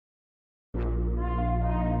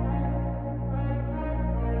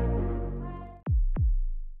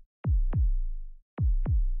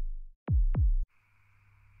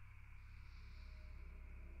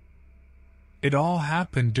It all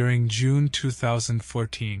happened during June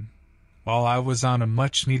 2014, while I was on a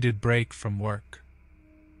much-needed break from work.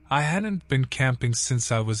 I hadn't been camping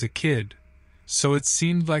since I was a kid, so it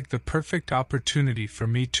seemed like the perfect opportunity for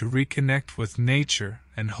me to reconnect with nature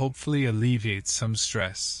and hopefully alleviate some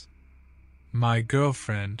stress. My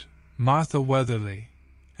girlfriend, Martha Weatherly,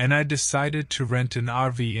 and I decided to rent an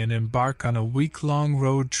RV and embark on a week-long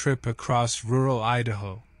road trip across rural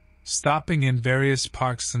Idaho, stopping in various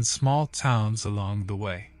parks and small towns along the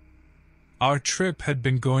way. Our trip had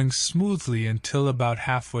been going smoothly until about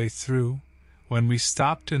halfway through, when we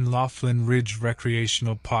stopped in Laughlin Ridge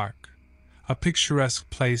Recreational Park, a picturesque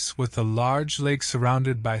place with a large lake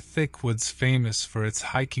surrounded by thick woods famous for its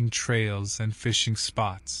hiking trails and fishing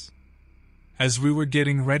spots. As we were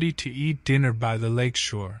getting ready to eat dinner by the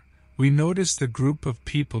lakeshore, we noticed a group of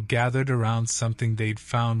people gathered around something they'd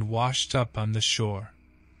found washed up on the shore.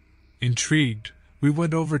 Intrigued, we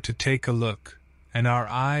went over to take a look, and our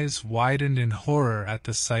eyes widened in horror at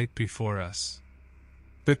the sight before us.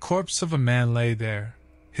 The corpse of a man lay there,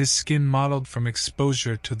 his skin mottled from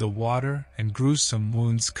exposure to the water and gruesome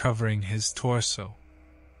wounds covering his torso.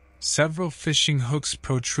 Several fishing hooks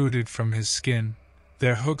protruded from his skin,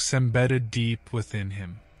 their hooks embedded deep within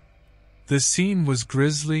him. The scene was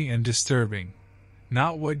grisly and disturbing,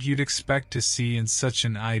 not what you'd expect to see in such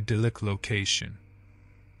an idyllic location.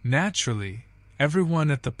 Naturally, everyone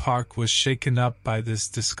at the park was shaken up by this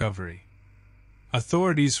discovery.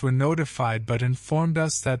 Authorities were notified but informed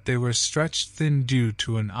us that they were stretched thin due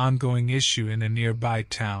to an ongoing issue in a nearby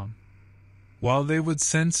town. While they would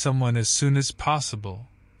send someone as soon as possible,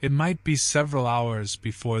 it might be several hours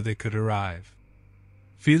before they could arrive.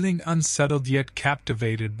 Feeling unsettled yet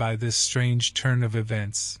captivated by this strange turn of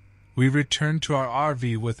events, we returned to our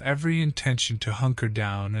RV with every intention to hunker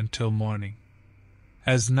down until morning.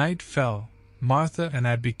 As night fell, Martha and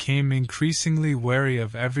I became increasingly wary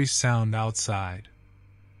of every sound outside.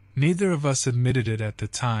 Neither of us admitted it at the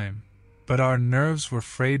time, but our nerves were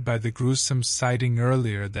frayed by the gruesome sighting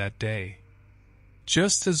earlier that day.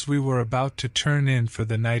 Just as we were about to turn in for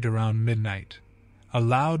the night around midnight, a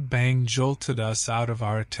loud bang jolted us out of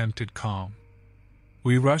our attempted calm.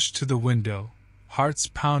 We rushed to the window, hearts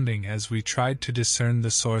pounding as we tried to discern the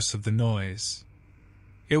source of the noise.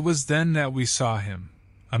 It was then that we saw him,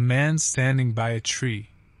 a man standing by a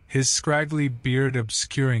tree, his scraggly beard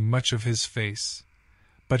obscuring much of his face,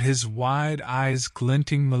 but his wide eyes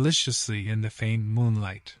glinting maliciously in the faint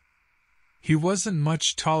moonlight. He wasn't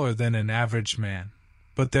much taller than an average man,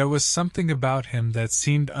 but there was something about him that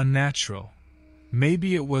seemed unnatural.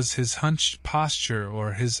 Maybe it was his hunched posture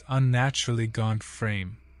or his unnaturally gaunt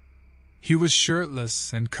frame. He was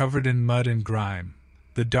shirtless and covered in mud and grime,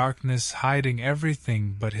 the darkness hiding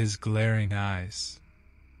everything but his glaring eyes.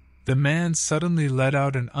 The man suddenly let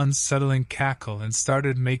out an unsettling cackle and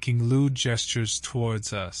started making lewd gestures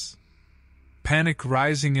towards us. Panic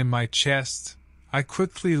rising in my chest, I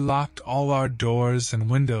quickly locked all our doors and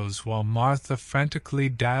windows while Martha frantically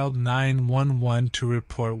dialed 911 to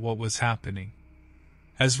report what was happening.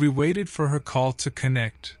 As we waited for her call to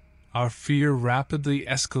connect, our fear rapidly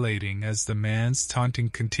escalating as the man's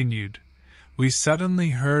taunting continued, we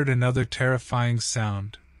suddenly heard another terrifying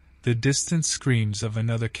sound, the distant screams of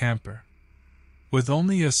another camper. With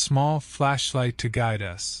only a small flashlight to guide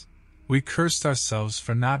us, we cursed ourselves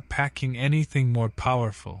for not packing anything more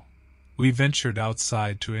powerful. We ventured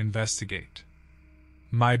outside to investigate.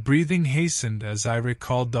 My breathing hastened as I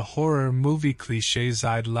recalled the horror movie cliches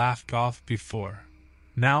I'd laughed off before.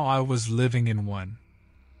 Now I was living in one.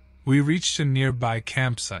 We reached a nearby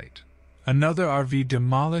campsite, another RV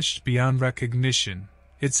demolished beyond recognition,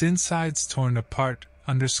 its insides torn apart,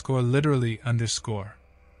 literally.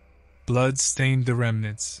 Blood stained the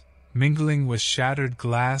remnants, mingling with shattered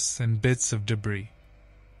glass and bits of debris.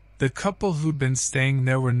 The couple who'd been staying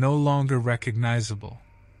there were no longer recognizable,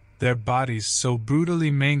 their bodies so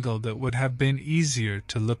brutally mangled it would have been easier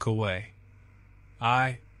to look away.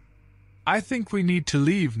 I think we need to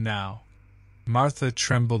leave now. Martha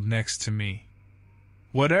trembled next to me.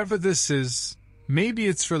 Whatever this is, maybe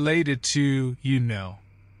it's related to,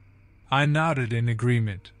 I nodded in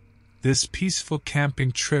agreement. This peaceful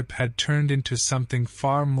camping trip had turned into something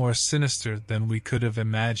far more sinister than we could have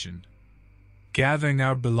imagined. Gathering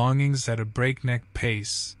our belongings at a breakneck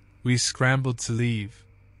pace, we scrambled to leave.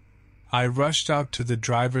 I rushed out to the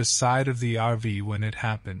driver's side of the RV when it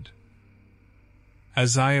happened.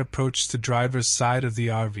 As I approached the driver's side of the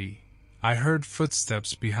RV, I heard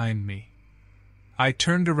footsteps behind me. I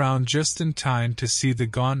turned around just in time to see the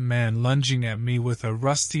gaunt man lunging at me with a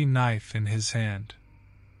rusty knife in his hand.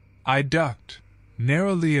 I ducked,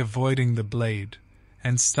 narrowly avoiding the blade,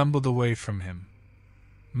 and stumbled away from him.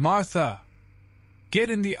 "Martha! Get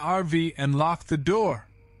in the RV and lock the door!"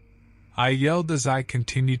 I yelled as I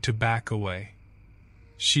continued to back away.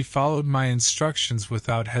 She followed my instructions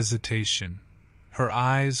without hesitation, her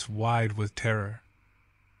eyes wide with terror.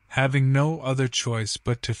 Having no other choice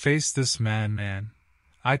but to face this madman,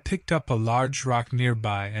 I picked up a large rock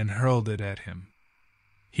nearby and hurled it at him.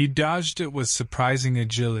 He dodged it with surprising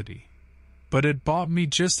agility, but it bought me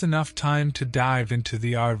just enough time to dive into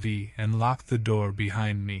the RV and lock the door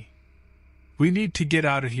behind me. "We need to get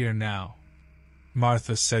out of here now,"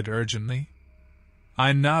 Martha said urgently.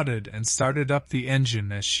 I nodded and started up the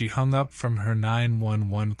engine as she hung up from her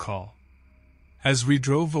 911 call. As we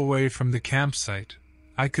drove away from the campsite,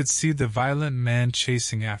 I could see the violent man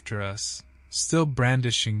chasing after us, still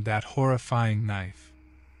brandishing that horrifying knife.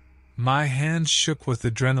 My hands shook with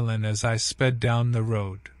adrenaline as I sped down the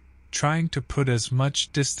road, trying to put as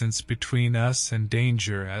much distance between us and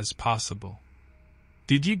danger as possible.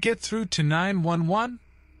 "Did you get through to 911?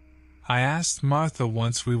 I asked Martha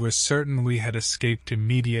once we were certain we had escaped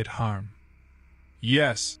immediate harm.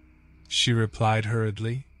 "Yes," she replied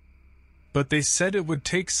hurriedly. "But they said it would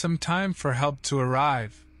take some time for help to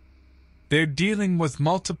arrive. They're dealing with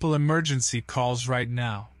multiple emergency calls right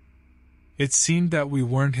now." It seemed that we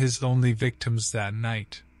weren't his only victims that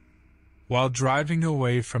night. While driving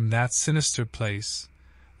away from that sinister place,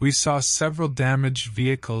 we saw several damaged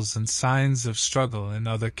vehicles and signs of struggle in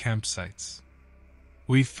other campsites.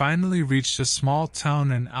 We finally reached a small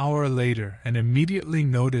town an hour later and immediately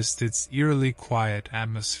noticed its eerily quiet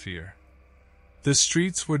atmosphere. The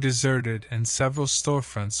streets were deserted and several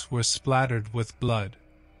storefronts were splattered with blood.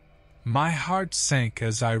 My heart sank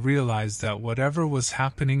as I realized that whatever was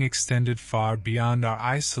happening extended far beyond our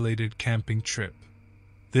isolated camping trip.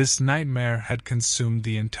 This nightmare had consumed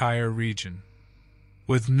the entire region.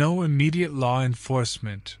 With no immediate law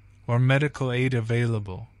enforcement or medical aid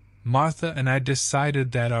available, Martha and I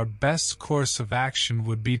decided that our best course of action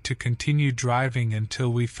would be to continue driving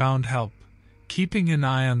until we found help, keeping an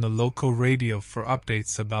eye on the local radio for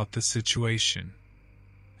updates about the situation.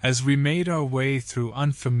 As we made our way through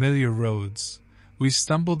unfamiliar roads, we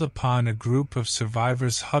stumbled upon a group of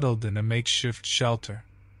survivors huddled in a makeshift shelter.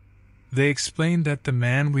 They explained that the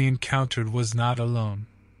man we encountered was not alone.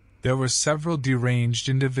 There were several deranged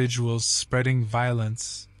individuals spreading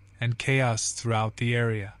violence and chaos throughout the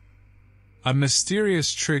area. A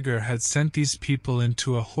mysterious trigger had sent these people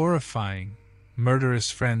into a horrifying, murderous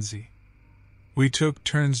frenzy. We took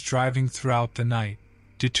turns driving throughout the night,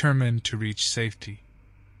 determined to reach safety.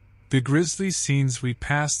 The grisly scenes we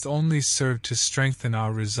passed only served to strengthen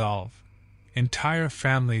our resolve. Entire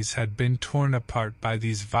families had been torn apart by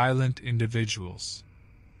these violent individuals.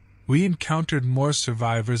 We encountered more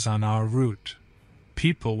survivors on our route,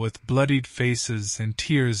 people with bloodied faces and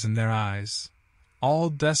tears in their eyes, all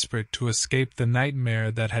desperate to escape the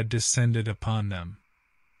nightmare that had descended upon them.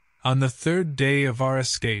 On the third day of our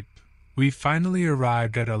escape, we finally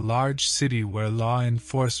arrived at a large city where law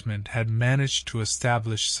enforcement had managed to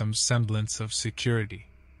establish some semblance of security.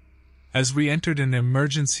 As we entered an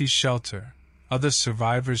emergency shelter, other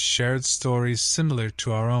survivors shared stories similar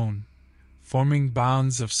to our own, forming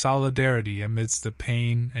bonds of solidarity amidst the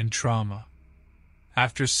pain and trauma.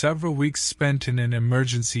 After several weeks spent in an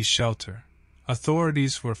emergency shelter,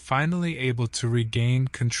 authorities were finally able to regain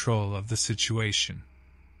control of the situation.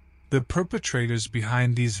 The perpetrators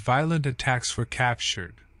behind these violent attacks were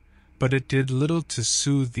captured, but it did little to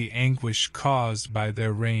soothe the anguish caused by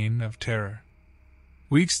their reign of terror.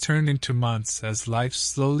 Weeks turned into months as life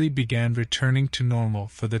slowly began returning to normal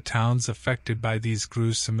for the towns affected by these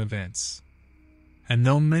gruesome events. And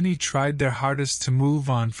though many tried their hardest to move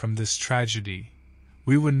on from this tragedy,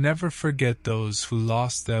 we would never forget those who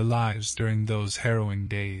lost their lives during those harrowing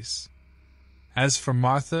days. As for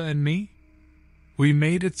Martha and me, we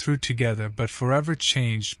made it through together but forever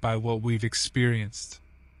changed by what we've experienced.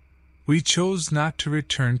 We chose not to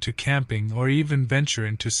return to camping or even venture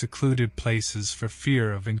into secluded places for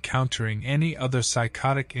fear of encountering any other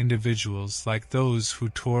psychotic individuals like those who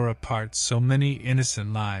tore apart so many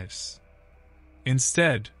innocent lives.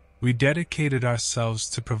 Instead, we dedicated ourselves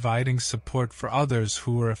to providing support for others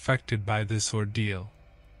who were affected by this ordeal.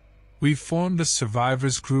 We formed a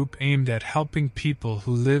survivors group aimed at helping people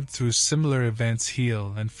who lived through similar events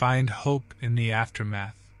heal and find hope in the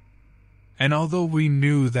aftermath. And although we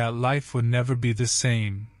knew that life would never be the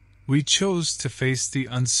same, we chose to face the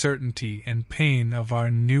uncertainty and pain of our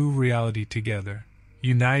new reality together,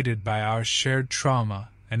 united by our shared trauma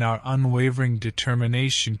and our unwavering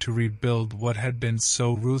determination to rebuild what had been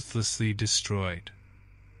so ruthlessly destroyed.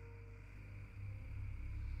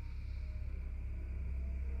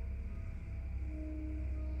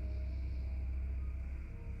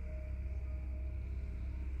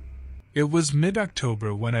 It was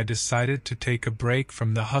mid-October when I decided to take a break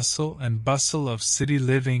from the hustle and bustle of city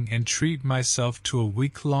living and treat myself to a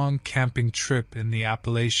week-long camping trip in the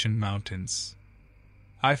Appalachian Mountains.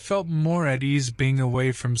 I felt more at ease being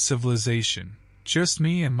away from civilization, just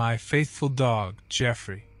me and my faithful dog,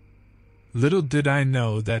 Jeffrey. Little did I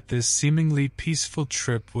know that this seemingly peaceful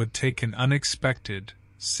trip would take an unexpected,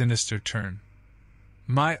 sinister turn.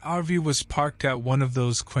 My RV was parked at one of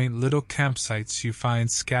those quaint little campsites you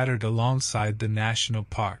find scattered alongside the national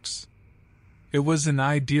parks. It was an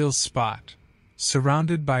ideal spot,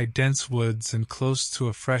 surrounded by dense woods and close to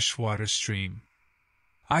a freshwater stream.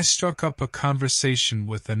 I struck up a conversation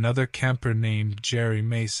with another camper named Jerry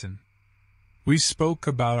Mason. We spoke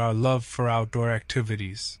about our love for outdoor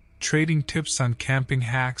activities, trading tips on camping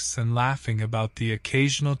hacks and laughing about the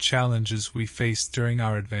occasional challenges we faced during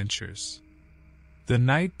our adventures. The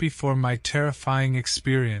night before my terrifying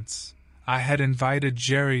experience, I had invited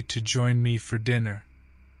Jerry to join me for dinner.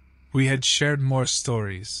 We had shared more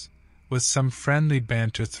stories, with some friendly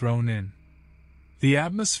banter thrown in. The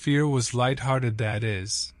atmosphere was light-hearted, that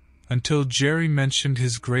is, until Jerry mentioned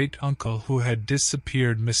his great-uncle who had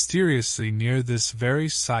disappeared mysteriously near this very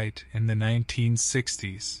site in the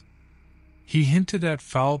 1960s. He hinted at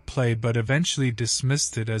foul play but eventually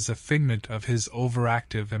dismissed it as a figment of his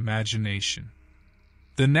overactive imagination.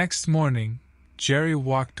 The next morning, Jerry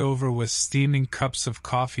walked over with steaming cups of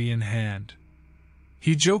coffee in hand.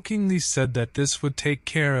 He jokingly said that this would take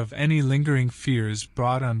care of any lingering fears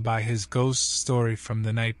brought on by his ghost story from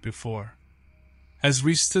the night before. As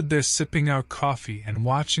we stood there sipping our coffee and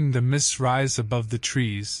watching the mist rise above the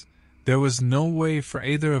trees, there was no way for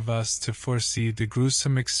either of us to foresee the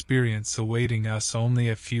gruesome experience awaiting us only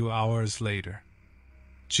a few hours later.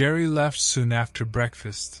 Jerry left soon after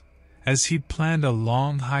breakfast, as he'd planned a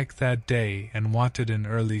long hike that day and wanted an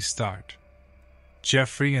early start.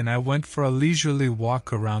 Jeffrey and I went for a leisurely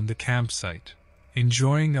walk around the campsite,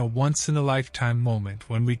 enjoying a once-in-a-lifetime moment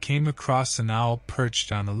when we came across an owl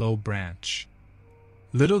perched on a low branch.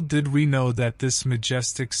 Little did we know that this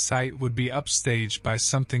majestic sight would be upstaged by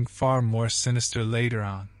something far more sinister later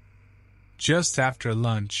on. Just after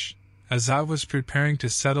lunch, as I was preparing to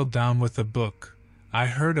settle down with a book, I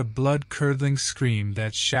heard a blood-curdling scream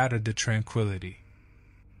that shattered the tranquility.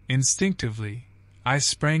 Instinctively, I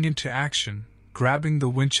sprang into action, grabbing the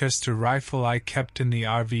Winchester rifle I kept in the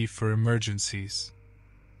RV for emergencies.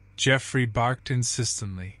 Jeffrey barked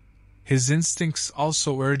insistently, his instincts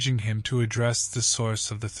also urging him to address the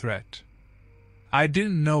source of the threat. I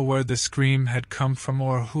didn't know where the scream had come from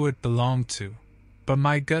or who it belonged to, but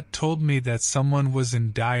my gut told me that someone was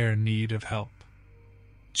in dire need of help.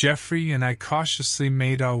 Jeffrey and I cautiously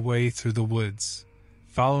made our way through the woods,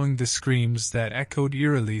 following the screams that echoed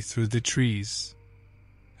eerily through the trees.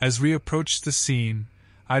 As we approached the scene,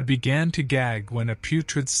 I began to gag when a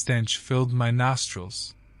putrid stench filled my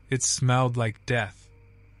nostrils. It smelled like death.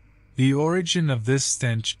 The origin of this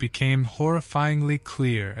stench became horrifyingly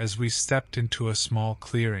clear as we stepped into a small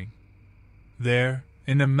clearing. There,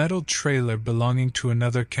 in a metal trailer belonging to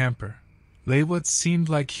another camper, lay what seemed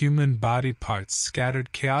like human body parts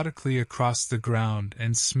scattered chaotically across the ground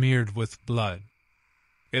and smeared with blood.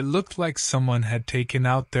 It looked like someone had taken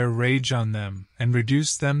out their rage on them and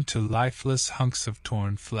reduced them to lifeless hunks of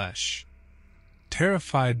torn flesh.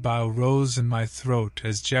 Terrified bile rose in my throat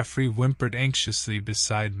as Jeffrey whimpered anxiously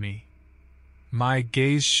beside me. My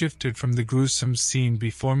gaze shifted from the gruesome scene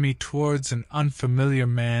before me towards an unfamiliar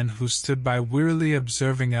man who stood by wearily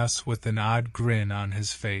observing us with an odd grin on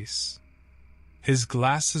his face. His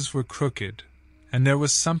glasses were crooked, and there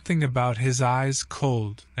was something about his eyes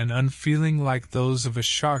cold and unfeeling like those of a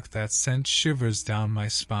shark that sent shivers down my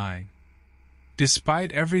spine.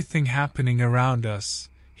 Despite everything happening around us,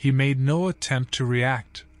 he made no attempt to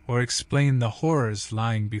react or explain the horrors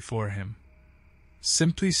lying before him.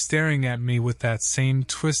 Simply staring at me with that same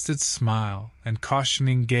twisted smile and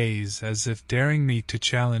cautioning gaze as if daring me to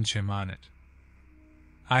challenge him on it.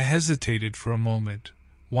 I hesitated for a moment,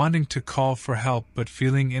 wanting to call for help but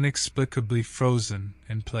feeling inexplicably frozen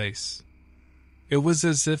in place. It was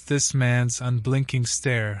as if this man's unblinking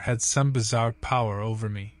stare had some bizarre power over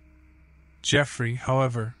me. Jeffrey,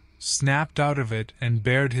 however, snapped out of it and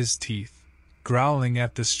bared his teeth, growling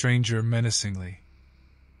at the stranger menacingly.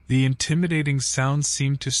 The intimidating sound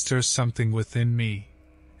seemed to stir something within me,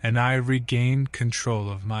 and I regained control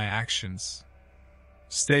of my actions.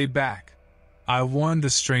 "Stay back," I warned the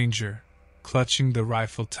stranger, clutching the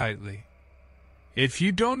rifle tightly. "If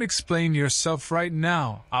you don't explain yourself right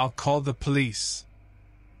now, I'll call the police."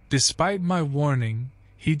 Despite my warning,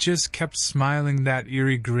 he just kept smiling that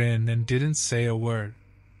eerie grin and didn't say a word.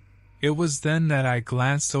 It was then that I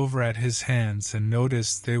glanced over at his hands and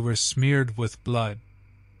noticed they were smeared with blood.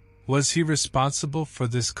 Was he responsible for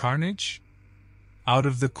this carnage? Out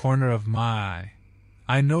of the corner of my eye,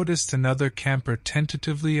 I noticed another camper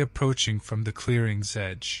tentatively approaching from the clearing's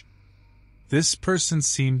edge. This person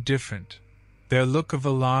seemed different. Their look of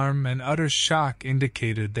alarm and utter shock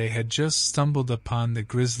indicated they had just stumbled upon the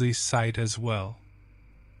grisly sight as well.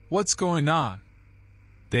 "What's going on?"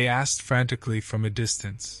 they asked frantically from a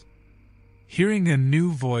distance. Hearing a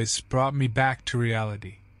new voice brought me back to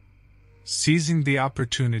reality. Seizing the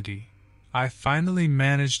opportunity, I finally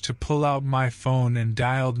managed to pull out my phone and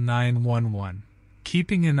dialed 911,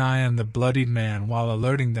 keeping an eye on the bloodied man while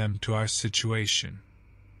alerting them to our situation.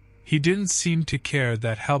 He didn't seem to care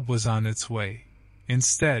that help was on its way.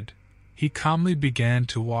 Instead, he calmly began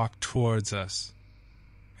to walk towards us.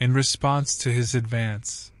 In response to his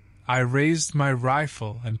advance, I raised my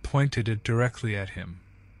rifle and pointed it directly at him.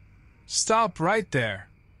 "Stop right there!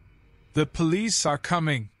 The police are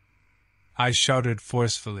coming!" I shouted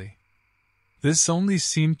forcefully. This only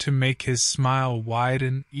seemed to make his smile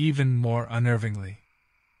widen even more unnervingly.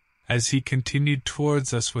 As he continued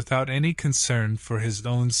towards us without any concern for his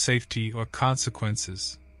own safety or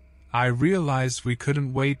consequences, I realized we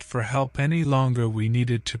couldn't wait for help any longer. We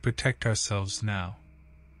needed to protect ourselves now.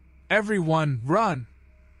 "Everyone, run!"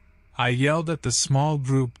 I yelled at the small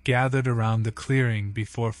group gathered around the clearing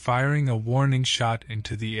before firing a warning shot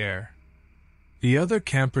into the air. The other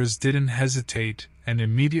campers didn't hesitate and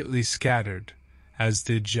immediately scattered, as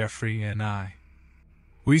did Jeffrey and I.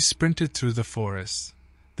 We sprinted through the forest,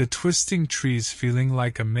 the twisting trees feeling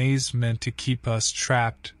like a maze meant to keep us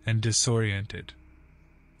trapped and disoriented.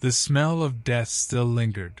 The smell of death still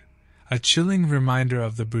lingered, a chilling reminder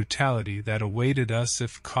of the brutality that awaited us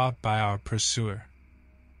if caught by our pursuer.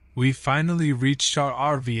 We finally reached our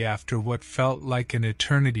RV after what felt like an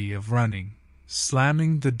eternity of running,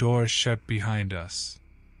 slamming the door shut behind us.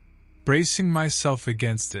 Bracing myself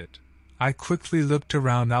against it, I quickly looked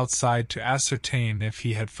around outside to ascertain if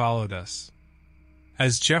he had followed us.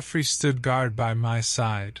 As Jeffrey stood guard by my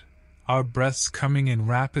side, our breaths coming in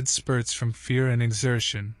rapid spurts from fear and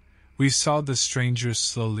exertion, we saw the stranger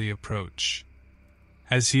slowly approach.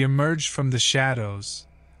 As he emerged from the shadows,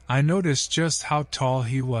 I noticed just how tall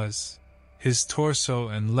he was. His torso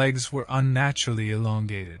and legs were unnaturally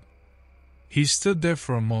elongated. He stood there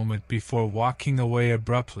for a moment before walking away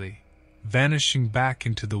abruptly, vanishing back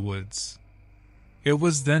into the woods. It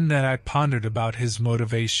was then that I pondered about his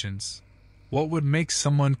motivations. What would make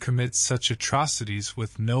someone commit such atrocities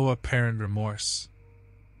with no apparent remorse?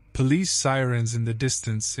 Police sirens in the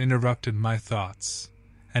distance interrupted my thoughts,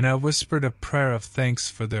 and I whispered a prayer of thanks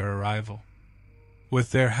for their arrival.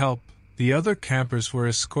 With their help, the other campers were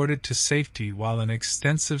escorted to safety while an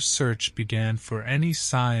extensive search began for any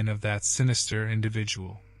sign of that sinister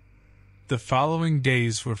individual. The following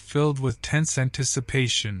days were filled with tense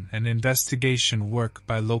anticipation and investigation work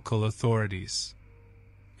by local authorities.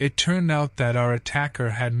 It turned out that our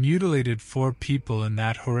attacker had mutilated 4 people in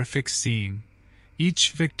that horrific scene,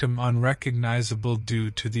 each victim unrecognizable due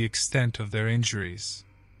to the extent of their injuries.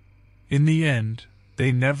 In the end,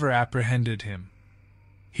 they never apprehended him.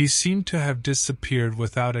 He seemed to have disappeared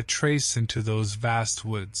without a trace into those vast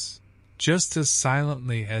woods, just as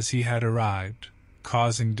silently as he had arrived,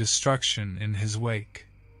 causing destruction in his wake.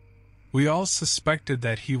 We all suspected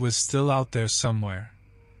that he was still out there somewhere,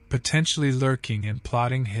 potentially lurking and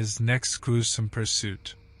plotting his next gruesome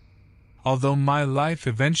pursuit. Although my life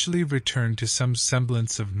eventually returned to some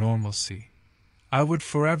semblance of normalcy, I would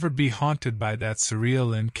forever be haunted by that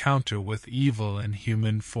surreal encounter with evil in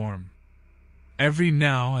human form. Every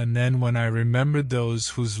now and then when I remembered those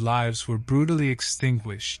whose lives were brutally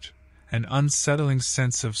extinguished, an unsettling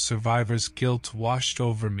sense of survivor's guilt washed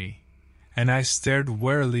over me, and I stared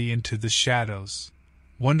warily into the shadows,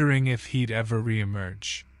 wondering if he'd ever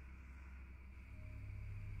reemerge.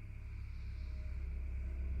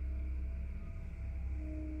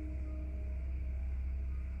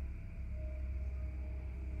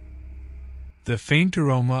 The faint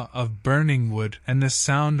aroma of burning wood and the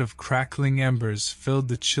sound of crackling embers filled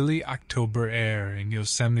the chilly October air in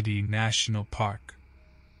Yosemite National Park.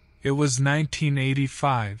 It was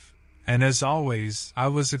 1985, and as always, I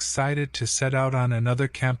was excited to set out on another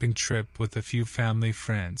camping trip with a few family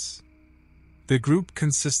friends. The group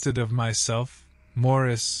consisted of myself,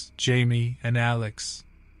 Morris, Jamie, and Alex.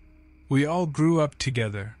 We all grew up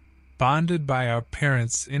together, bonded by our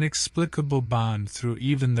parents' inexplicable bond through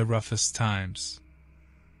even the roughest times.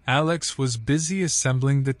 Alex was busy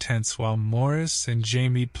assembling the tents while Morris and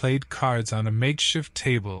Jamie played cards on a makeshift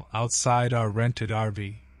table outside our rented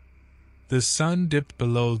RV. The sun dipped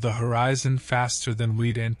below the horizon faster than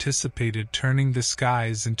we'd anticipated, turning the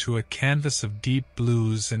skies into a canvas of deep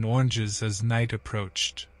blues and oranges as night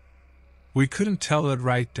approached. We couldn't tell it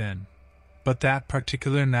right then, but that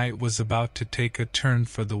particular night was about to take a turn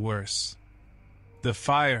for the worse. "The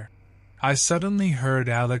fire!" I suddenly heard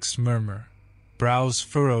Alex murmur, brows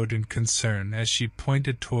furrowed in concern as she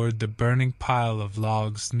pointed toward the burning pile of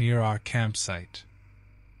logs near our campsite.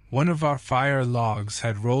 One of our fire logs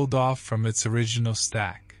had rolled off from its original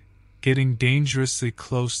stack, getting dangerously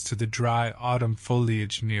close to the dry autumn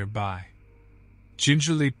foliage nearby.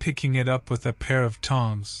 Gingerly picking it up with a pair of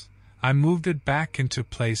tongs, I moved it back into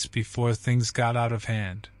place before things got out of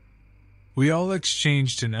hand. We all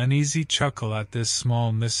exchanged an uneasy chuckle at this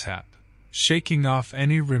small mishap, shaking off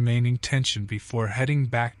any remaining tension before heading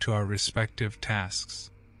back to our respective tasks.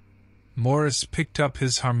 Morris picked up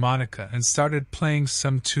his harmonica and started playing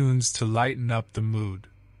some tunes to lighten up the mood.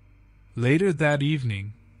 Later that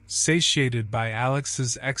evening, satiated by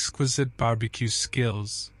Alex's exquisite barbecue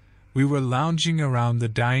skills, we were lounging around the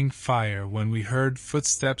dying fire when we heard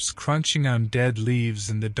footsteps crunching on dead leaves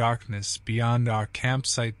in the darkness beyond our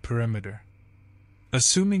campsite perimeter.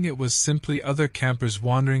 Assuming it was simply other campers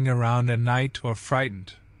wandering around at night or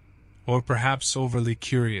frightened, or perhaps overly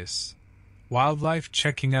curious, wildlife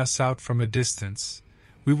checking us out from a distance,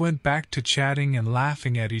 we went back to chatting and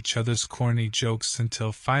laughing at each other's corny jokes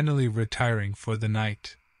until finally retiring for the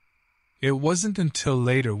night. It wasn't until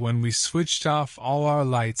later when we switched off all our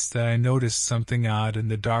lights that I noticed something odd in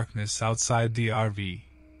the darkness outside the RV.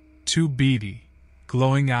 Two beady,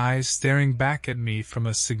 glowing eyes staring back at me from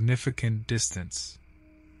a significant distance.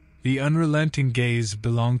 The unrelenting gaze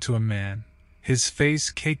belonged to a man, his face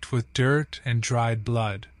caked with dirt and dried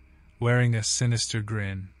blood, wearing a sinister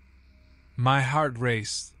grin. My heart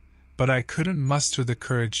raced, but I couldn't muster the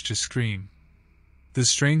courage to scream. The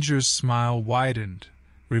stranger's smile widened,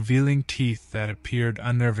 revealing teeth that appeared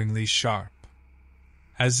unnervingly sharp.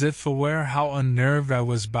 As if aware how unnerved I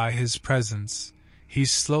was by his presence, he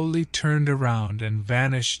slowly turned around and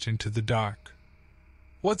vanished into the dark.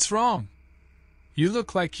 "What's wrong? You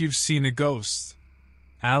look like you've seen a ghost,"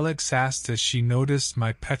 Alex asked as she noticed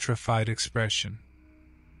my petrified expression.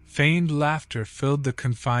 Feigned laughter filled the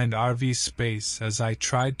confined RV space as I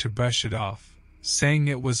tried to brush it off, saying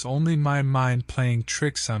it was only my mind playing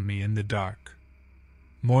tricks on me in the dark.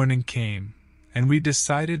 Morning came, and we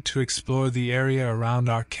decided to explore the area around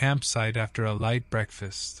our campsite after a light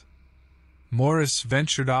breakfast. Morris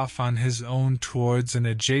ventured off on his own towards an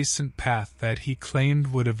adjacent path that he claimed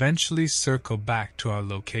would eventually circle back to our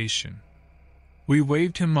location. We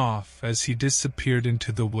waved him off as he disappeared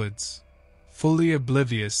into the woods, fully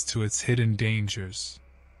oblivious to its hidden dangers.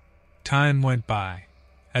 Time went by,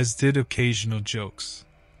 as did occasional jokes,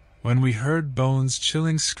 when we heard Bones'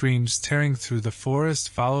 chilling screams tearing through the forest,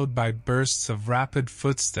 followed by bursts of rapid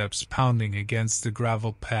footsteps pounding against the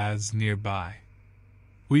gravel paths nearby.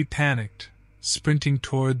 We panicked, sprinting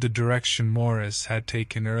toward the direction Morris had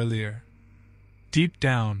taken earlier. Deep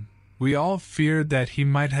down, we all feared that he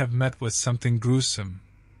might have met with something gruesome,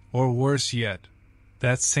 or worse yet,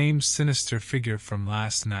 that same sinister figure from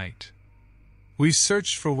last night. We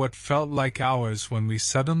searched for what felt like hours when we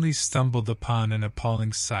suddenly stumbled upon an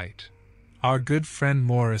appalling sight. Our good friend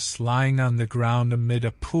Morris lying on the ground amid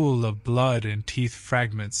a pool of blood and teeth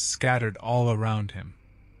fragments scattered all around him.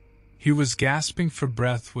 He was gasping for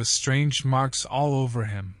breath with strange marks all over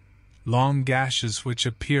him, long gashes which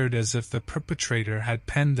appeared as if the perpetrator had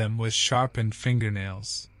penned them with sharpened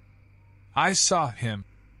fingernails. "I saw him,"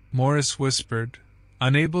 Morris whispered,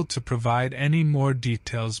 unable to provide any more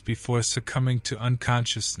details before succumbing to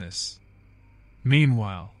unconsciousness.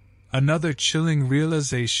 Meanwhile, another chilling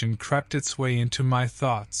realization crept its way into my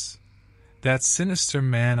thoughts. That sinister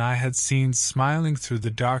man I had seen smiling through the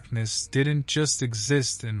darkness didn't just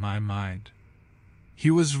exist in my mind. He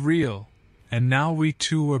was real, and now we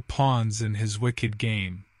too were pawns in his wicked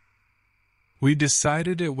game. We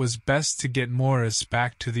decided it was best to get Morris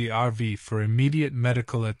back to the RV for immediate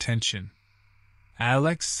medical attention.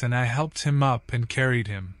 Alex and I helped him up and carried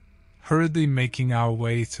him, hurriedly making our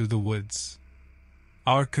way through the woods.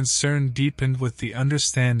 Our concern deepened with the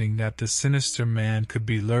understanding that the sinister man could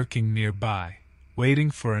be lurking nearby,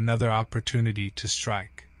 waiting for another opportunity to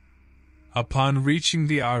strike. Upon reaching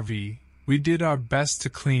the RV, we did our best to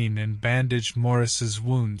clean and bandage Morris's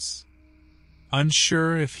wounds.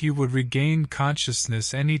 Unsure if he would regain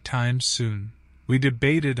consciousness any time soon, we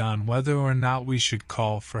debated on whether or not we should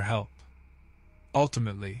call for help.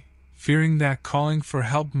 Ultimately, fearing that calling for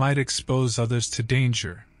help might expose others to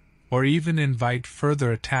danger, or even invite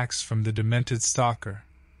further attacks from the demented stalker,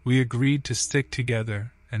 we agreed to stick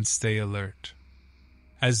together and stay alert.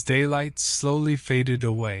 As daylight slowly faded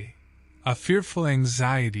away, a fearful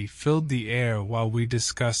anxiety filled the air while we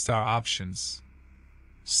discussed our options.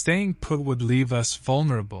 Staying put would leave us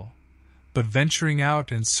vulnerable, but venturing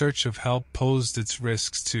out in search of help posed its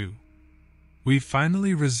risks too. We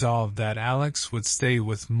finally resolved that Alex would stay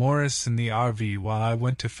with Morris in the RV while I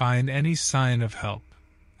went to find any sign of help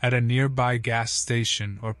at a nearby gas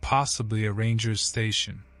station or possibly a ranger's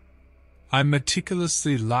station. I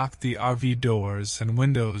meticulously locked the RV doors and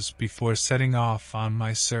windows before setting off on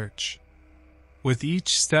my search. With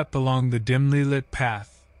each step along the dimly lit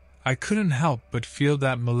path, I couldn't help but feel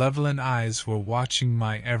that malevolent eyes were watching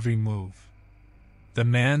my every move. The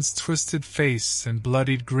man's twisted face and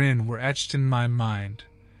bloodied grin were etched in my mind,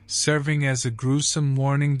 serving as a gruesome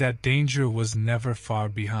warning that danger was never far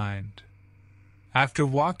behind. After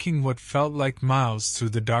walking what felt like miles through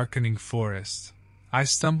the darkening forest, I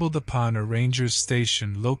stumbled upon a ranger's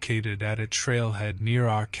station located at a trailhead near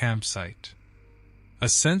our campsite. A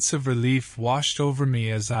sense of relief washed over me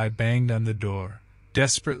as I banged on the door,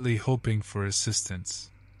 desperately hoping for assistance.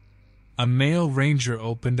 A male ranger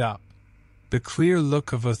opened up. The clear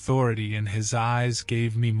look of authority in his eyes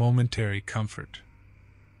gave me momentary comfort.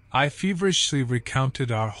 I feverishly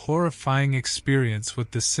recounted our horrifying experience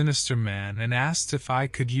with the sinister man and asked if I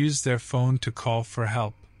could use their phone to call for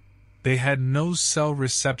help. They had no cell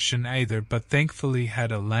reception either, but thankfully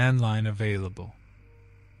had a landline available.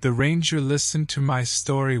 The ranger listened to my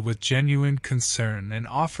story with genuine concern and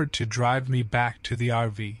offered to drive me back to the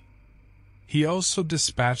RV. He also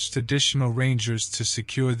dispatched additional rangers to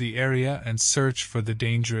secure the area and search for the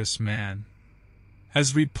dangerous man.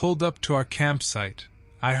 As we pulled up to our campsite,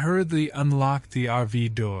 I hurriedly unlocked the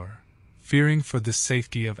RV door, fearing for the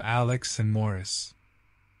safety of Alex and Morris.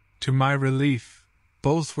 To my relief,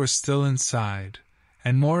 both were still inside,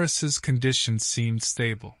 and Morris's condition seemed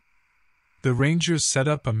stable. The rangers set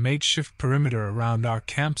up a makeshift perimeter around our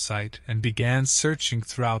campsite and began searching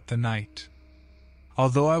throughout the night.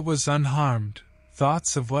 Although I was unharmed,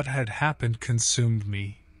 thoughts of what had happened consumed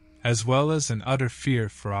me, as well as an utter fear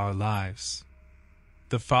for our lives.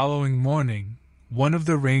 The following morning, one of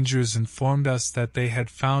the rangers informed us that they had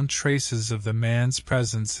found traces of the man's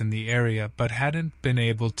presence in the area but hadn't been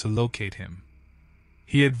able to locate him.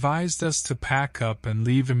 He advised us to pack up and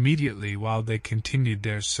leave immediately while they continued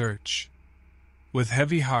their search. With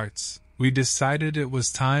heavy hearts, we decided it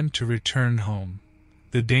was time to return home.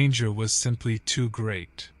 The danger was simply too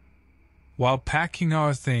great. While packing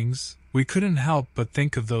our things, we couldn't help but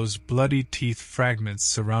think of those bloody teeth fragments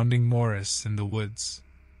surrounding Morris in the woods.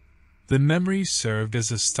 The memory served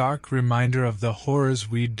as a stark reminder of the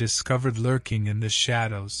horrors we'd discovered lurking in the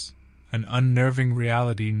shadows, an unnerving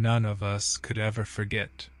reality none of us could ever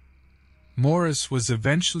forget. Morris was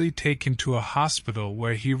eventually taken to a hospital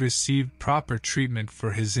where he received proper treatment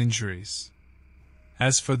for his injuries.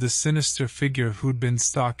 As for the sinister figure who'd been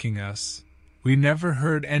stalking us, we never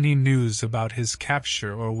heard any news about his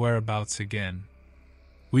capture or whereabouts again.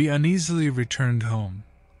 We uneasily returned home,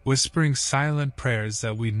 whispering silent prayers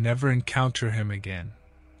that we'd never encounter him again,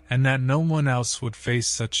 and that no one else would face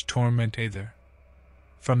such torment either.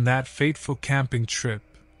 From that fateful camping trip,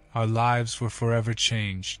 our lives were forever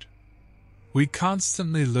changed. We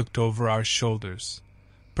constantly looked over our shoulders,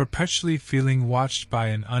 perpetually feeling watched by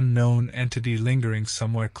an unknown entity lingering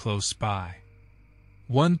somewhere close by.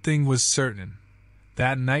 One thing was certain,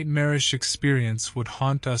 that nightmarish experience would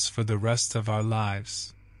haunt us for the rest of our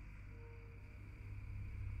lives.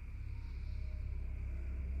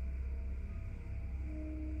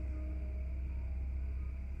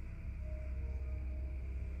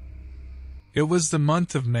 It was the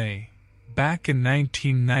month of May, back in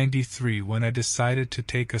 1993, when I decided to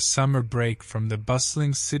take a summer break from the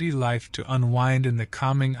bustling city life to unwind in the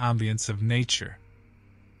calming ambience of nature.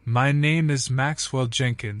 My name is Maxwell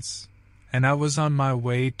Jenkins, and I was on my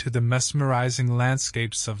way to the mesmerizing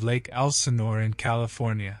landscapes of Lake Elsinore in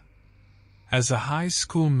California. As a high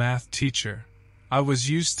school math teacher, I was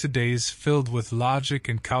used to days filled with logic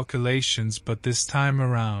and calculations, but this time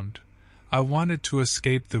around, I wanted to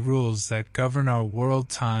escape the rules that govern our world,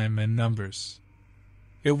 time and numbers.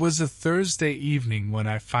 It was a Thursday evening when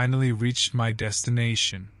I finally reached my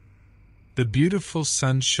destination. The beautiful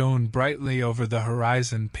sun shone brightly over the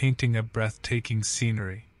horizon, painting a breathtaking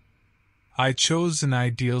scenery. I chose an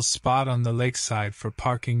ideal spot on the lakeside for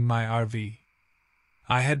parking my RV.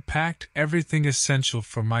 I had packed everything essential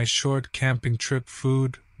for my short camping trip: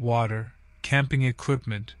 food, water, camping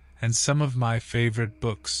equipment, and some of my favorite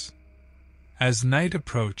books. As night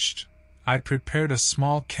approached, I prepared a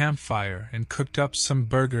small campfire and cooked up some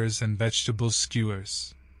burgers and vegetable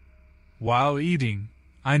skewers. While eating,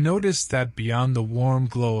 I noticed that beyond the warm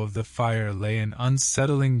glow of the fire lay an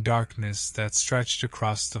unsettling darkness that stretched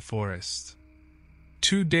across the forest.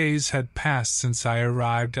 2 days had passed since I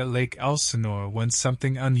arrived at Lake Elsinore when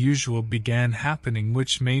something unusual began happening,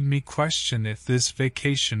 which made me question if this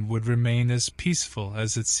vacation would remain as peaceful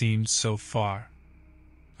as it seemed so far.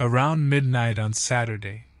 Around midnight on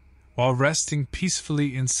Saturday, while resting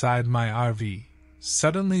peacefully inside my RV,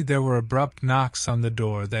 suddenly there were abrupt knocks on the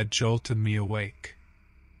door that jolted me awake.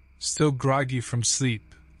 Still groggy from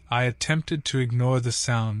sleep, I attempted to ignore the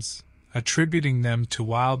sounds, attributing them to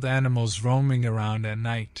wild animals roaming around at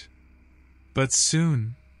night. But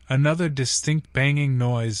soon, another distinct banging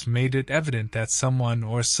noise made it evident that someone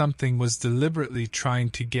or something was deliberately trying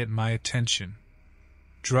to get my attention.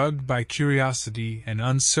 Drugged by curiosity and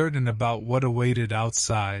uncertain about what awaited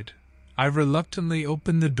outside, I reluctantly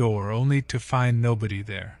opened the door only to find nobody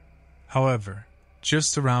there. However,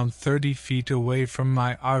 just around 30 feet away from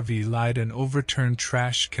my RV lied an overturned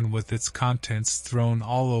trash can with its contents thrown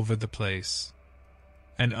all over the place.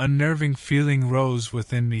 An unnerving feeling rose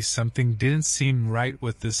within me. Something didn't seem right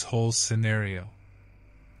with this whole scenario.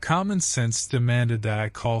 Common sense demanded that I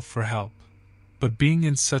call for help, but being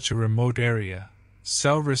in such a remote area,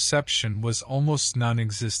 cell reception was almost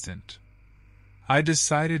non-existent. I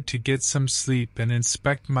decided to get some sleep and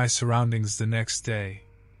inspect my surroundings the next day.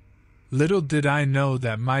 Little did I know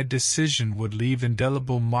that my decision would leave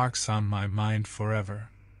indelible marks on my mind forever.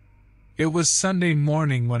 It was Sunday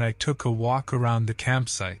morning when I took a walk around the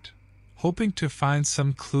campsite, hoping to find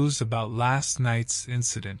some clues about last night's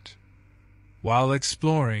incident. While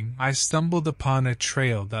exploring, I stumbled upon a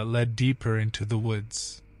trail that led deeper into the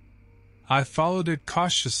woods. I followed it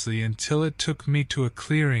cautiously until it took me to a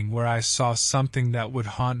clearing where I saw something that would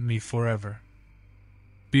haunt me forever.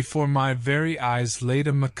 Before my very eyes laid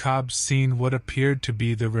a macabre scene, what appeared to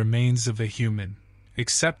be the remains of a human,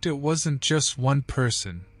 except it wasn't just one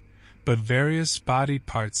person, but various body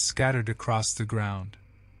parts scattered across the ground.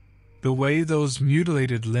 The way those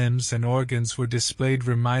mutilated limbs and organs were displayed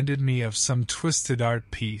reminded me of some twisted art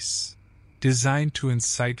piece, designed to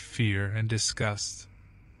incite fear and disgust.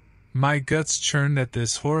 My guts churned at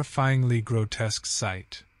this horrifyingly grotesque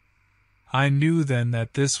sight. I knew then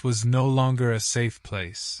that this was no longer a safe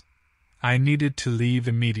place. I needed to leave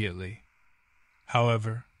immediately.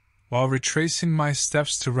 However, while retracing my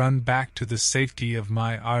steps to run back to the safety of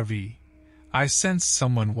my RV, I sensed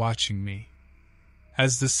someone watching me.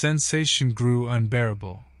 As the sensation grew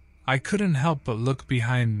unbearable, I couldn't help but look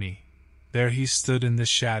behind me. There he stood in the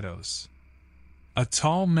shadows. A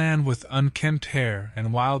tall man with unkempt hair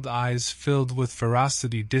and wild eyes filled with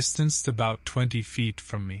ferocity distanced about 20 feet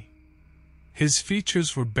from me. His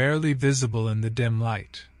features were barely visible in the dim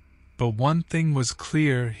light, but one thing was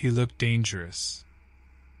clear: he looked dangerous.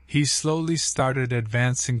 He slowly started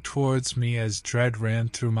advancing towards me as dread ran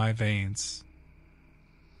through my veins.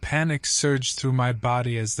 Panic surged through my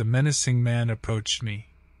body as the menacing man approached me.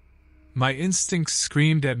 My instincts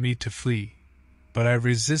screamed at me to flee, but I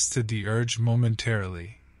resisted the urge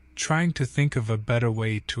momentarily, trying to think of a better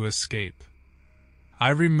way to escape. I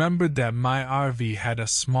remembered that my RV had a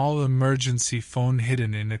small emergency phone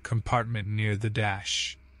hidden in a compartment near the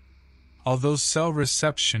dash. Although cell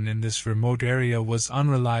reception in this remote area was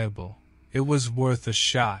unreliable, it was worth a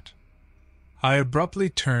shot. I abruptly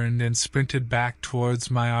turned and sprinted back towards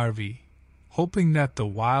my RV, hoping that the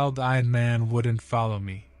wild-eyed man wouldn't follow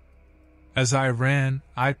me. As I ran,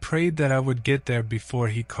 I prayed that I would get there before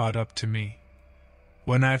he caught up to me.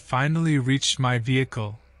 When I finally reached my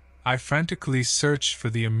vehicle, I frantically searched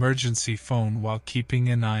for the emergency phone while keeping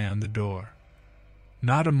an eye on the door.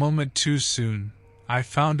 Not a moment too soon, I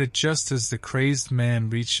found it just as the crazed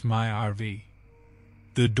man reached my RV.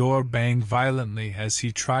 The door banged violently as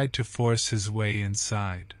he tried to force his way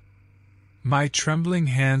inside. My trembling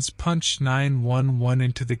hands punched 911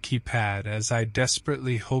 into the keypad as I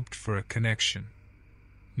desperately hoped for a connection.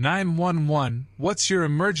 911, what's your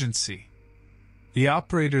emergency? The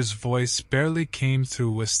operator's voice barely came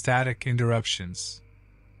through with static interruptions.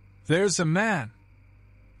 There's a man.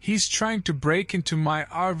 He's trying to break into my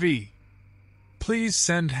RV. Please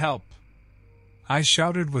send help. I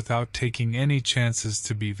shouted without taking any chances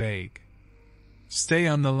to be vague. Stay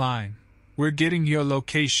on the line. We're getting your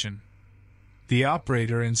location. The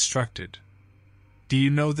operator instructed. Do you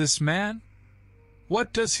know this man?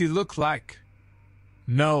 What does he look like?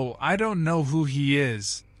 No, I don't know who he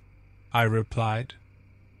is, I replied.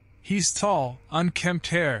 He's tall, unkempt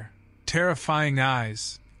hair, terrifying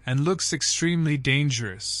eyes, and looks extremely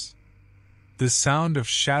dangerous. The sound of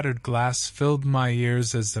shattered glass filled my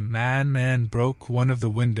ears as the madman broke one of the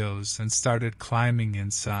windows and started climbing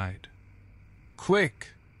inside.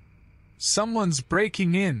 Quick! Someone's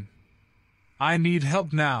breaking in! I need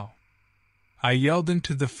help now! I yelled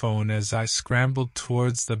into the phone as I scrambled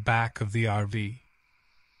towards the back of the RV.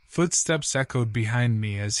 Footsteps echoed behind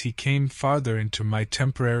me as he came farther into my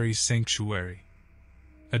temporary sanctuary.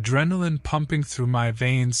 Adrenaline pumping through my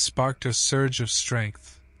veins sparked a surge of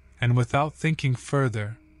strength, and without thinking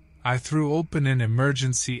further, I threw open an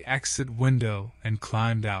emergency exit window and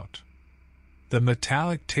climbed out. The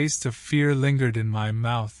metallic taste of fear lingered in my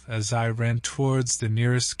mouth as I ran towards the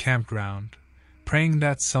nearest campground, praying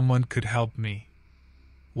that someone could help me.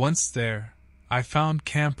 Once there, I found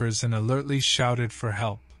campers and alertly shouted for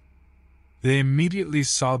help. They immediately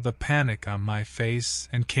saw the panic on my face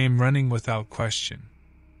and came running without question.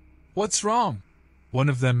 "What's wrong?" one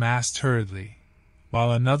of them asked hurriedly,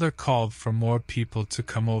 while another called for more people to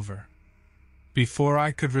come over. Before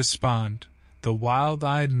I could respond, the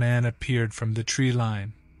wild-eyed man appeared from the tree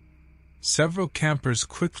line. Several campers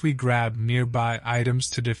quickly grabbed nearby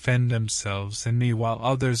items to defend themselves and me while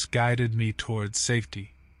others guided me towards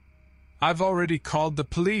safety. "I've already called the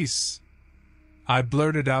police," I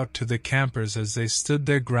blurted out to the campers as they stood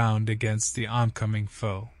their ground against the oncoming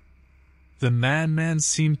foe. The man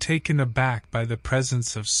seemed taken aback by the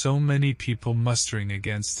presence of so many people mustering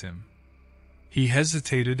against him. He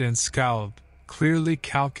hesitated and scowled, clearly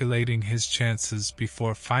calculating his chances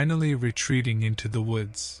before finally retreating into the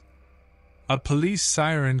woods. A police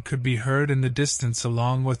siren could be heard in the distance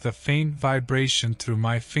along with a faint vibration through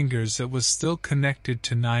my fingers that was still connected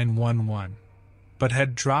to 911. But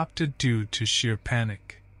had dropped it due to sheer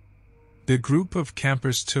panic. The group of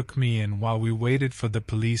campers took me in while we waited for the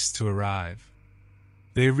police to arrive.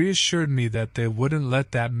 They reassured me that they wouldn't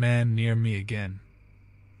let that man near me again.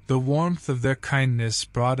 The warmth of their kindness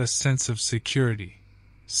brought a sense of security,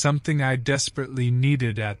 something I desperately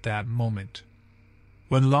needed at that moment.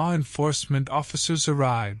 When law enforcement officers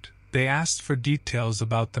arrived, they asked for details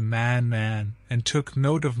about the man and took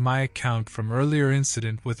note of my account from earlier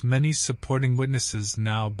incident with many supporting witnesses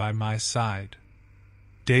now by my side.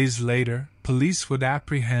 Days later, police would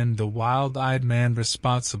apprehend the wild-eyed man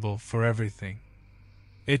responsible for everything.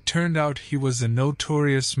 It turned out he was a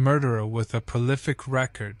notorious murderer with a prolific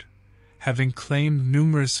record, having claimed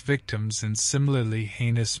numerous victims in similarly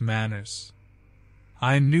heinous manners.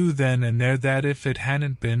 I knew then and there that if it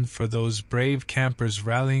hadn't been for those brave campers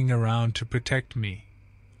rallying around to protect me,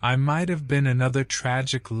 I might have been another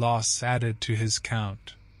tragic loss added to his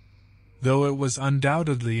count. Though it was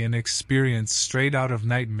undoubtedly an experience straight out of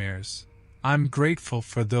nightmares, I'm grateful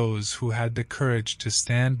for those who had the courage to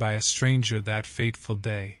stand by a stranger that fateful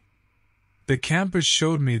day. The campers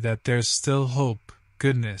showed me that there's still hope,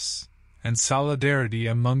 goodness, and solidarity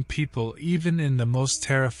among people even in the most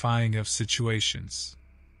terrifying of situations.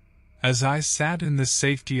 As I sat in the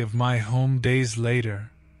safety of my home days later,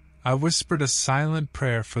 I whispered a silent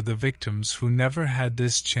prayer for the victims who never had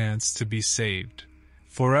this chance to be saved,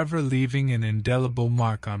 forever leaving an indelible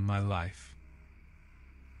mark on my life.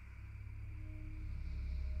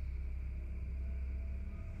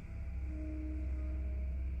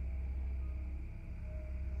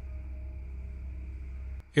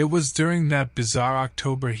 It was during that bizarre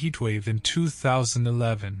October heatwave in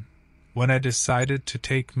 2011 when I decided to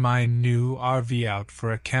take my new RV out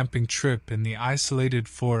for a camping trip in the isolated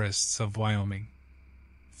forests of Wyoming.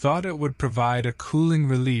 Thought it would provide a cooling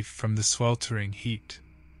relief from the sweltering heat.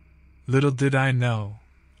 Little did I know,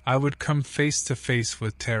 I would come face to face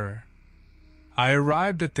with terror. I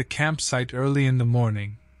arrived at the campsite early in the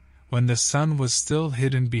morning, when the sun was still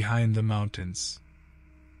hidden behind the mountains.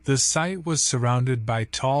 The site was surrounded by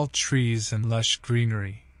tall trees and lush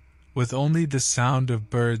greenery, with only the sound of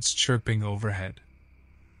birds chirping overhead.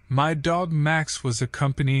 My dog Max was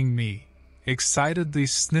accompanying me, excitedly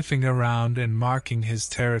sniffing around and marking his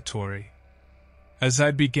territory. As I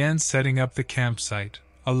began setting up the campsite,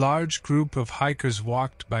 a large group of hikers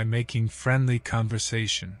walked by making friendly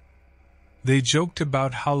conversation. They joked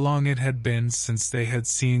about how long it had been since they had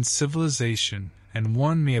seen civilization and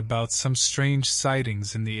warned me about some strange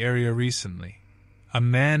sightings in the area recently. A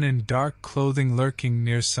man in dark clothing lurking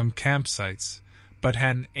near some campsites, but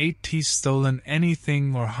hadn't stolen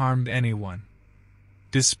anything or harmed anyone.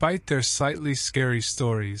 Despite their slightly scary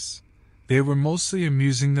stories, they were mostly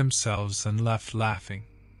amusing themselves and left laughing.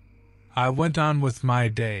 I went on with my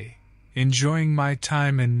day, enjoying my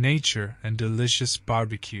time in nature and delicious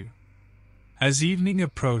barbecue. As evening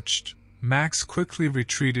approached, Max quickly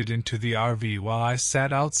retreated into the RV while I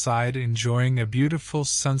sat outside enjoying a beautiful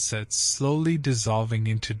sunset slowly dissolving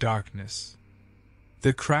into darkness.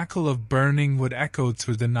 The crackle of burning wood echoed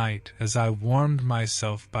through the night as I warmed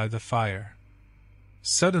myself by the fire.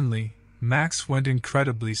 Suddenly, Max went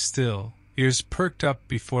incredibly still, ears perked up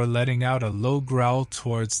before letting out a low growl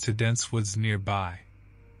towards the dense woods nearby.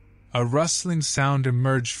 A rustling sound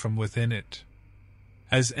emerged from within it,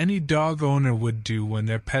 as any dog owner would do when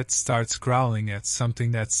their pet starts growling at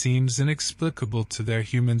something that seems inexplicable to their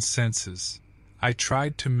human senses. I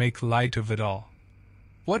tried to make light of it all.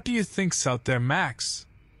 "What do you think's out there, Max?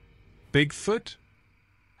 Bigfoot?"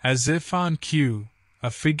 As if on cue, a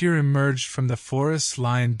figure emerged from the forest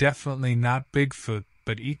line, definitely not Bigfoot,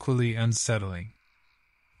 but equally unsettling.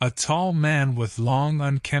 A tall man with long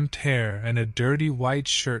unkempt hair and a dirty white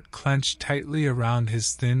shirt clenched tightly around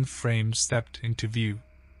his thin frame stepped into view.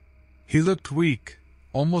 He looked weak,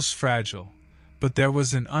 almost fragile, but there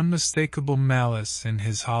was an unmistakable malice in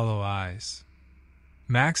his hollow eyes.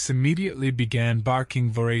 Max immediately began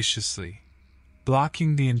barking voraciously,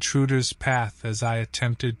 blocking the intruder's path as I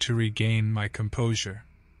attempted to regain my composure.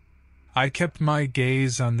 I kept my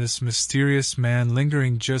gaze on this mysterious man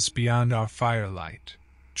lingering just beyond our firelight,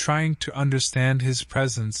 trying to understand his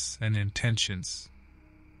presence and intentions.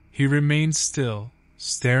 He remained still,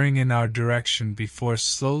 staring in our direction before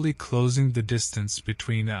slowly closing the distance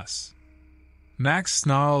between us. Max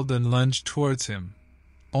snarled and lunged towards him,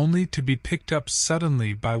 only to be picked up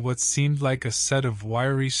suddenly by what seemed like a set of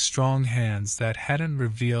wiry, strong hands that hadn't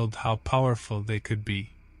revealed how powerful they could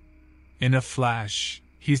be. In a flash,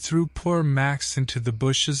 he threw poor Max into the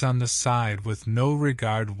bushes on the side with no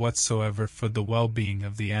regard whatsoever for the well-being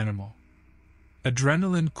of the animal.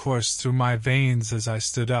 Adrenaline coursed through my veins as I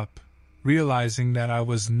stood up, realizing that I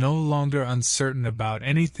was no longer uncertain about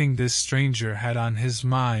anything this stranger had on his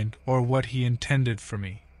mind or what he intended for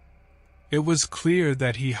me. It was clear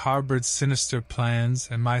that he harbored sinister plans,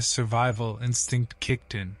 and my survival instinct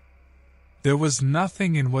kicked in. There was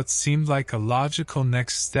nothing in what seemed like a logical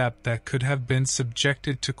next step that could have been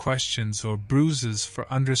subjected to questions or bruises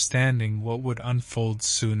for understanding what would unfold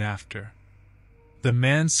soon after. The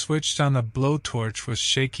man switched on a blowtorch with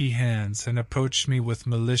shaky hands and approached me with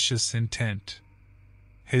malicious intent.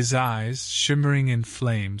 His eyes, shimmering in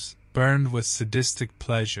flames, burned with sadistic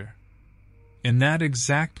pleasure. In that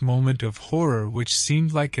exact moment of horror which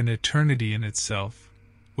seemed like an eternity in itself,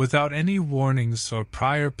 without any warnings or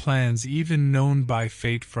prior plans even known by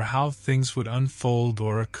fate for how things would unfold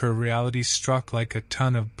or occur, reality struck like a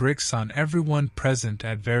ton of bricks on everyone present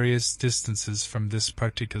at various distances from this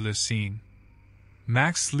particular scene.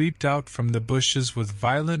 Max leaped out from the bushes with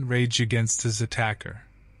violent rage against his attacker,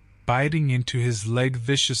 biting into his leg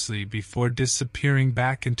viciously before disappearing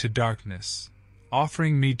back into darkness,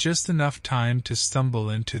 offering me just enough time to stumble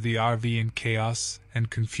into the RV in chaos and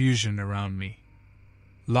confusion around me.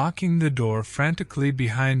 Locking the door frantically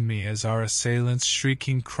behind me as our assailant's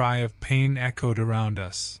shrieking cry of pain echoed around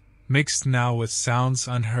us, mixed now with sounds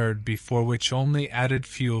unheard before which only added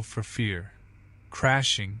fuel for fear.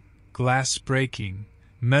 Crashing, glass breaking,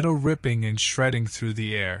 metal ripping and shredding through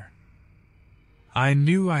the air. I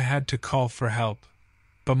knew I had to call for help,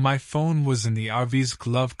 but my phone was in the RV's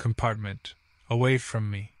glove compartment, away from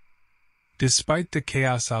me. Despite the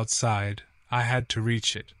chaos outside, I had to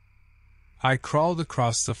reach it. I crawled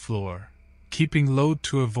across the floor, keeping low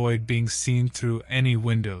to avoid being seen through any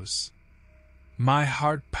windows. My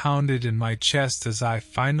heart pounded in my chest as I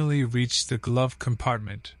finally reached the glove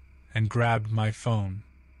compartment and grabbed my phone.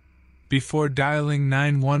 Before dialing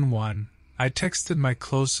 911, I texted my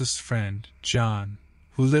closest friend, John,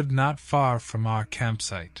 who lived not far from our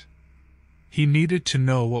campsite. He needed to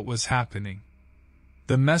know what was happening.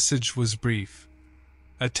 The message was brief.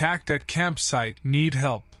 "Attacked at campsite, need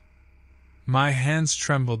help." My hands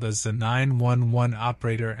trembled as the 911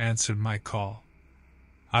 operator answered my call.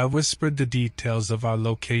 I whispered the details of our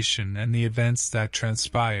location and the events that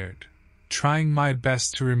transpired, trying my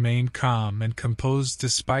best to remain calm and composed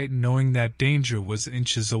despite knowing that danger was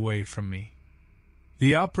inches away from me.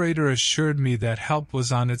 The operator assured me that help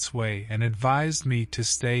was on its way and advised me to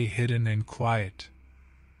stay hidden and quiet.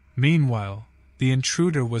 Meanwhile, the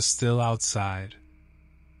intruder was still outside.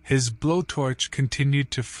 His blowtorch continued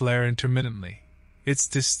to flare intermittently, its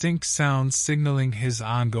distinct sound signaling his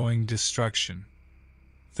ongoing destruction.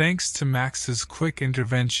 Thanks to Max's quick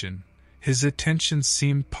intervention, his attention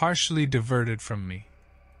seemed partially diverted from me.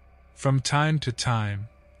 From time to time,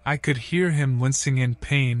 I could hear him wincing in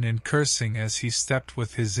pain and cursing as he stepped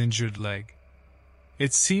with his injured leg.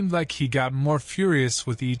 It seemed like he got more furious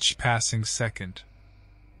with each passing second.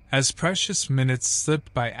 As precious minutes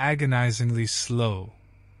slipped by agonizingly slow,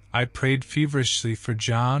 I prayed feverishly for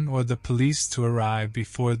John or the police to arrive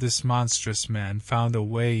before this monstrous man found a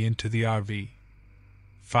way into the RV.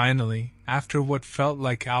 Finally, after what felt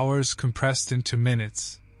like hours compressed into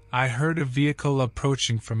minutes, I heard a vehicle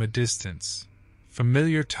approaching from a distance,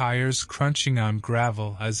 familiar tires crunching on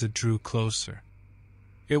gravel as it drew closer.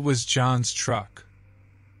 It was John's truck.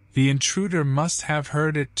 The intruder must have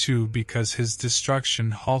heard it too, because his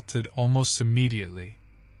destruction halted almost immediately.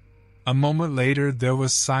 A moment later there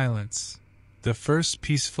was silence, the first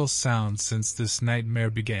peaceful sound since this nightmare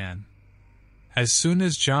began. As soon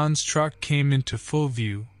as John's truck came into full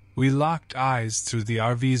view, we locked eyes through the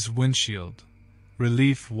RV's windshield,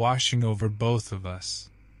 relief washing over both of us.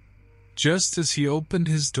 Just as he opened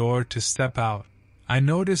his door to step out, I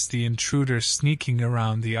noticed the intruder sneaking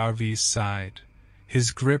around the RV's side,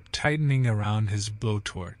 his grip tightening around his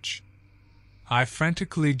blowtorch. I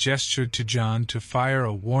frantically gestured to John to fire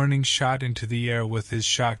a warning shot into the air with his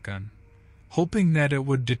shotgun, hoping that it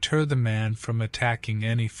would deter the man from attacking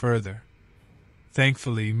any further.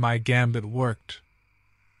 Thankfully, my gambit worked.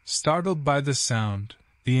 Startled by the sound,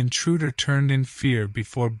 the intruder turned in fear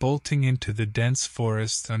before bolting into the dense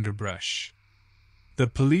forest underbrush. The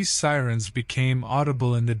police sirens became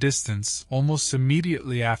audible in the distance almost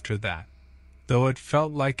immediately after that, though it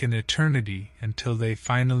felt like an eternity until they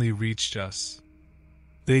finally reached us.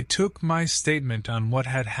 They took my statement on what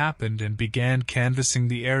had happened and began canvassing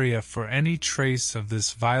the area for any trace of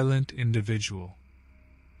this violent individual.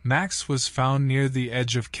 Max was found near the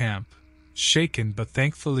edge of camp, shaken but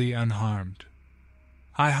thankfully unharmed.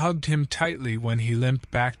 I hugged him tightly when he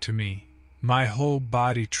limped back to me, my whole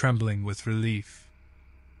body trembling with relief.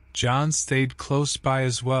 John stayed close by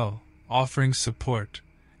as well, offering support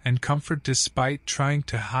and comfort despite trying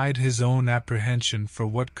to hide his own apprehension for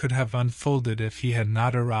what could have unfolded if he had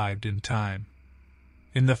not arrived in time.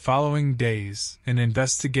 In the following days, an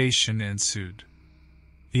investigation ensued.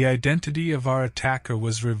 The identity of our attacker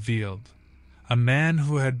was revealed, a man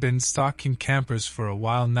who had been stalking campers for a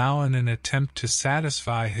while now in an attempt to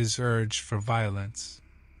satisfy his urge for violence.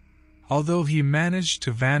 Although he managed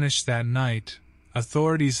to vanish that night,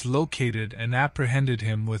 authorities located and apprehended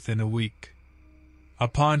him within a week.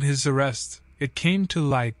 Upon his arrest, it came to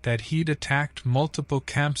light that he'd attacked multiple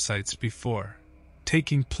campsites before,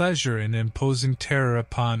 taking pleasure in imposing terror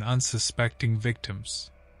upon unsuspecting victims.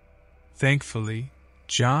 Thankfully,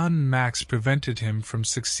 John and Max prevented him from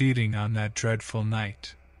succeeding on that dreadful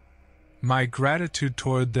night. My gratitude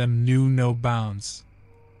toward them knew no bounds.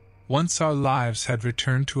 Once our lives had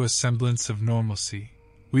returned to a semblance of normalcy,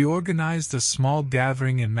 we organized a small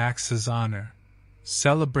gathering in Max's honor,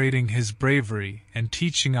 celebrating his bravery and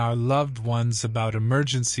teaching our loved ones about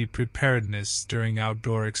emergency preparedness during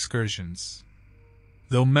outdoor excursions.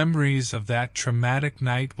 Though memories of that traumatic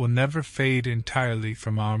night will never fade entirely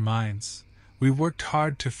from our minds, we worked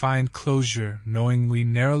hard to find closure, knowing we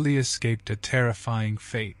narrowly escaped a terrifying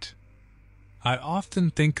fate. I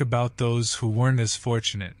often think about those who weren't as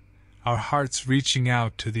fortunate, our hearts reaching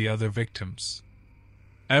out to the other victims.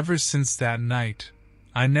 Ever since that night,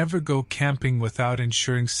 I never go camping without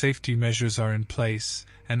ensuring safety measures are in place,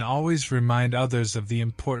 and always remind others of the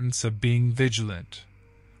importance of being vigilant,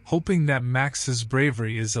 hoping that Max's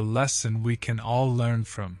bravery is a lesson we can all learn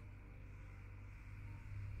from.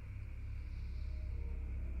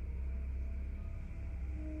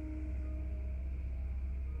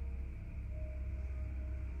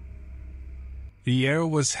 The air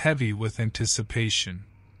was heavy with anticipation.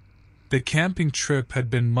 The camping trip had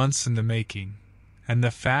been months in the making, and the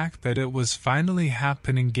fact that it was finally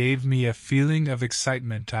happening gave me a feeling of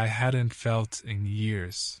excitement I hadn't felt in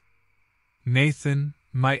years. Nathan,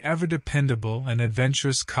 my ever-dependable and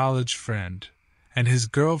adventurous college friend, and his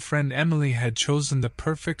girlfriend Emily had chosen the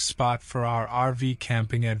perfect spot for our RV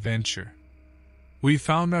camping adventure. We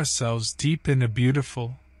found ourselves deep in a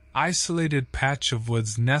beautiful, isolated patch of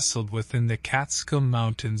woods nestled within the Catskill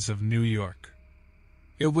Mountains of New York.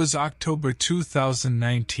 It was October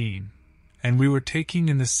 2019, and we were taking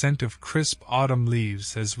in the scent of crisp autumn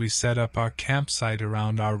leaves as we set up our campsite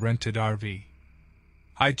around our rented RV.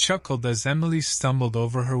 I chuckled as Emily stumbled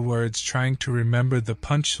over her words, trying to remember the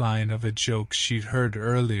punchline of a joke she'd heard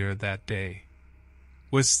earlier that day.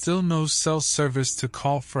 With still no cell service to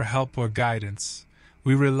call for help or guidance,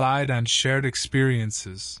 we relied on shared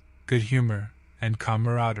experiences, good humor, and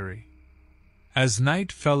camaraderie. As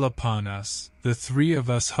night fell upon us, the three of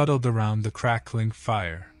us huddled around the crackling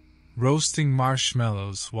fire, roasting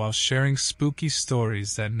marshmallows while sharing spooky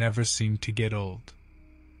stories that never seemed to get old.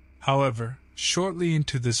 However, shortly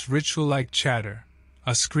into this ritual-like chatter,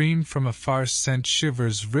 a scream from afar sent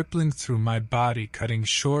shivers rippling through my body, cutting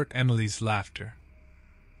short Emily's laughter.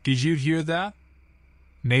 "Did you hear that?"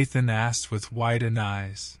 Nathan asked with widened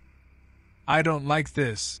eyes. "I don't like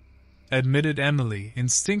this," admitted Emily,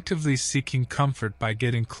 instinctively seeking comfort by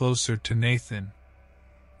getting closer to Nathan.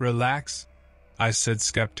 Relax, I said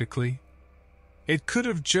skeptically. It could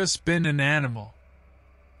have just been an animal.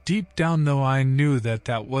 Deep down, though, I knew that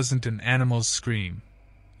that wasn't an animal's scream.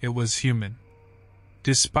 It was human.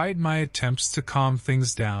 Despite my attempts to calm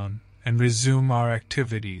things down and resume our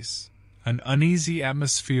activities, an uneasy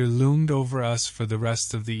atmosphere loomed over us for the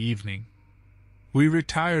rest of the evening. We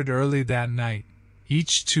retired early that night,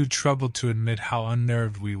 each too troubled to admit how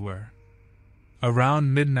unnerved we were.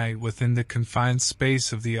 Around midnight, within the confined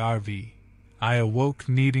space of the RV, I awoke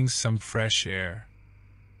needing some fresh air.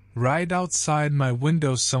 Right outside my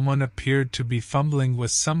window, someone appeared to be fumbling with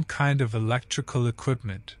some kind of electrical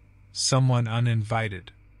equipment, someone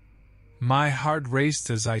uninvited. My heart raced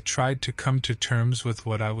as I tried to come to terms with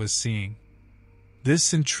what I was seeing.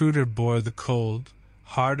 This intruder bore the cold,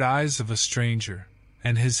 hard eyes of a stranger,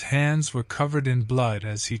 and his hands were covered in blood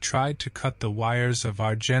as he tried to cut the wires of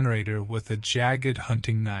our generator with a jagged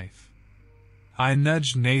hunting knife. I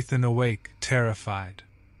nudged Nathan awake, terrified.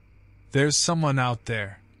 "There's someone out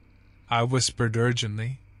there," I whispered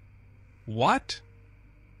urgently. "What?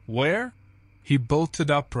 Where?" He bolted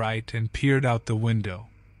upright and peered out the window.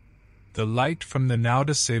 The light from the now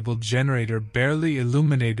disabled generator barely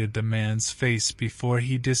illuminated the man's face before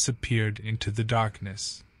he disappeared into the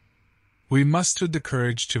darkness. We mustered the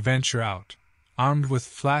courage to venture out, armed with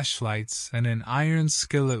flashlights and an iron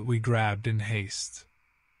skillet we grabbed in haste.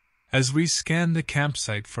 As we scanned the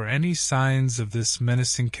campsite for any signs of this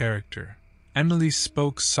menacing character, Emily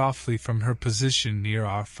spoke softly from her position near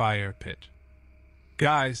our fire pit.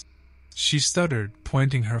 "Guys," she stuttered,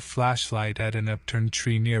 pointing her flashlight at an upturned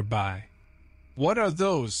tree nearby. "What are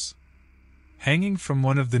those?" Hanging from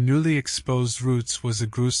one of the newly exposed roots was a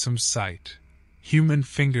gruesome sight. Human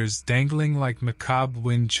fingers dangling like macabre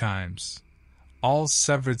wind chimes, all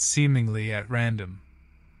severed seemingly at random.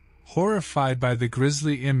 Horrified by the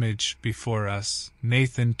grisly image before us,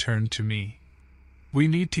 Nathan turned to me. "We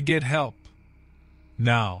need to get help.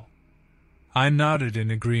 Now." I nodded in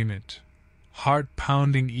agreement, heart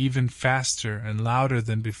pounding even faster and louder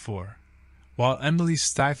than before, while Emily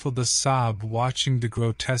stifled a sob watching the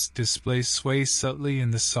grotesque display sway subtly in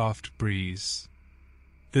the soft breeze.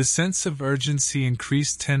 The sense of urgency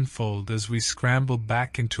increased tenfold as we scrambled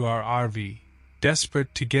back into our RV,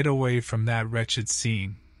 desperate to get away from that wretched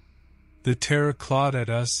scene. The terror clawed at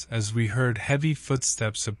us as we heard heavy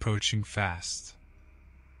footsteps approaching fast.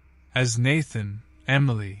 As Nathan,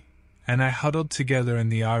 Emily, and I huddled together in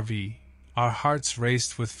the RV, our hearts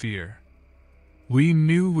raced with fear. We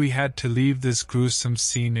knew we had to leave this gruesome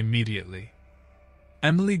scene immediately.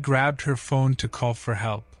 Emily grabbed her phone to call for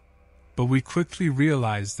help, but we quickly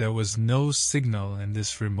realized there was no signal in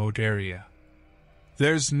this remote area.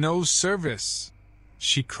 "There's no service!"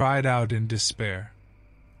 she cried out in despair.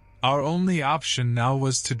 Our only option now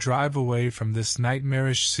was to drive away from this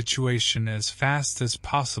nightmarish situation as fast as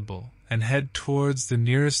possible and head towards the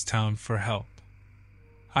nearest town for help.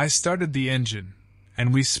 I started the engine,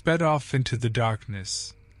 and we sped off into the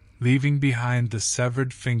darkness, leaving behind the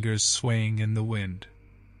severed fingers swaying in the wind.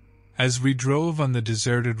 As we drove on the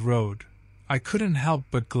deserted road, I couldn't help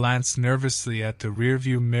but glance nervously at the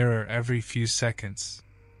rearview mirror every few seconds.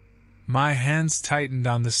 My hands tightened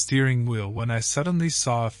on the steering wheel when I suddenly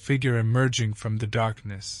saw a figure emerging from the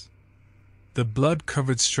darkness. The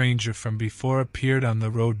blood-covered stranger from before appeared on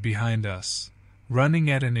the road behind us, running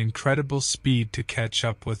at an incredible speed to catch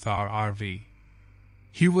up with our RV.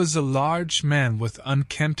 He was a large man with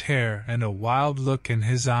unkempt hair and a wild look in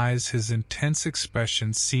his eyes. His intense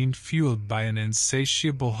expression seemed fueled by an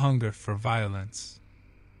insatiable hunger for violence.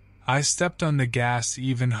 I stepped on the gas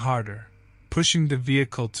even harder, pushing the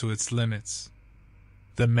vehicle to its limits.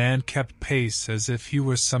 The man kept pace as if he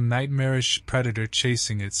were some nightmarish predator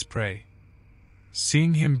chasing its prey.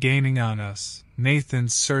 Seeing him gaining on us, Nathan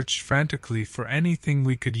searched frantically for anything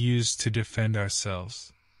we could use to defend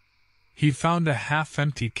ourselves. He found a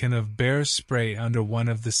half-empty can of bear spray under one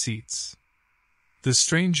of the seats. The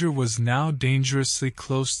stranger was now dangerously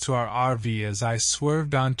close to our RV as I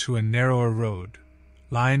swerved onto a narrower road,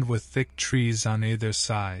 lined with thick trees on either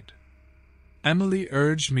side. Emily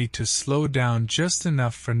urged me to slow down just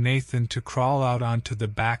enough for Nathan to crawl out onto the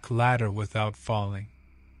back ladder without falling.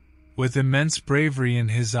 With immense bravery in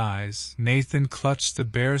his eyes, Nathan clutched the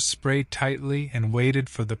bear spray tightly and waited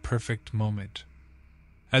for the perfect moment.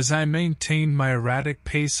 As I maintained my erratic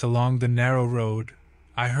pace along the narrow road,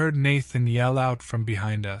 I heard Nathan yell out from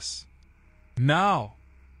behind us, "Now!"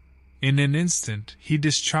 In an instant, he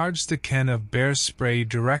discharged the can of bear spray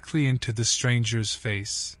directly into the stranger's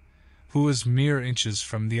face, who was mere inches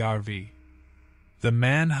from the RV. The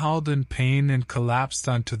man howled in pain and collapsed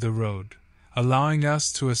onto the road, allowing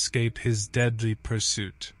us to escape his deadly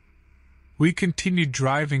pursuit. We continued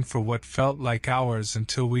driving for what felt like hours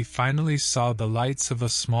until we finally saw the lights of a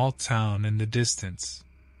small town in the distance.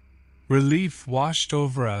 Relief washed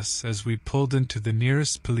over us as we pulled into the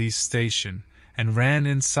nearest police station and ran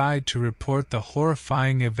inside to report the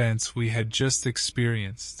horrifying events we had just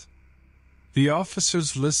experienced. The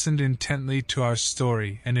officers listened intently to our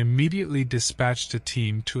story and immediately dispatched a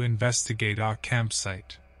team to investigate our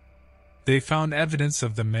campsite. They found evidence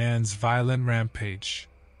of the man's violent rampage,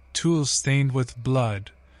 tools stained with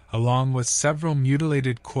blood, along with several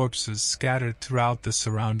mutilated corpses scattered throughout the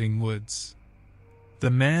surrounding woods. The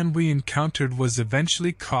man we encountered was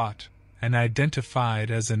eventually caught and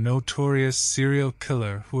identified as a notorious serial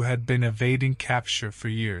killer who had been evading capture for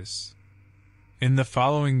years. In the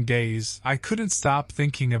following days, I couldn't stop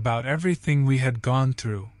thinking about everything we had gone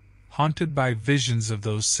through, haunted by visions of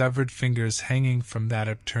those severed fingers hanging from that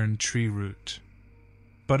upturned tree root.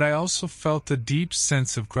 But I also felt a deep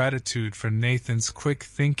sense of gratitude for Nathan's quick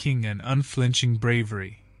thinking and unflinching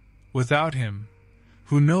bravery. Without him,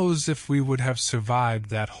 who knows if we would have survived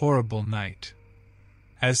that horrible night.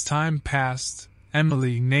 As time passed,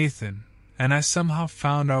 Emily, Nathan, and I somehow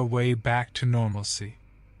found our way back to normalcy.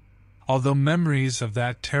 Although memories of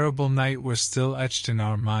that terrible night were still etched in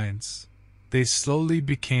our minds, they slowly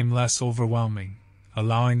became less overwhelming,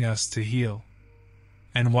 allowing us to heal.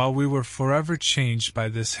 And while we were forever changed by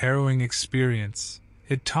this harrowing experience,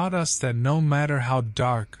 it taught us that no matter how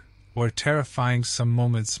dark or terrifying some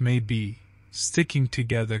moments may be, sticking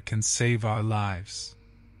together can save our lives.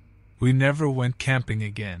 We never went camping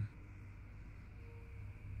again.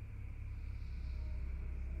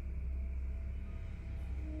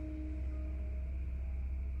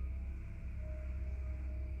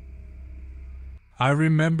 I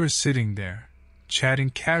remember sitting there,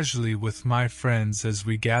 chatting casually with my friends as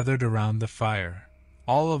we gathered around the fire,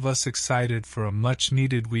 all of us excited for a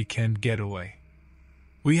much-needed weekend getaway.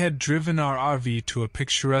 We had driven our RV to a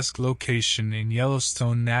picturesque location in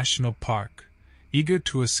Yellowstone National Park, eager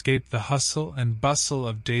to escape the hustle and bustle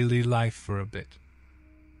of daily life for a bit.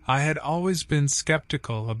 I had always been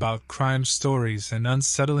skeptical about crime stories and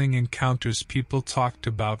unsettling encounters people talked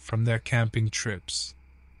about from their camping trips.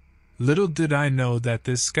 Little did I know that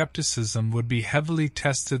this skepticism would be heavily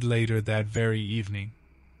tested later that very evening.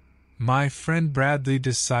 My friend Bradley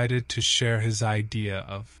decided to share his idea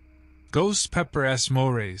of ghost pepper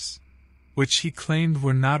s'mores, which he claimed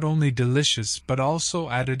were not only delicious but also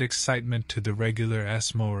added excitement to the regular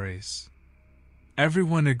s'mores.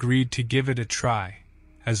 Everyone agreed to give it a try,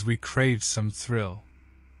 as we craved some thrill.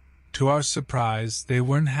 To our surprise, they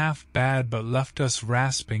weren't half bad but left us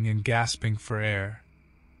rasping and gasping for air.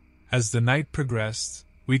 As the night progressed,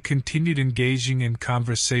 we continued engaging in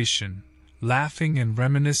conversation, laughing and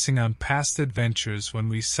reminiscing on past adventures when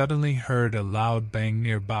we suddenly heard a loud bang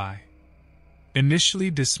nearby. Initially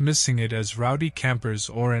dismissing it as rowdy campers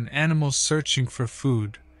or an animal searching for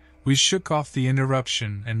food, we shook off the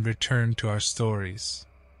interruption and returned to our stories.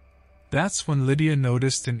 That's when Lydia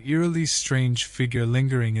noticed an eerily strange figure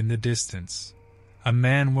lingering in the distance. A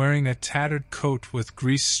man wearing a tattered coat with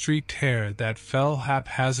grease-streaked hair that fell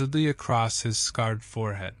haphazardly across his scarred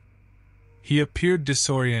forehead. He appeared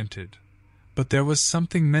disoriented, but there was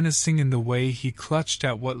something menacing in the way he clutched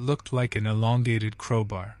at what looked like an elongated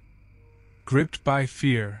crowbar. Gripped by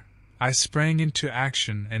fear, I sprang into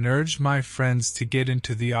action and urged my friends to get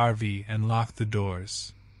into the RV and lock the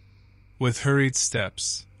doors. With hurried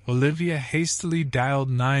steps, Olivia hastily dialed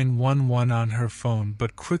 911 on her phone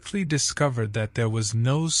but quickly discovered that there was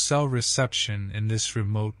no cell reception in this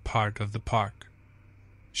remote part of the park.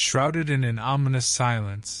 Shrouded in an ominous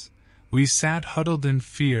silence, we sat huddled in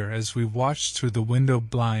fear as we watched through the window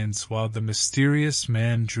blinds while the mysterious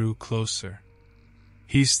man drew closer.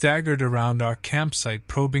 He staggered around our campsite,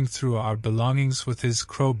 probing through our belongings with his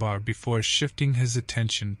crowbar before shifting his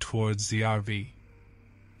attention towards the RV.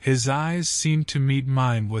 His eyes seemed to meet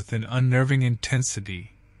mine with an unnerving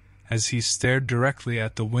intensity, as he stared directly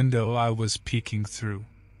at the window I was peeking through.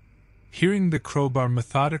 Hearing the crowbar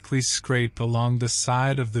methodically scrape along the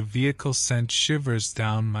side of the vehicle sent shivers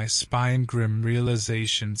down my spine, grim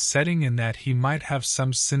realization setting in that he might have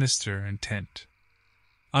some sinister intent.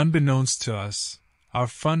 Unbeknownst to us, our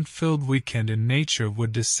fun-filled weekend in nature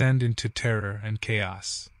would descend into terror and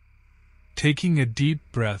chaos. Taking a deep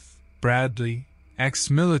breath, Bradley,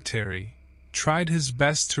 ex-military, tried his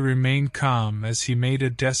best to remain calm as he made a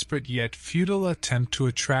desperate yet futile attempt to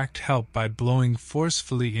attract help by blowing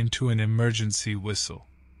forcefully into an emergency whistle.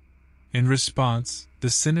 In response, the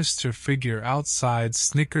sinister figure outside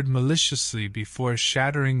snickered maliciously before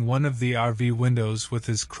shattering one of the RV windows with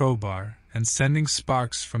his crowbar and sending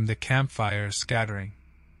sparks from the campfire scattering.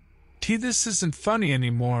 This isn't funny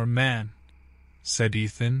anymore, man," said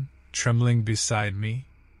Ethan, trembling beside me.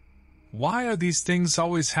 "Why are these things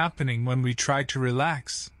always happening when we try to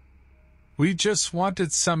relax? We just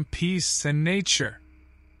wanted some peace and nature."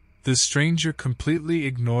 The stranger completely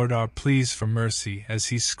ignored our pleas for mercy as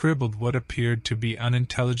he scribbled what appeared to be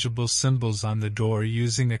unintelligible symbols on the door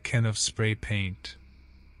using a can of spray paint.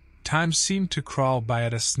 Time seemed to crawl by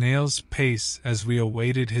at a snail's pace as we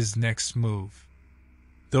awaited his next move.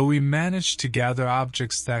 Though we managed to gather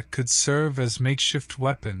objects that could serve as makeshift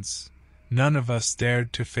weapons, none of us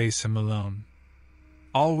dared to face him alone.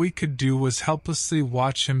 All we could do was helplessly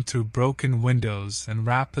watch him through broken windows and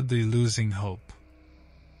rapidly losing hope.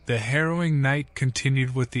 The harrowing night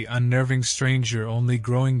continued with the unnerving stranger only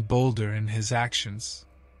growing bolder in his actions.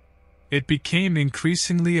 It became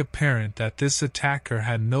increasingly apparent that this attacker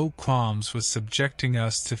had no qualms with subjecting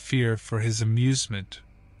us to fear for his amusement,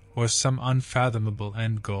 or some unfathomable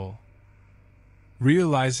end goal.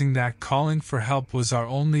 Realizing that calling for help was our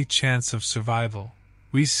only chance of survival,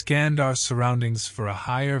 we scanned our surroundings for a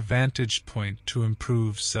higher vantage point to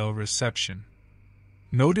improve cell reception.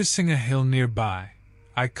 Noticing a hill nearby,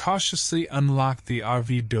 I cautiously unlocked the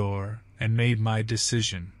RV door and made my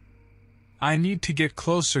decision. "I need to get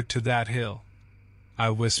closer to that hill," I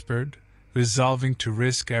whispered, resolving to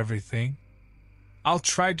risk everything. "I'll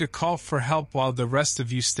try to call for help while the rest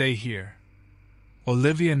of you stay here."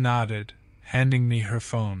 Olivia nodded, handing me her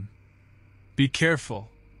phone. "Be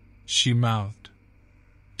careful," she mouthed.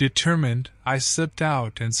 Determined, I slipped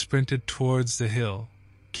out and sprinted towards the hill,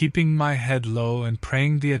 keeping my head low and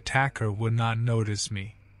praying the attacker would not notice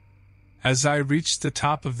me. As I reached the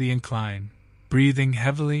top of the incline, breathing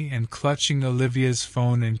heavily and clutching Olivia's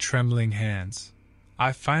phone in trembling hands,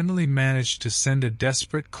 I finally managed to send a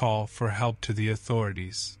desperate call for help to the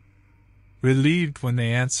authorities. Relieved when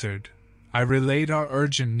they answered, I relayed our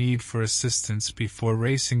urgent need for assistance before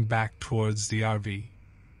racing back towards the RV.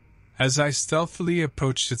 As I stealthily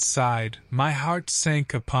approached its side, my heart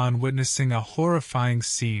sank upon witnessing a horrifying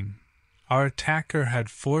scene. Our attacker had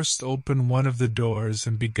forced open one of the doors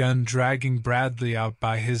and begun dragging Bradley out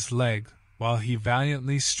by his leg, while he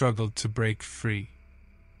valiantly struggled to break free.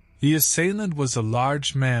 The assailant was a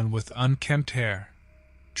large man with unkempt hair,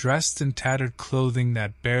 dressed in tattered clothing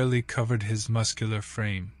that barely covered his muscular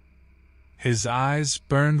frame. His eyes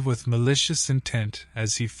burned with malicious intent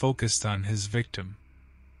as he focused on his victim.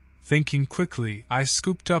 Thinking quickly, I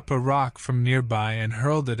scooped up a rock from nearby and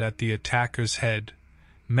hurled it at the attacker's head,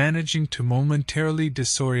 managing to momentarily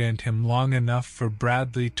disorient him long enough for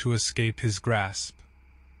Bradley to escape his grasp.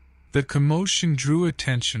 The commotion drew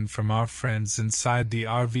attention from our friends inside the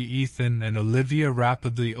RV. Ethan and Olivia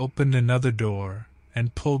rapidly opened another door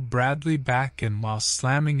and pulled Bradley back in while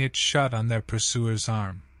slamming it shut on their pursuer's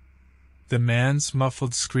arm. The man's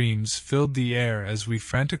muffled screams filled the air as we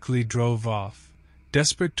frantically drove off,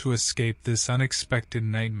 desperate to escape this unexpected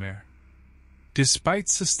nightmare. Despite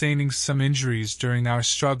sustaining some injuries during our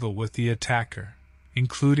struggle with the attacker,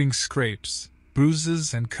 including scrapes,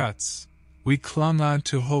 bruises, and cuts, we clung on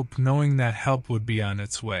to hope, knowing that help would be on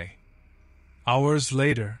its way. Hours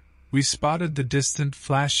later, we spotted the distant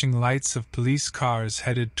flashing lights of police cars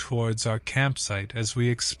headed towards our campsite as we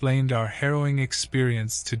explained our harrowing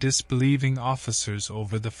experience to disbelieving officers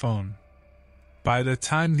over the phone. By the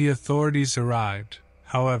time the authorities arrived,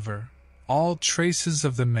 however, all traces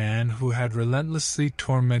of the man who had relentlessly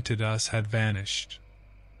tormented us had vanished.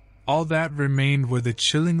 All that remained were the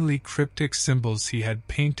chillingly cryptic symbols he had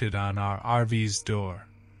painted on our RV's door.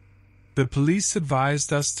 The police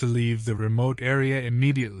advised us to leave the remote area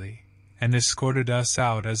immediately, and escorted us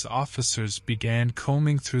out as officers began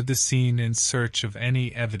combing through the scene in search of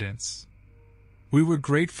any evidence. We were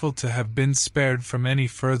grateful to have been spared from any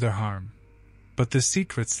further harm, but the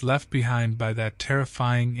secrets left behind by that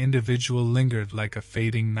terrifying individual lingered like a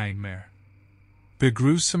fading nightmare. The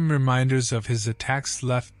gruesome reminders of his attacks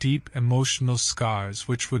left deep emotional scars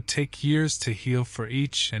which would take years to heal for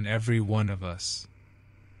each and every one of us.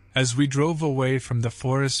 As we drove away from the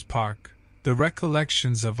forest park, the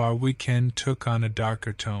recollections of our weekend took on a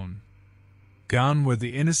darker tone. Gone were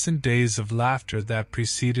the innocent days of laughter that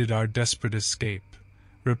preceded our desperate escape,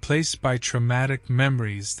 replaced by traumatic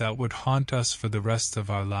memories that would haunt us for the rest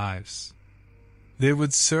of our lives. They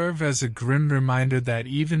would serve as a grim reminder that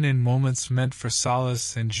even in moments meant for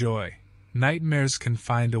solace and joy, nightmares can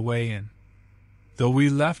find a way in. Though we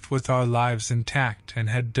left with our lives intact and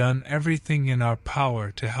had done everything in our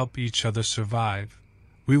power to help each other survive,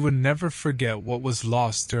 we would never forget what was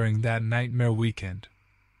lost during that nightmare weekend.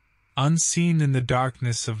 Unseen in the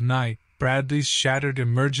darkness of night, Bradley's shattered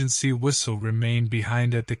emergency whistle remained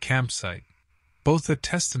behind at the campsite, both a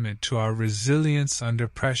testament to our resilience under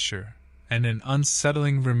pressure and an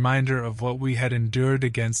unsettling reminder of what we had endured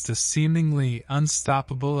against a seemingly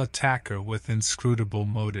unstoppable attacker with inscrutable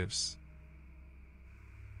motives.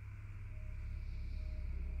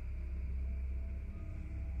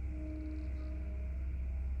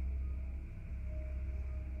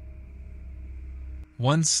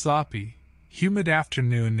 One sloppy, humid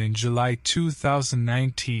afternoon in July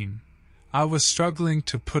 2019, I was struggling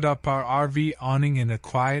to put up our RV awning in a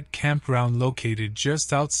quiet campground located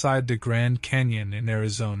just outside the Grand Canyon in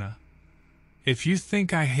Arizona. If you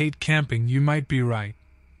think I hate camping, you might be right,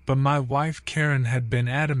 but my wife Karen had been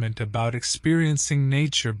adamant about experiencing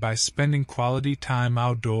nature by spending quality time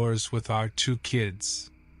outdoors with our 2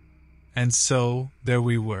 kids. And so, there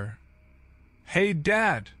we were. "Hey,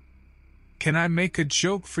 Dad! Can I make a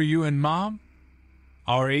joke for you and Mom?"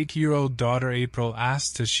 Our 8-year-old daughter April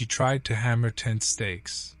asked as she tried to hammer tent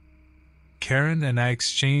stakes. Karen and I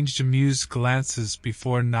exchanged amused glances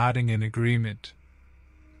before nodding in agreement.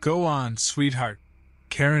 "Go on, sweetheart,"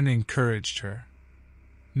 Karen encouraged her.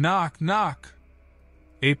 "Knock, knock!"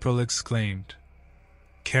 April exclaimed.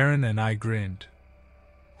 Karen and I grinned.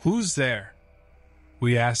 "Who's there?"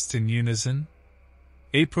 we asked in unison.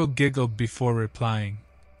 April giggled before replying.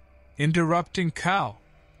 "Interrupting cow."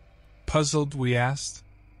 Puzzled, we asked.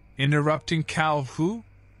 "Interrupting cow of who?"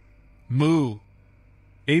 "Moo,"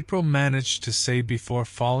 April managed to say before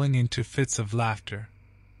falling into fits of laughter.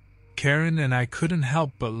 Karen and I couldn't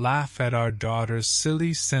help but laugh at our daughter's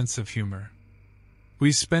silly sense of humor.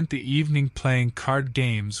 We spent the evening playing card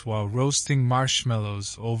games while roasting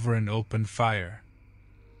marshmallows over an open fire.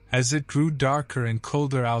 As it grew darker and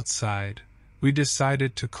colder outside, we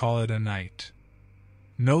decided to call it a night.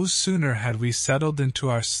 No sooner had we settled into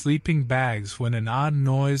our sleeping bags when an odd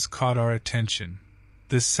noise caught our attention,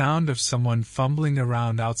 the sound of someone fumbling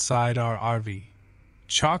around outside our RV.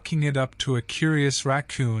 Chalking it up to a curious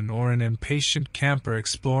raccoon or an impatient camper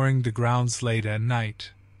exploring the grounds late at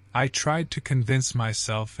night, I tried to convince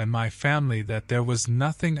myself and my family that there was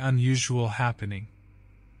nothing unusual happening.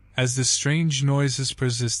 As the strange noises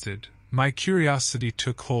persisted, my curiosity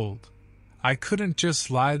took hold. I couldn't just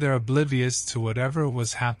lie there oblivious to whatever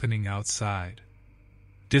was happening outside.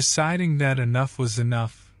 Deciding that enough was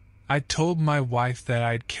enough, I told my wife that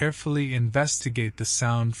I'd carefully investigate the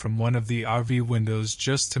sound from one of the RV windows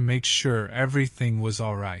just to make sure everything was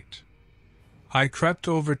all right. I crept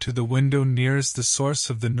over to the window nearest the source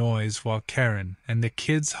of the noise while Karen and the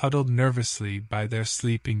kids huddled nervously by their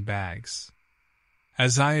sleeping bags.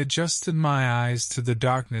 As I adjusted my eyes to the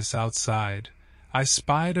darkness outside, I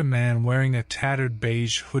spied a man wearing a tattered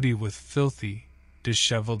beige hoodie with filthy,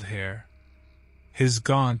 disheveled hair. His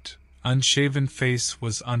gaunt, unshaven face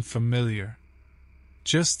was unfamiliar.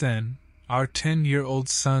 Just then, our 10-year-old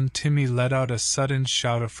son Timmy let out a sudden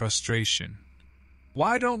shout of frustration.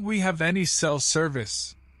 "Why don't we have any cell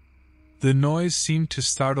service?" The noise seemed to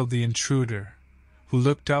startle the intruder, who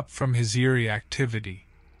looked up from his eerie activity.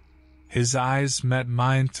 His eyes met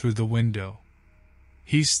mine through the window.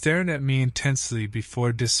 He stared at me intensely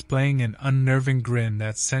before displaying an unnerving grin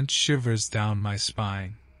that sent shivers down my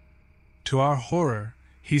spine. To our horror,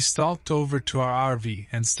 he stalked over to our RV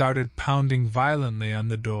and started pounding violently on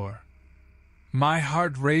the door. My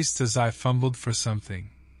heart raced as I fumbled for something,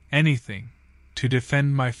 anything, to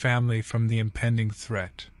defend my family from the impending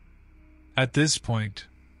threat. At this point,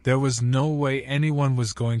 there was no way anyone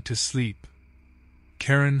was going to sleep.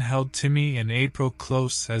 Karen held Timmy and April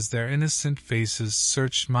close as their innocent faces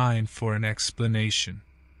searched mine for an explanation.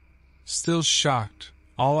 Still shocked,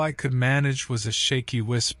 all I could manage was a shaky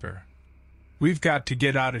whisper. "We've got to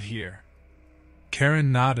get out of here."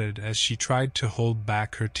 Karen nodded as she tried to hold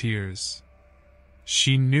back her tears.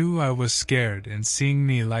 She knew I was scared, and seeing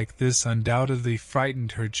me like this undoubtedly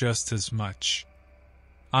frightened her just as much.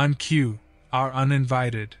 On cue, our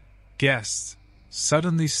uninvited guests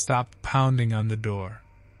suddenly stopped pounding on the door.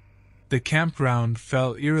 The campground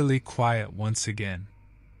fell eerily quiet once again.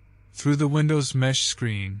 Through the window's mesh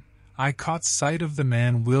screen, I caught sight of the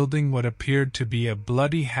man wielding what appeared to be a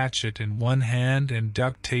bloody hatchet in one hand and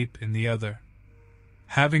duct tape in the other.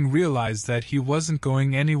 Having realized that he wasn't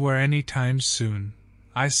going anywhere anytime soon,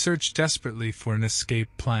 I searched desperately for an escape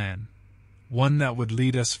plan, one that would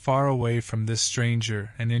lead us far away from this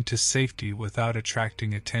stranger and into safety without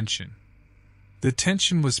attracting attention. The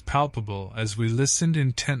tension was palpable as we listened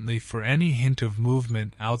intently for any hint of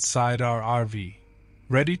movement outside our RV,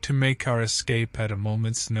 ready to make our escape at a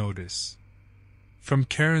moment's notice. From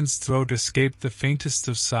Karen's throat escaped the faintest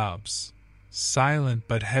of sobs, silent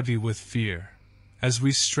but heavy with fear, as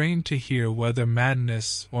we strained to hear whether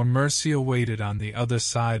madness or mercy awaited on the other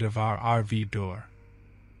side of our RV door.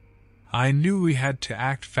 I knew we had to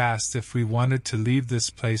act fast if we wanted to leave this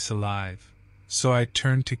place alive, so I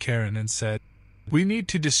turned to Karen and said, "We need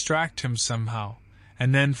to distract him somehow,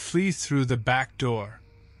 and then flee through the back door."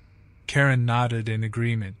 Karen nodded in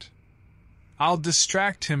agreement. "I'll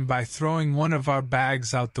distract him by throwing one of our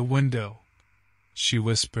bags out the window," she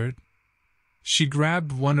whispered. She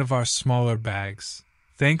grabbed one of our smaller bags,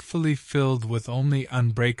 thankfully filled with only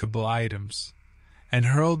unbreakable items, and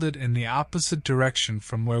hurled it in the opposite direction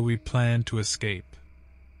from where we planned to escape.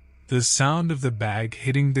 The sound of the bag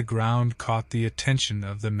hitting the ground caught the attention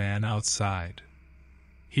of the man outside.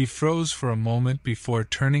 He froze for a moment before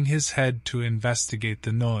turning his head to investigate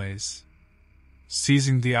the noise.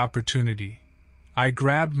 Seizing the opportunity, I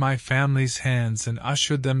grabbed my family's hands and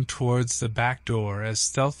ushered them towards the back door as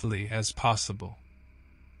stealthily as possible.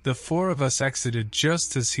 The four of us exited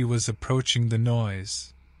just as he was approaching the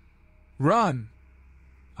noise. "Run!"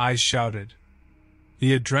 I shouted.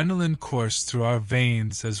 The adrenaline coursed through our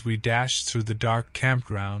veins as we dashed through the dark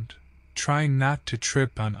campground, trying not to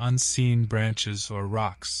trip on unseen branches or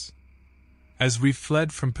rocks. As we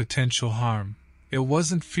fled from potential harm, it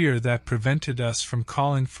wasn't fear that prevented us from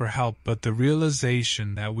calling for help but the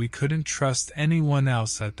realization that we couldn't trust anyone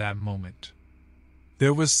else at that moment.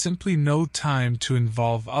 There was simply no time to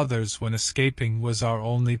involve others when escaping was our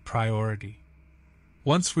only priority.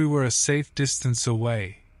 Once we were a safe distance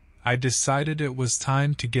away, I decided it was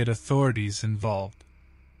time to get authorities involved.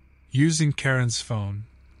 Using Karen's phone,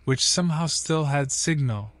 which somehow still had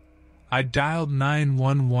signal, I dialed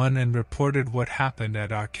 911 and reported what happened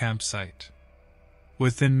at our campsite.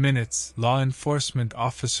 Within minutes, law enforcement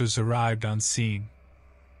officers arrived on scene.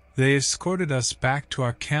 They escorted us back to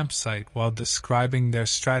our campsite while describing their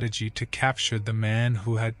strategy to capture the man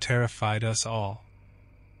who had terrified us all.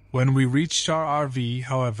 When we reached our RV,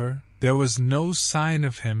 however, there was no sign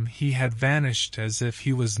of him. He had vanished as if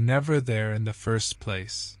he was never there in the first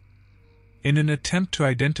place. In an attempt to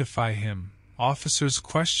identify him, officers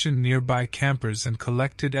questioned nearby campers and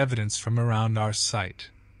collected evidence from around our site,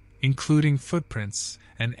 including footprints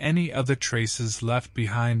and any other traces left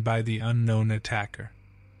behind by the unknown attacker.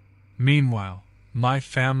 Meanwhile, my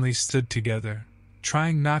family stood together,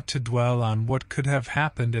 trying not to dwell on what could have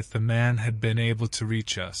happened if the man had been able to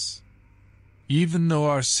reach us. Even though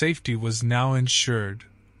our safety was now ensured,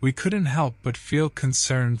 we couldn't help but feel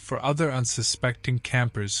concerned for other unsuspecting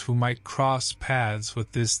campers who might cross paths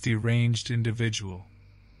with this deranged individual.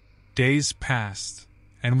 Days passed,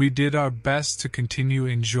 and we did our best to continue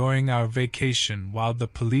enjoying our vacation while the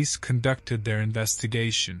police conducted their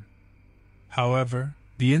investigation. However,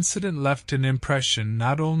 the incident left an impression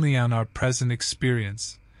not only on our present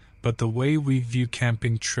experience, but the way we view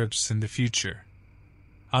camping trips in the future.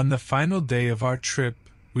 On the final day of our trip,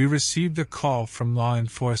 we received a call from law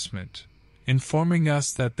enforcement, informing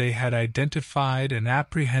us that they had identified and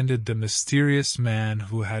apprehended the mysterious man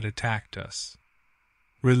who had attacked us.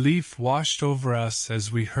 Relief washed over us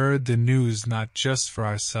as we heard the news not just for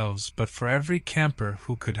ourselves but for every camper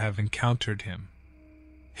who could have encountered him.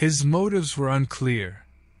 His motives were unclear,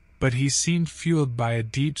 but he seemed fueled by a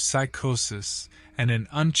deep psychosis and an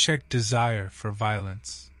unchecked desire for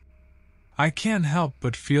violence. I can't help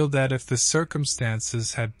but feel that if the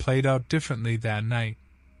circumstances had played out differently that night,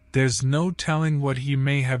 there's no telling what he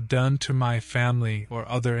may have done to my family or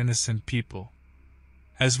other innocent people.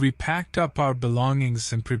 As we packed up our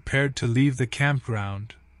belongings and prepared to leave the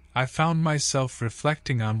campground, I found myself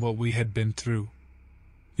reflecting on what we had been through.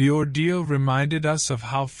 The ordeal reminded us of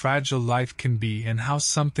how fragile life can be and how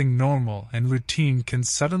something normal and routine can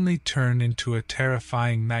suddenly turn into a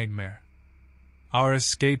terrifying nightmare. Our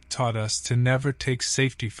escape taught us to never take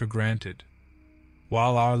safety for granted.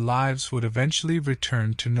 While our lives would eventually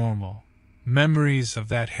return to normal, memories of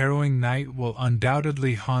that harrowing night will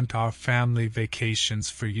undoubtedly haunt our family vacations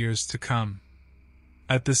for years to come.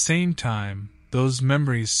 At the same time, those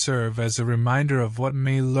memories serve as a reminder of what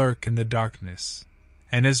may lurk in the darkness,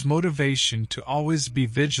 and as motivation to always be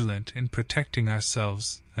vigilant in protecting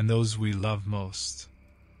ourselves and those we love most.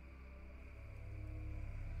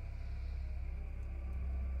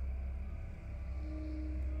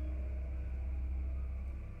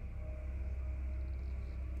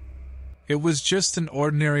 It was just an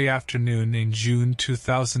ordinary afternoon in June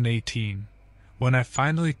 2018, when I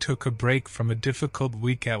finally took a break from a difficult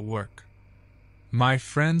week at work. My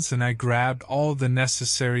friends and I grabbed all the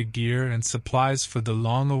necessary gear and supplies for the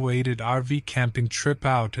long-awaited RV camping trip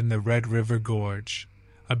out in the Red River Gorge,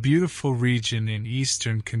 a beautiful region in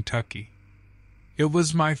eastern Kentucky. It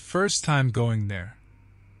was my first time going there,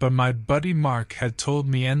 but my buddy Mark had told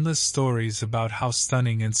me endless stories about how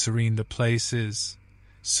stunning and serene the place is,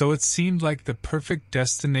 so it seemed like the perfect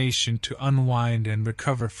destination to unwind and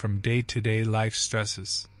recover from day-to-day life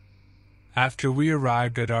stresses. After we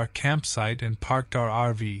arrived at our campsite and parked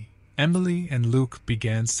our RV, Emily and Luke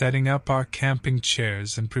began setting up our camping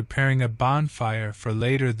chairs and preparing a bonfire for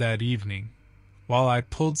later that evening, while I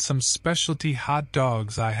pulled some specialty hot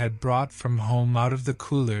dogs I had brought from home out of the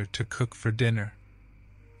cooler to cook for dinner.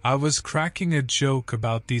 I was cracking a joke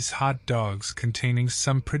about these hot dogs containing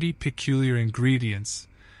some pretty peculiar ingredients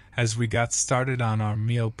as we got started on our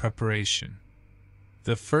meal preparation.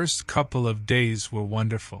 The first couple of days were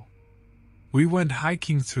wonderful. We went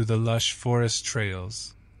hiking through the lush forest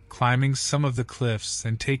trails, climbing some of the cliffs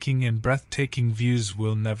and taking in breathtaking views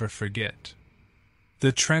we'll never forget.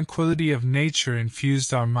 The tranquility of nature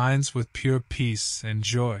infused our minds with pure peace and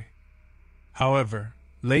joy. However,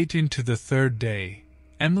 late into the third day,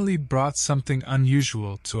 Emily brought something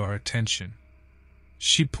unusual to our attention.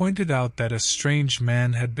 She pointed out that a strange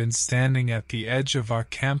man had been standing at the edge of our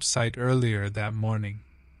campsite earlier that morning.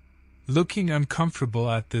 Looking uncomfortable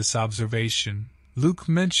at this observation, Luke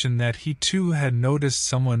mentioned that he too had noticed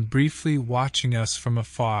someone briefly watching us from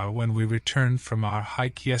afar when we returned from our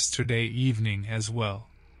hike yesterday evening as well.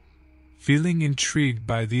 Feeling intrigued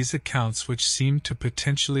by these accounts which seemed to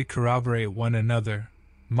potentially corroborate one another,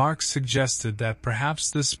 Mark suggested that perhaps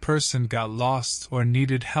this person got lost or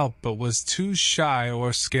needed help but was too shy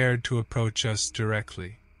or scared to approach us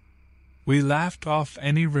directly. We laughed off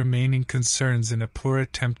any remaining concerns in a poor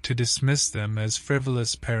attempt to dismiss them as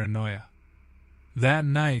frivolous paranoia. That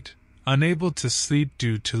night, unable to sleep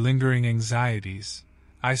due to lingering anxieties,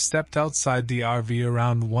 I stepped outside the RV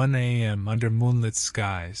around 1 a.m. under moonlit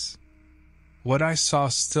skies. What I saw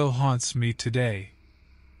still haunts me today.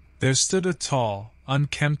 There stood a tall,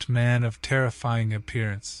 unkempt man of terrifying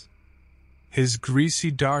appearance. His greasy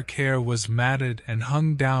dark hair was matted and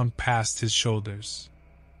hung down past his shoulders.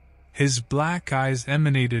 His black eyes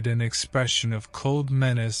emanated an expression of cold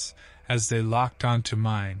menace as they locked onto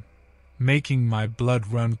mine, making my blood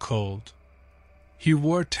run cold. He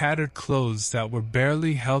wore tattered clothes that were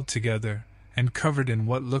barely held together and covered in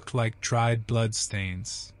what looked like dried blood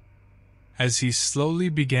stains. As he slowly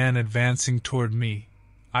began advancing toward me,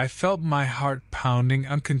 I felt my heart pounding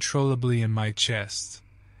uncontrollably in my chest,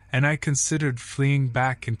 and I considered fleeing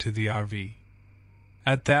back into the RV.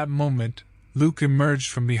 At that moment, Luke emerged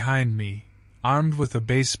from behind me, armed with a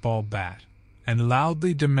baseball bat, and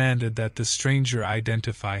loudly demanded that the stranger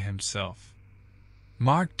identify himself.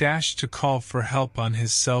 Mark dashed to call for help on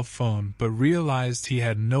his cell phone but realized he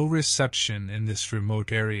had no reception in this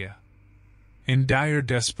remote area. In dire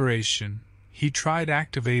desperation, he tried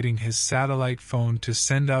activating his satellite phone to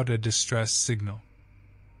send out a distress signal.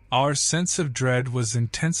 Our sense of dread was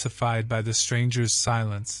intensified by the stranger's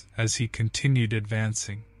silence as he continued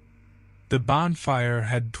advancing. The bonfire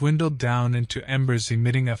had dwindled down into embers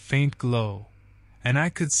emitting a faint glow, and I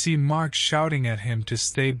could see Mark shouting at him to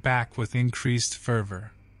stay back with increased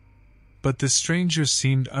fervor. But the stranger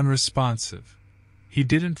seemed unresponsive. He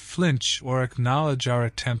didn't flinch or acknowledge our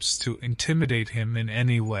attempts to intimidate him in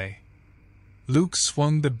any way. Luke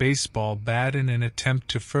swung the baseball bat in an attempt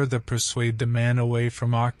to further persuade the man away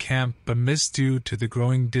from our camp but missed due to the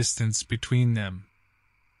growing distance between them.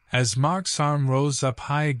 As Mark's arm rose up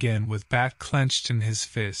high again with bat clenched in his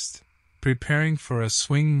fist, preparing for a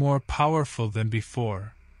swing more powerful than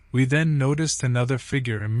before, we then noticed another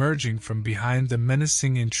figure emerging from behind the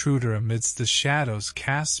menacing intruder amidst the shadows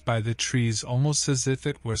cast by the trees, almost as if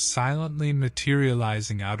it were silently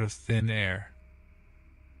materializing out of thin air.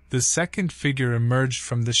 The second figure emerged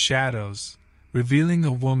from the shadows, revealing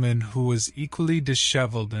a woman who was equally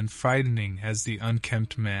disheveled and frightening as the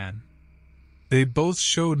unkempt man. They both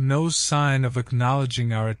showed no sign of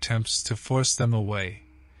acknowledging our attempts to force them away,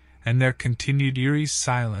 and their continued eerie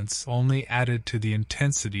silence only added to the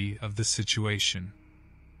intensity of the situation.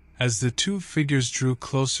 As the two figures drew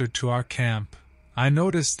closer to our camp, I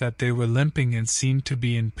noticed that they were limping and seemed to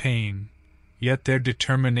be in pain, yet their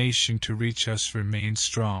determination to reach us remained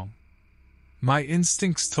strong. My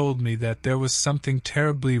instincts told me that there was something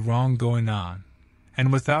terribly wrong going on,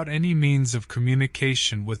 and without any means of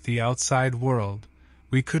communication with the outside world,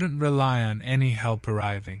 we couldn't rely on any help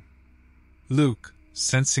arriving. Luke,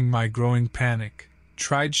 sensing my growing panic,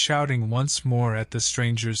 tried shouting once more at the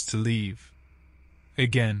strangers to leave.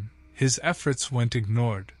 Again, his efforts went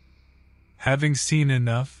ignored. Having seen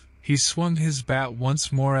enough, he swung his bat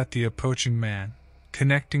once more at the approaching man,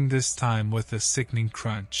 connecting this time with a sickening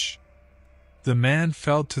crunch. The man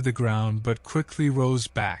fell to the ground but quickly rose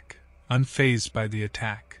back, unfazed by the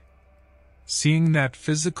attack. Seeing that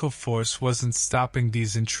physical force wasn't stopping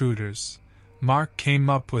these intruders, Mark came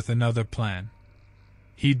up with another plan.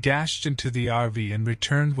 He dashed into the RV and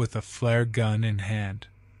returned with a flare gun in hand.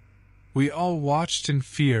 We all watched in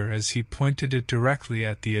fear as he pointed it directly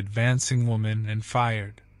at the advancing woman and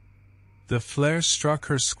fired. The flare struck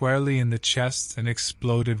her squarely in the chest and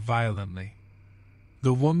exploded violently.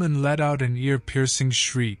 The woman let out an ear-piercing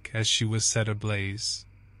shriek as she was set ablaze.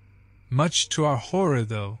 Much to our horror,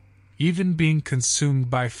 though, even being consumed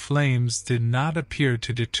by flames did not appear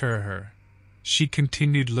to deter her. She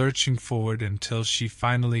continued lurching forward until she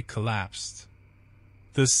finally collapsed.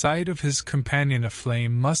 The sight of his companion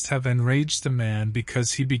aflame must have enraged the man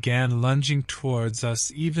because he began lunging towards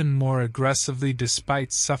us even more aggressively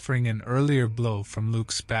despite suffering an earlier blow from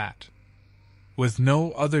Luke's bat. With no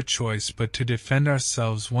other choice but to defend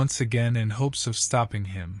ourselves once again in hopes of stopping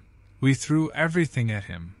him, we threw everything at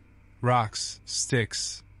him: rocks,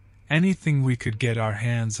 sticks, anything we could get our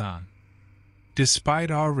hands on. Despite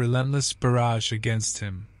our relentless barrage against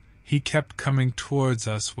him, he kept coming towards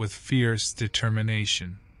us with fierce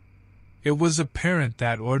determination. It was apparent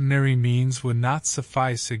that ordinary means would not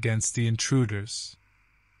suffice against the intruders.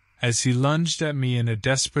 As he lunged at me in a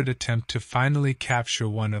desperate attempt to finally capture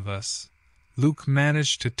one of us, Luke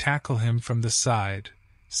managed to tackle him from the side,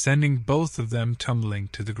 sending both of them tumbling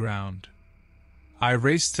to the ground. I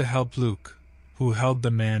raced to help Luke, who held the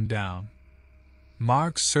man down.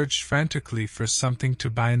 Mark searched frantically for something to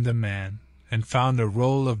bind the man, and found a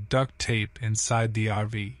roll of duct tape inside the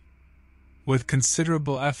RV. With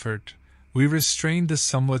considerable effort, we restrained the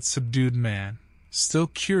somewhat subdued man, still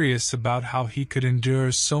curious about how he could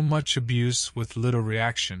endure so much abuse with little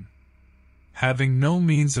reaction. Having no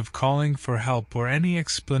means of calling for help or any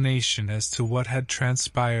explanation as to what had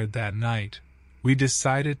transpired that night, we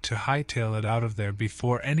decided to hightail it out of there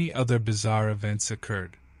before any other bizarre events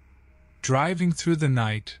occurred. Driving through the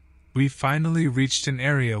night, we finally reached an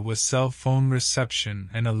area with cell phone reception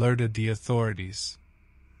and alerted the authorities.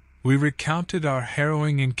 We recounted our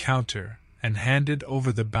harrowing encounter and handed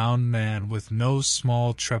over the bound man with no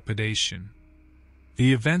small trepidation.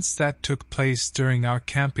 The events that took place during our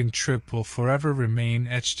camping trip will forever remain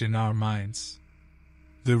etched in our minds.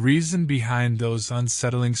 The reason behind those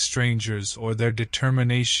unsettling strangers or their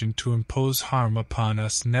determination to impose harm upon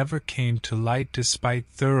us never came to light despite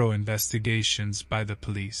thorough investigations by the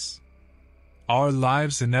police. Our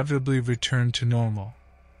lives inevitably returned to normal,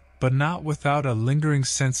 but not without a lingering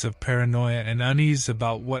sense of paranoia and unease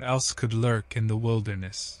about what else could lurk in the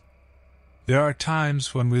wilderness. There are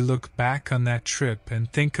times when we look back on that trip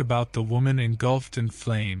and think about the woman engulfed in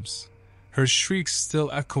flames, her shrieks still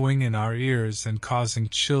echoing in our ears and causing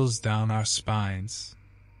chills down our spines.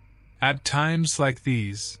 At times like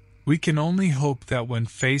these, we can only hope that when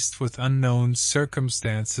faced with unknown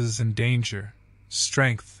circumstances and danger,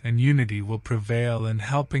 strength and unity will prevail in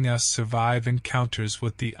helping us survive encounters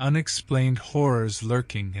with the unexplained horrors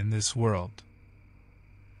lurking in this world.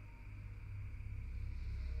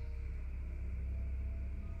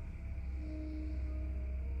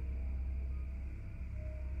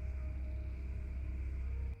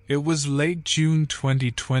 It was late June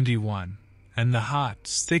 2021, and the hot,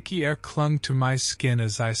 sticky air clung to my skin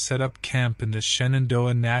as I set up camp in the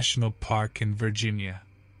Shenandoah National Park in Virginia.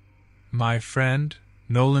 My friend,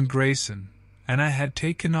 Nolan Grayson, and I had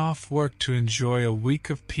taken off work to enjoy a week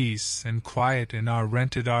of peace and quiet in our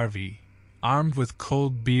rented RV, armed with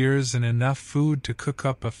cold beers and enough food to cook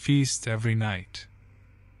up a feast every night.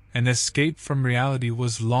 An escape from reality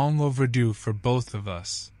was long overdue for both of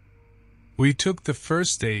us. We took the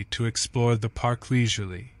first day to explore the park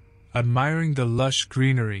leisurely, admiring the lush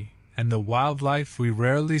greenery and the wildlife we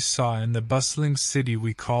rarely saw in the bustling city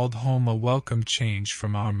we called home, a welcome change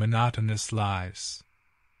from our monotonous lives.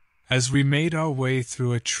 As we made our way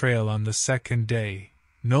through a trail on the second day,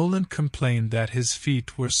 Nolan complained that his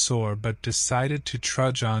feet were sore but decided to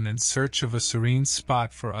trudge on in search of a serene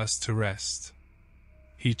spot for us to rest.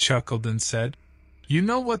 He chuckled and said, "You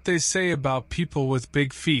know what they say about people with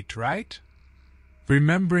big feet, right?"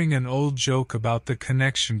 Remembering an old joke about the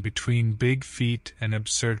connection between big feet and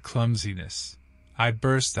absurd clumsiness, I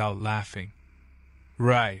burst out laughing.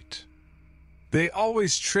 "Right. They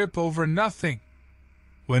always trip over nothing."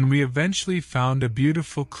 When we eventually found a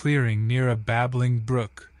beautiful clearing near a babbling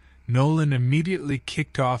brook, Nolan immediately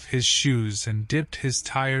kicked off his shoes and dipped his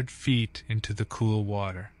tired feet into the cool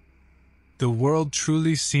water. The world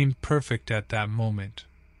truly seemed perfect at that moment.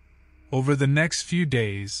 Over the next few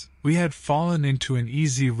days, we had fallen into an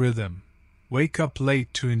easy rhythm: wake up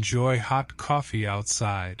late to enjoy hot coffee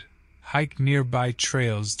outside, hike nearby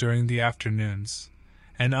trails during the afternoons,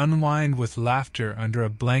 and unwind with laughter under a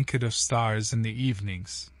blanket of stars in the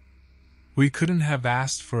evenings. We couldn't have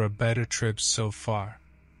asked for a better trip so far.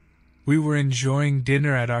 We were enjoying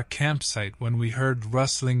dinner at our campsite when we heard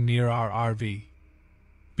rustling near our RV.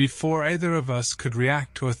 Before either of us could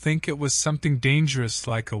react or think it was something dangerous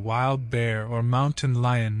like a wild bear or mountain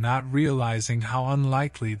lion, not realizing how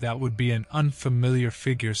unlikely that would be, an unfamiliar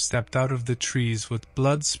figure stepped out of the trees with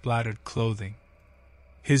blood-splattered clothing.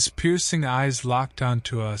 His piercing eyes locked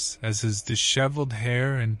onto us as his disheveled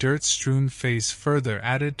hair and dirt-strewn face further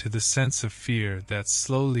added to the sense of fear that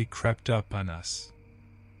slowly crept up on us.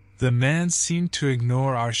 The man seemed to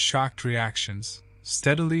ignore our shocked reactions,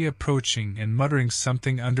 steadily approaching and muttering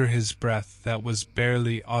something under his breath that was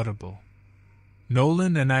barely audible.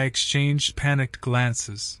 Nolan and I exchanged panicked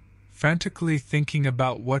glances, frantically thinking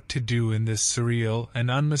about what to do in this surreal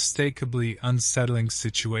and unmistakably unsettling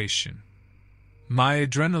situation. My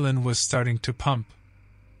adrenaline was starting to pump,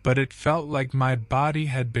 but it felt like my body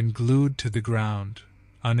had been glued to the ground,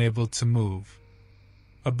 unable to move.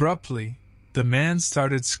 Abruptly, the man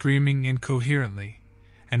started screaming incoherently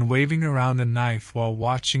and waving around a knife while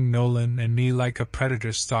watching Nolan and me like a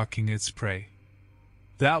predator stalking its prey.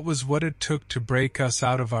 That was what it took to break us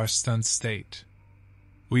out of our stunned state.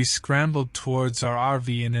 We scrambled towards our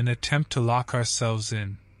RV in an attempt to lock ourselves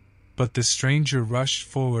in, but the stranger rushed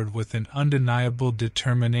forward with an undeniable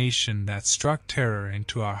determination that struck terror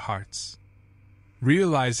into our hearts.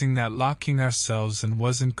 Realizing that locking ourselves in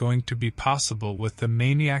wasn't going to be possible with the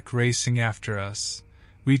maniac racing after us,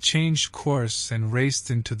 we changed course and raced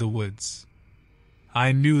into the woods.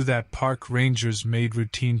 I knew that park rangers made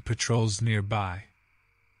routine patrols nearby.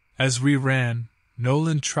 As we ran,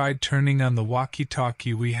 Nolan tried turning on the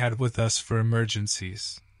walkie-talkie we had with us for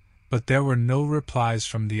emergencies, but there were no replies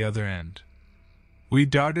from the other end. We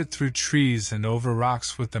darted through trees and over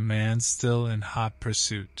rocks with the man still in hot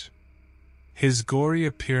pursuit. His gory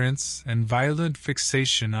appearance and violent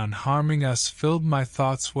fixation on harming us filled my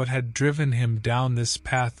thoughts. What had driven him down this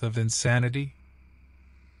path of insanity?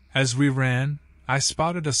 As we ran, I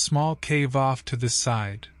spotted a small cave off to the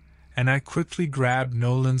side, and I quickly grabbed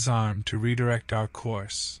Nolan's arm to redirect our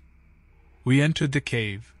course. We entered the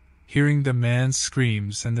cave, hearing the man's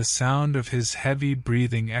screams and the sound of his heavy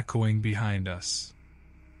breathing echoing behind us.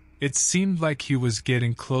 It seemed like he was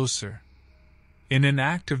getting closer. In an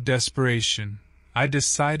act of desperation, I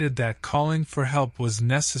decided that calling for help was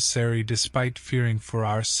necessary despite fearing for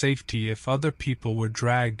our safety if other people were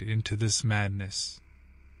dragged into this madness.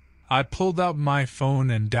 I pulled out my phone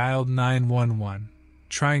and dialed 911,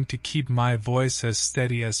 trying to keep my voice as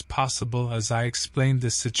steady as possible as I explained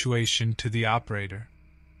the situation to the operator.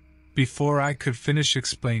 Before I could finish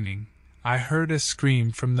explaining, I heard a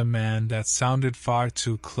scream from the man that sounded far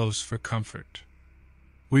too close for comfort.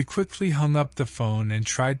 We quickly hung up the phone and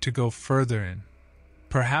tried to go further in.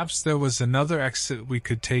 Perhaps there was another exit we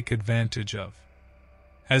could take advantage of.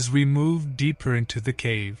 As we moved deeper into the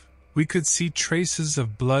cave, we could see traces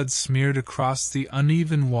of blood smeared across the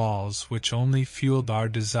uneven walls, which only fueled our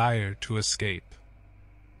desire to escape.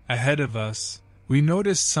 Ahead of us, we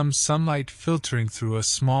noticed some sunlight filtering through a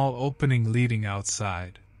small opening leading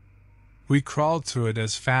outside. We crawled through it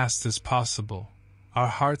as fast as possible, our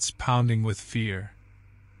hearts pounding with fear.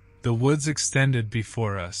 The woods extended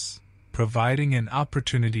before us, providing an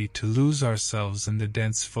opportunity to lose ourselves in the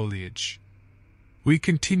dense foliage. We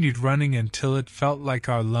continued running until it felt like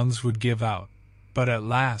our lungs would give out, but at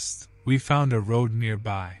last, we found a road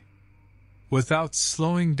nearby. Without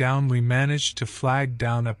slowing down, we managed to flag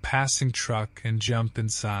down a passing truck and jump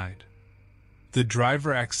inside. The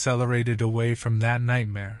driver accelerated away from that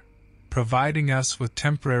nightmare, providing us with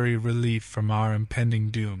temporary relief from our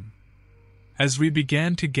impending doom. As we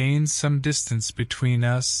began to gain some distance between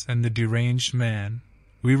us and the deranged man,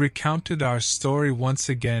 we recounted our story once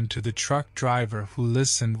again to the truck driver, who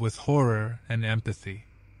listened with horror and empathy.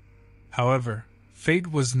 However,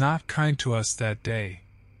 fate was not kind to us that day.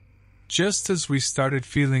 Just as we started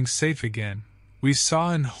feeling safe again, we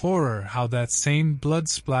saw in horror how that same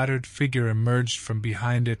blood-splattered figure emerged from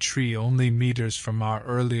behind a tree only meters from our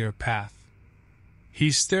earlier path.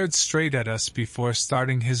 He stared straight at us before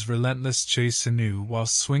starting his relentless chase anew while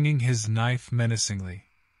swinging his knife menacingly.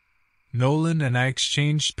 Nolan and I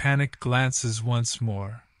exchanged panicked glances once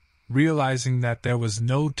more, realizing that there was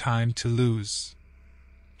no time to lose.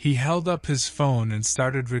 He held up his phone and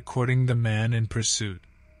started recording the man in pursuit,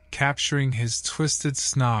 capturing his twisted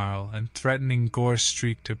snarl and threatening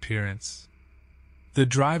gore-streaked appearance. The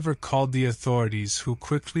driver called the authorities, who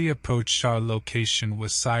quickly approached our location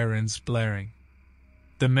with sirens blaring.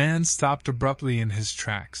 The man stopped abruptly in his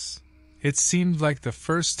tracks, It seemed like the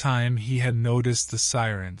first time he had noticed the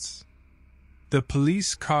sirens. The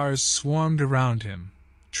police cars swarmed around him,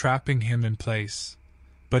 trapping him in place,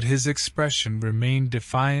 but his expression remained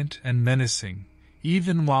defiant and menacing,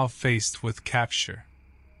 even while faced with capture.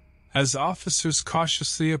 As officers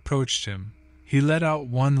cautiously approached him, he let out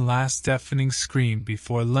one last deafening scream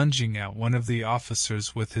before lunging at one of the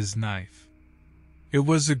officers with his knife. It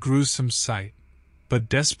was a gruesome sight, but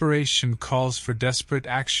desperation calls for desperate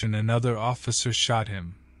action. Another officer shot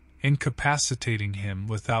him, incapacitating him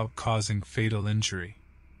without causing fatal injury.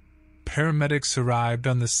 Paramedics arrived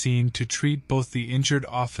on the scene to treat both the injured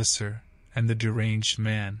officer and the deranged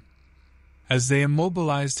man. As they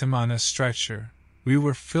immobilized him on a stretcher, we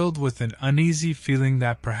were filled with an uneasy feeling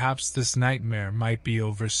that perhaps this nightmare might be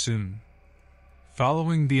over soon.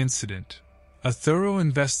 Following the incident, a thorough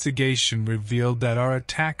investigation revealed that our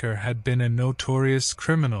attacker had been a notorious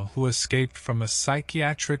criminal who escaped from a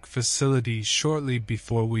psychiatric facility shortly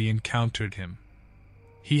before we encountered him.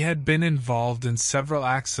 He had been involved in several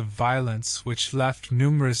acts of violence which left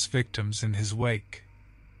numerous victims in his wake.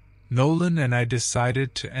 Nolan and I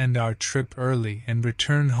decided to end our trip early and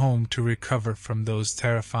return home to recover from those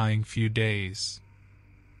terrifying few days.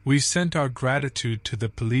 We sent our gratitude to the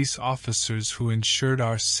police officers who ensured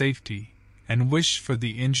our safety and wished for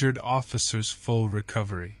the injured officer's full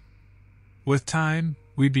recovery. With time,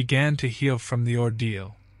 we began to heal from the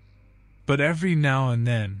ordeal. But every now and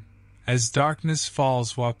then, as darkness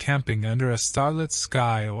falls while camping under a starlit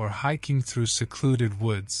sky or hiking through secluded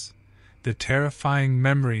woods, the terrifying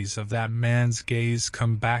memories of that man's gaze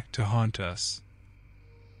come back to haunt us.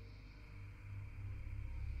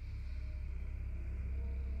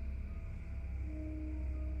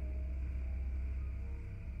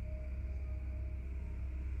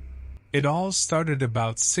 It all started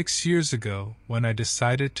about 6 years ago when I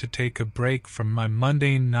decided to take a break from my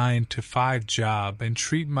mundane 9-to-5 job and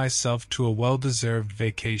treat myself to a well-deserved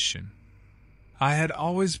vacation. I had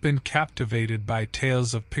always been captivated by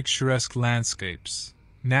tales of picturesque landscapes,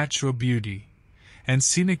 natural beauty, and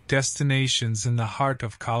scenic destinations in the heart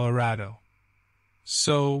of Colorado.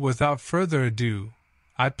 So, without further ado,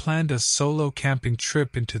 I planned a solo camping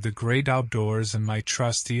trip into the great outdoors in my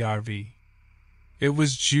trusty RV. It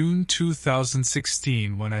was June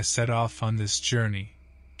 2016 when I set off on this journey,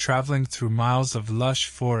 traveling through miles of lush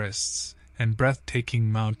forests and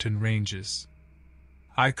breathtaking mountain ranges.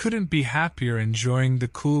 I couldn't be happier enjoying the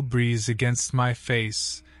cool breeze against my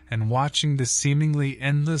face and watching the seemingly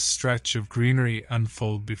endless stretch of greenery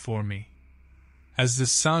unfold before me. As the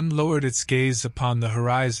sun lowered its gaze upon the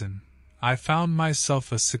horizon, I found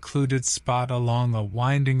myself a secluded spot along a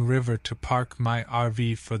winding river to park my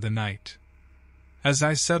RV for the night. As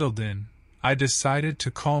I settled in, I decided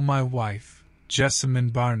to call my wife, Jessamine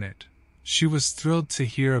Barnett. She was thrilled to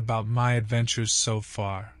hear about my adventures so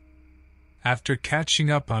far. After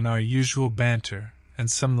catching up on our usual banter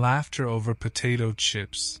and some laughter over potato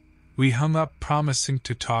chips, we hung up promising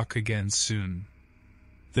to talk again soon.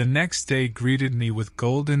 The next day greeted me with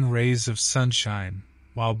golden rays of sunshine,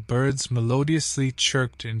 while birds melodiously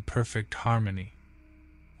chirped in perfect harmony.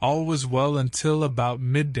 All was well until about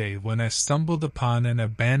midday when I stumbled upon an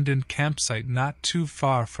abandoned campsite not too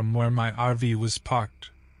far from where my RV was parked.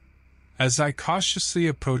 As I cautiously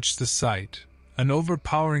approached the site, an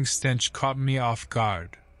overpowering stench caught me off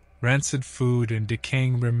guard. Rancid food and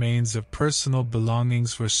decaying remains of personal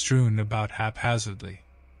belongings were strewn about haphazardly.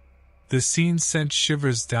 The scene sent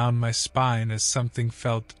shivers down my spine as something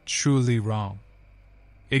felt truly wrong.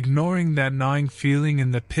 Ignoring that gnawing feeling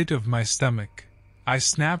in the pit of my stomach, I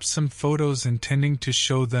snapped some photos intending to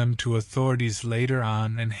show them to authorities later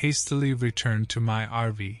on and hastily returned to my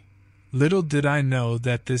RV. Little did I know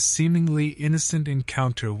that this seemingly innocent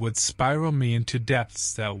encounter would spiral me into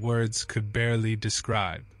depths that words could barely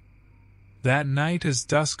describe. That night as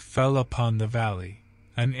dusk fell upon the valley,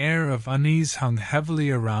 an air of unease hung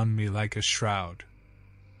heavily around me like a shroud.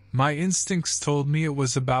 My instincts told me it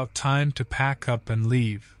was about time to pack up and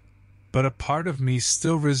leave, but a part of me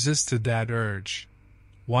still resisted that urge,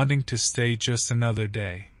 wanting to stay just another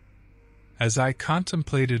day. As I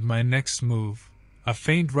contemplated my next move, a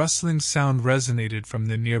faint rustling sound resonated from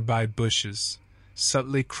the nearby bushes,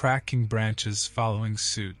 subtly cracking branches following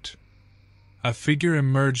suit. A figure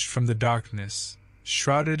emerged from the darkness,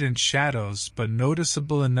 shrouded in shadows but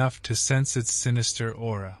noticeable enough to sense its sinister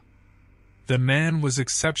aura. The man was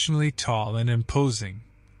exceptionally tall and imposing,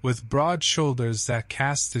 with broad shoulders that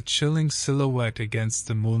cast a chilling silhouette against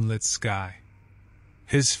the moonlit sky.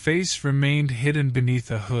 His face remained hidden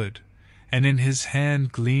beneath a hood, and in his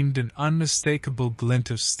hand gleamed an unmistakable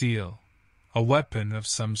glint of steel, a weapon of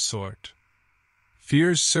some sort.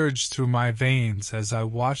 Fear surged through my veins as I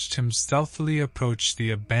watched him stealthily approach the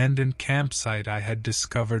abandoned campsite I had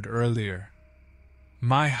discovered earlier.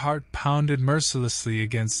 My heart pounded mercilessly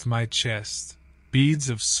against my chest. Beads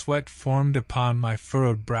of sweat formed upon my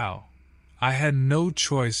furrowed brow. I had no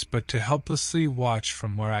choice but to helplessly watch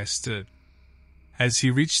from where I stood. As he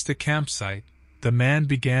reached the campsite, the man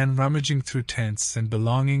began rummaging through tents and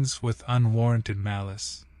belongings with unwarranted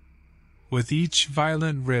malice. With each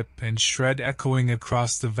violent rip and shred echoing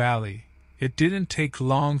across the valley, it didn't take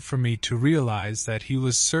long for me to realize that he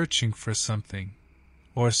was searching for something,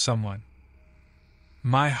 or someone.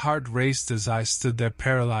 My heart raced as I stood there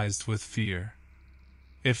paralyzed with fear.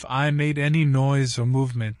 If I made any noise or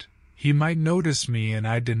movement, he might notice me, and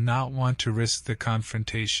I did not want to risk the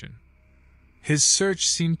confrontation. His search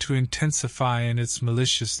seemed to intensify in its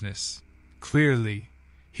maliciousness. Clearly,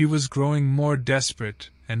 he was growing more desperate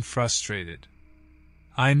and frustrated.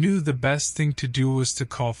 I knew the best thing to do was to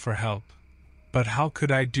call for help, but how could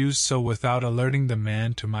I do so without alerting the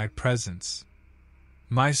man to my presence?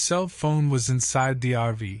 My cell phone was inside the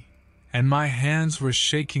RV, and my hands were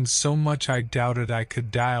shaking so much I doubted I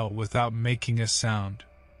could dial without making a sound.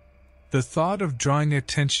 The thought of drawing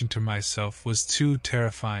attention to myself was too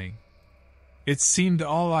terrifying. It seemed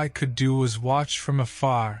all I could do was watch from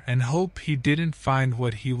afar and hope he didn't find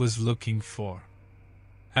what he was looking for.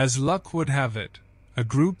 As luck would have it, a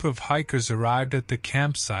group of hikers arrived at the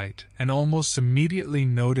campsite and almost immediately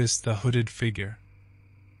noticed the hooded figure.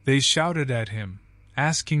 They shouted at him,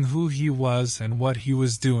 asking who he was and what he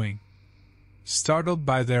was doing. Startled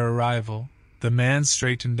by their arrival, the man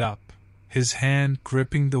straightened up, his hand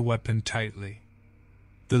gripping the weapon tightly.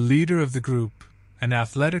 The leader of the group, an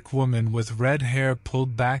athletic woman with red hair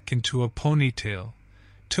pulled back into a ponytail,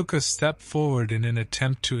 took a step forward in an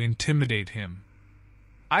attempt to intimidate him.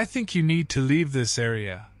 "I think you need to leave this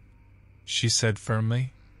area," she said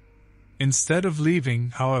firmly. Instead of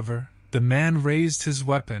leaving, however, the man raised his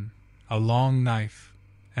weapon, a long knife,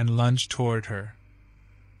 and lunged toward her.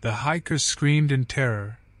 The hiker screamed in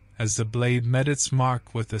terror as the blade met its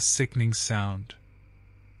mark with a sickening sound.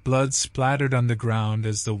 Blood splattered on the ground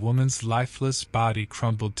as the woman's lifeless body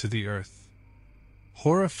crumbled to the earth.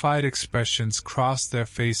 Horrified expressions crossed their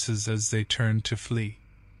faces as they turned to flee.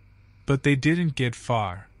 But they didn't get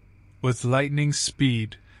far. With lightning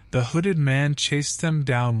speed, the hooded man chased them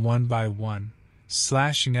down one by one,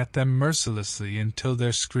 slashing at them mercilessly until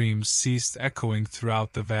their screams ceased echoing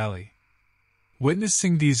throughout the valley.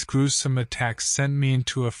 Witnessing these gruesome attacks sent me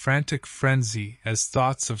into a frantic frenzy as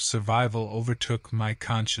thoughts of survival overtook my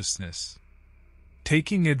consciousness.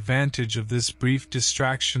 Taking advantage of this brief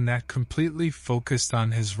distraction that completely focused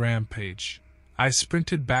on his rampage, I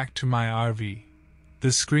sprinted back to my RV,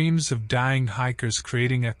 the screams of dying hikers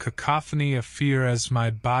creating a cacophony of fear as my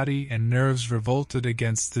body and nerves revolted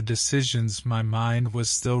against the decisions my mind was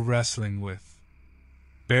still wrestling with.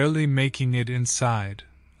 Barely making it inside,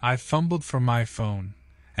 I fumbled for my phone,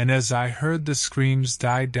 and as I heard the screams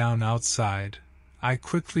die down outside, I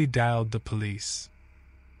quickly dialed the police.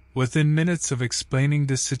 Within minutes of explaining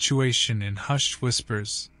the situation in hushed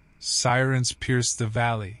whispers, sirens pierced the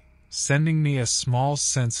valley, sending me a small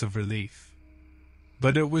sense of relief.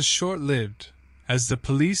 But it was short-lived. As the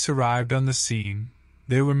police arrived on the scene,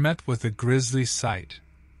 they were met with a grisly sight.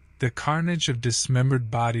 The carnage of dismembered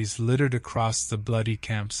bodies littered across the bloody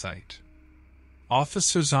campsite.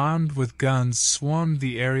 Officers armed with guns swarmed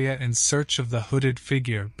the area in search of the hooded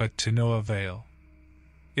figure, but to no avail.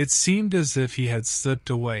 It seemed as if he had slipped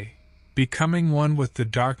away, becoming one with the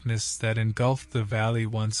darkness that engulfed the valley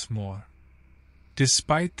once more.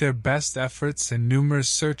 Despite their best efforts and numerous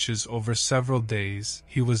searches over several days,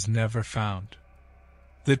 he was never found.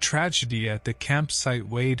 The tragedy at the campsite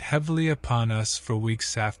weighed heavily upon us for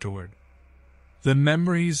weeks afterward. The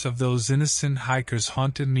memories of those innocent hikers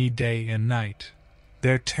haunted me day and night,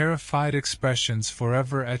 their terrified expressions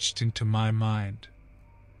forever etched into my mind.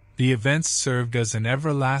 The events served as an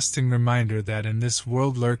everlasting reminder that in this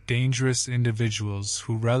world lurked dangerous individuals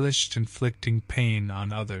who relished inflicting pain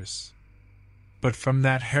on others. But from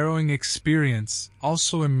that harrowing experience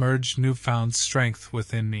also emerged newfound strength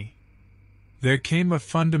within me. There came a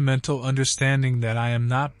fundamental understanding that I am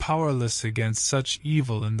not powerless against such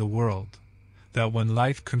evil in the world, that when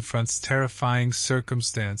life confronts terrifying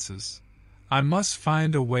circumstances, I must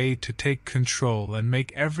find a way to take control and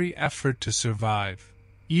make every effort to survive,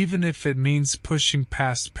 even if it means pushing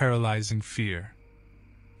past paralyzing fear.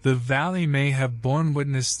 The valley may have borne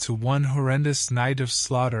witness to one horrendous night of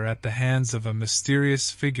slaughter at the hands of a mysterious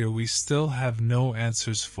figure we still have no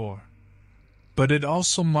answers for. But it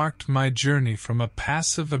also marked my journey from a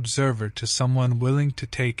passive observer to someone willing to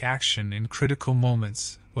take action in critical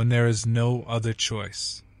moments when there is no other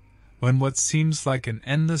choice. When what seems like an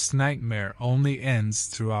endless nightmare only ends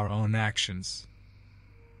through our own actions.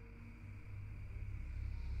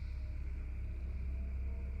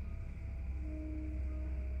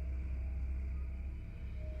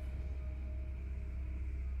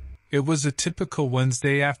 It was a typical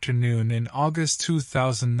Wednesday afternoon in August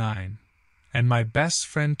 2009, and my best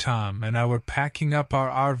friend Tom and I were packing up our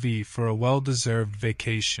RV for a well-deserved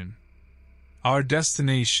vacation. Our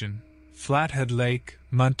destination, Flathead Lake,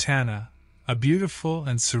 Montana, a beautiful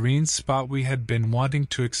and serene spot we had been wanting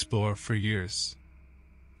to explore for years.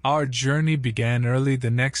 Our journey began early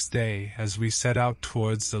the next day as we set out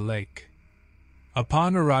towards the lake.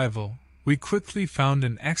 Upon arrival, we quickly found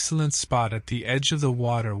an excellent spot at the edge of the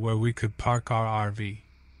water where we could park our RV.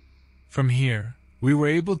 From here, we were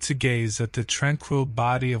able to gaze at the tranquil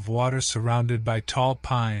body of water surrounded by tall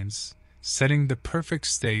pines, setting the perfect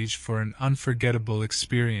stage for an unforgettable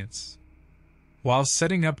experience. While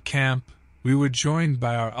setting up camp, we were joined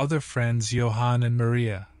by our other friends Johan and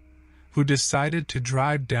Maria, who decided to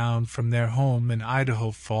drive down from their home in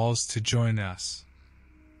Idaho Falls to join us.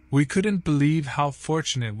 We couldn't believe how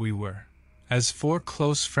fortunate we were, as 4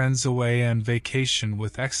 close friends away on vacation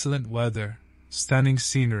with excellent weather, stunning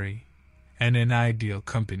scenery, and in ideal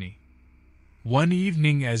company. One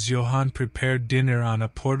evening as Johan prepared dinner on a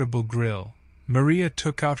portable grill, Maria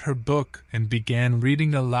took out her book and began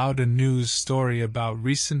reading aloud a news story about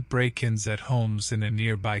recent break-ins at homes in a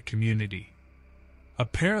nearby community.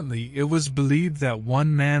 Apparently, it was believed that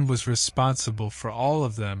one man was responsible for all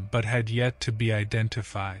of them but had yet to be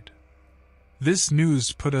identified. This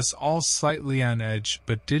news put us all slightly on edge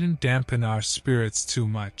but didn't dampen our spirits too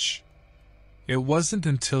much. It wasn't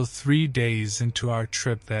until 3 days into our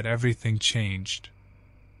trip that everything changed.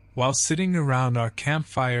 While sitting around our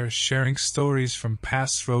campfire sharing stories from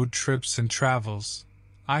past road trips and travels,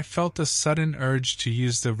 I felt a sudden urge to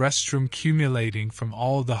use the restroom accumulating from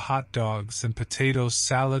all the hot dogs and potato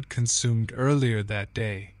salad consumed earlier that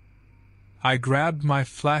day. I grabbed my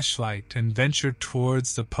flashlight and ventured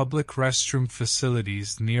towards the public restroom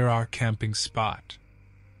facilities near our camping spot.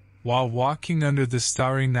 While walking under the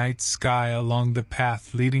starry night sky along the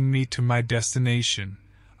path leading me to my destination,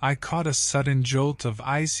 I caught a sudden jolt of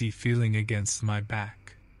icy feeling against my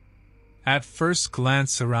back. At first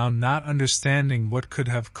glance around, not understanding what could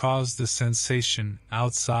have caused the sensation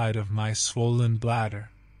outside of my swollen bladder.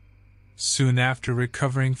 Soon after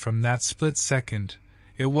recovering from that split second,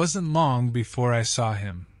 it wasn't long before I saw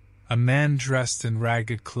him, a man dressed in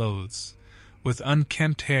ragged clothes, with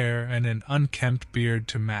unkempt hair and an unkempt beard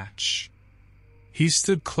to match. He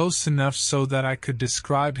stood close enough so that I could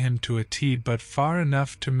describe him to a T, but far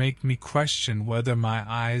enough to make me question whether my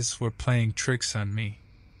eyes were playing tricks on me.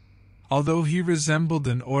 Although he resembled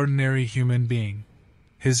an ordinary human being,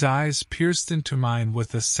 his eyes pierced into mine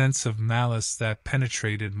with a sense of malice that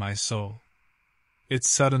penetrated my soul. It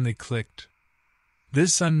suddenly clicked.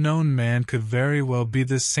 This unknown man could very well be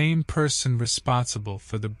the same person responsible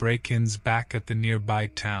for the break-ins back at the nearby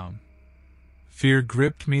town. Fear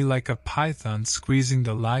gripped me like a python squeezing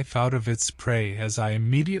the life out of its prey as I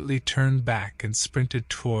immediately turned back and sprinted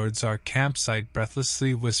towards our campsite,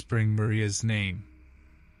 breathlessly whispering Maria's name.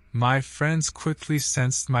 My friends quickly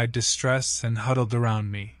sensed my distress and huddled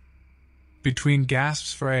around me. Between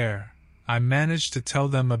gasps for air, I managed to tell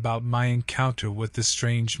them about my encounter with the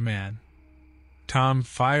strange man. Tom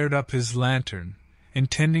fired up his lantern,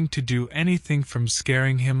 intending to do anything from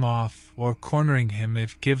scaring him off or cornering him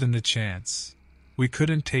if given the chance. We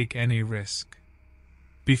couldn't take any risk.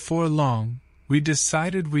 Before long, we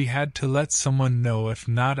decided we had to let someone know, if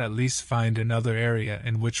not at least find another area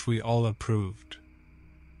in which we all approved.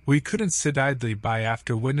 We couldn't sit idly by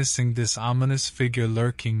after witnessing this ominous figure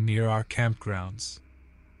lurking near our campgrounds.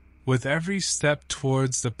 With every step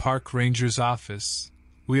towards the park ranger's office,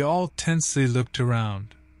 we all tensely looked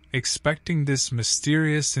around, expecting this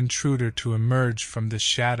mysterious intruder to emerge from the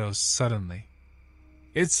shadows suddenly.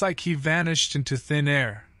 "It's like he vanished into thin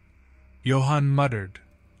air," Johan muttered,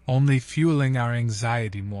 only fueling our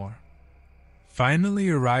anxiety more. Finally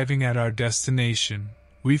arriving at our destination,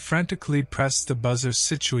 we frantically pressed the buzzer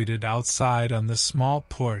situated outside on the small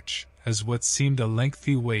porch as what seemed a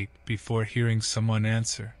lengthy wait before hearing someone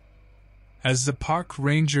answer. As the park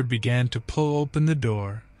ranger began to pull open the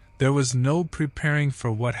door, there was no preparing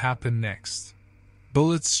for what happened next.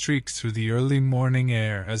 Bullets streaked through the early morning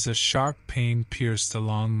air as a sharp pain pierced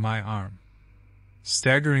along my arm.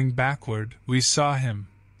 Staggering backward, we saw him,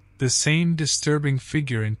 The same disturbing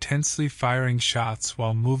figure intensely firing shots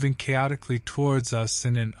while moving chaotically towards us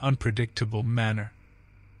in an unpredictable manner.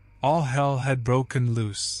 All hell had broken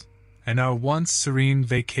loose, and our once serene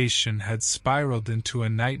vacation had spiraled into a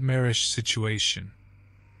nightmarish situation.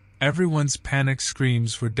 Everyone's panic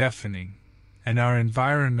screams were deafening, and our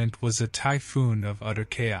environment was a typhoon of utter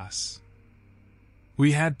chaos.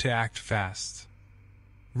 We had to act fast.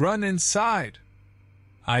 "Run inside!"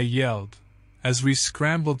 I yelled, as we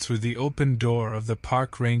scrambled through the open door of the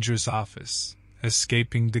park ranger's office,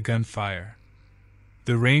 escaping the gunfire.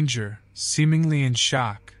 The ranger, seemingly in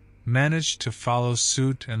shock, managed to follow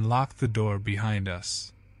suit and lock the door behind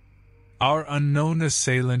us. Our unknown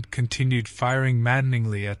assailant continued firing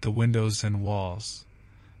maddeningly at the windows and walls,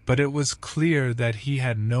 but it was clear that he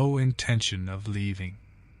had no intention of leaving.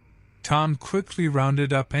 Tom quickly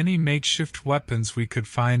rounded up any makeshift weapons we could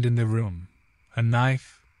find in the room, a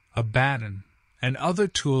knife, a baton, and other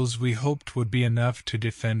tools we hoped would be enough to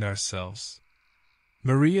defend ourselves.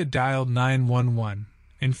 Maria dialed 911,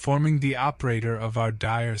 informing the operator of our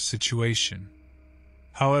dire situation.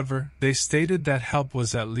 However, they stated that help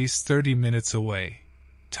was at least 30 minutes away,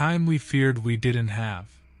 time we feared we didn't have.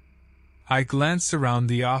 I glanced around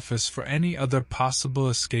the office for any other possible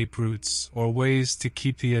escape routes or ways to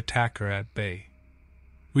keep the attacker at bay.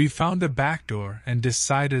 We found a back door and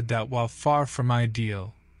decided that while far from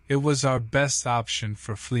ideal, it was our best option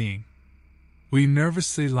for fleeing. We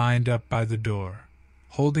nervously lined up by the door,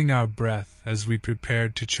 holding our breath as we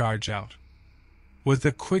prepared to charge out. With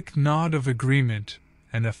a quick nod of agreement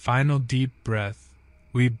and a final deep breath,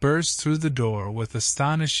 we burst through the door with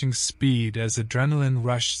astonishing speed as adrenaline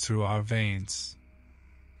rushed through our veins.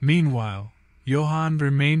 Meanwhile, Johann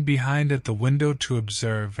remained behind at the window to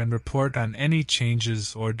observe and report on any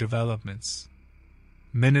changes or developments.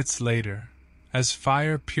 Minutes later, as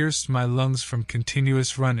fire pierced my lungs from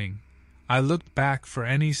continuous running, I looked back for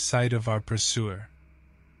any sight of our pursuer.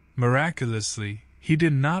 Miraculously, he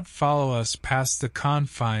did not follow us past the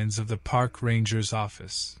confines of the park ranger's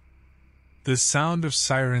office. The sound of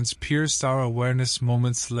sirens pierced our awareness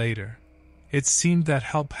moments later. It seemed that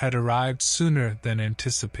help had arrived sooner than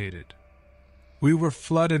anticipated. We were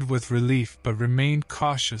flooded with relief but remained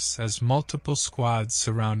cautious as multiple squads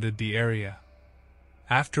surrounded the area.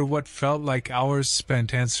 After what felt like hours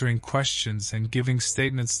spent answering questions and giving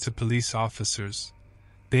statements to police officers,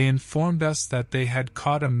 they informed us that they had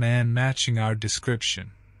caught a man matching our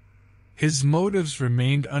description. His motives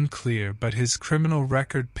remained unclear, but his criminal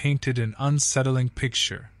record painted an unsettling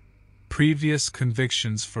picture: previous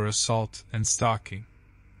convictions for assault and stalking.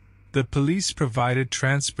 The police provided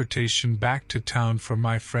transportation back to town for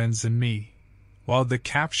my friends and me, while the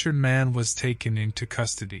captured man was taken into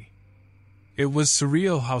custody. It was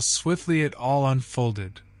surreal how swiftly it all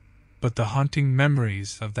unfolded, but the haunting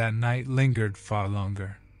memories of that night lingered far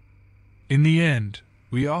longer. In the end,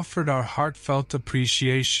 we offered our heartfelt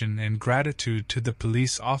appreciation and gratitude to the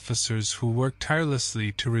police officers who worked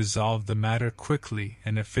tirelessly to resolve the matter quickly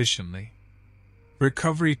and efficiently.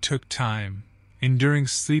 Recovery took time, enduring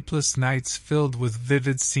sleepless nights filled with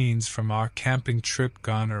vivid scenes from our camping trip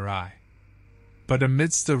gone awry. But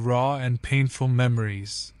amidst the raw and painful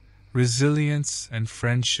memories, resilience and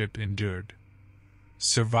friendship endured.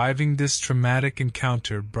 Surviving this traumatic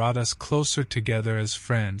encounter brought us closer together as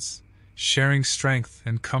friends, sharing strength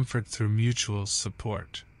and comfort through mutual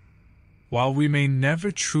support. While we may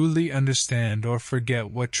never truly understand or forget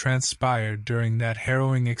what transpired during that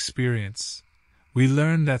harrowing experience, we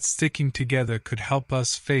learned that sticking together could help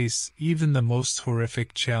us face even the most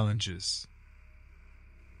horrific challenges.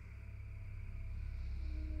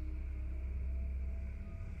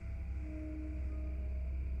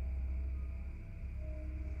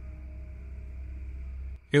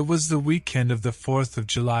 It was the weekend of the 4th of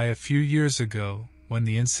July a few years ago when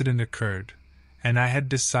the incident occurred, and I had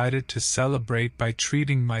decided to celebrate by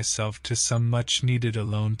treating myself to some much-needed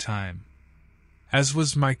alone time. As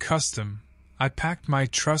was my custom, I packed my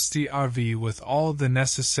trusty RV with all the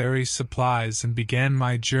necessary supplies and began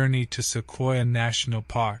my journey to Sequoia National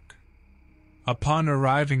Park. Upon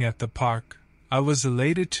arriving at the park, I was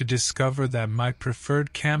elated to discover that my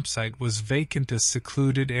preferred campsite was vacant, a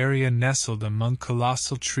secluded area nestled among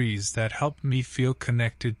colossal trees that helped me feel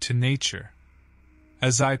connected to nature.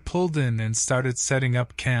 As I pulled in and started setting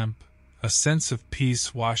up camp, a sense of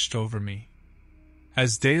peace washed over me.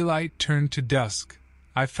 As daylight turned to dusk,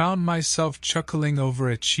 I found myself chuckling over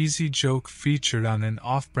a cheesy joke featured on an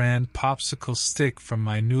off-brand popsicle stick from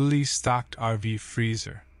my newly stocked RV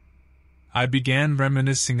freezer. I began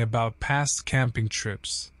reminiscing about past camping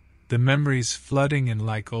trips, the memories flooding in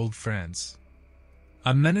like old friends.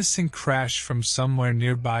 A menacing crash from somewhere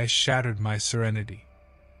nearby shattered my serenity.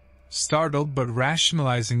 Startled but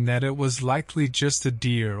rationalizing that it was likely just a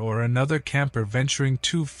deer or another camper venturing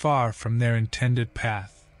too far from their intended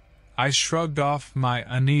path, I shrugged off my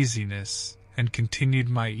uneasiness and continued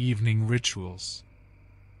my evening rituals.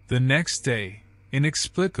 The next day,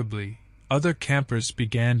 inexplicably, other campers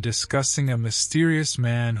began discussing a mysterious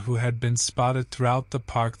man who had been spotted throughout the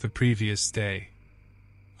park the previous day.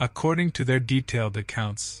 According to their detailed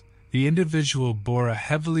accounts, the individual bore a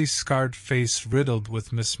heavily scarred face riddled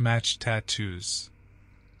with mismatched tattoos.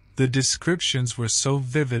 The descriptions were so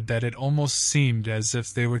vivid that it almost seemed as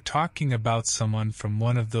if they were talking about someone from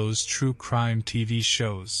one of those true crime TV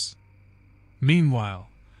shows. Meanwhile,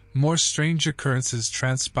 more strange occurrences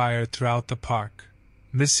transpired throughout the park.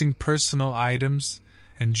 Missing personal items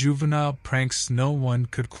and juvenile pranks no one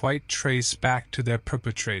could quite trace back to their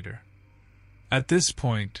perpetrator. At this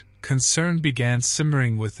point, concern began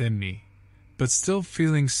simmering within me, but still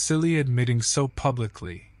feeling silly admitting so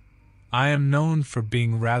publicly. I am known for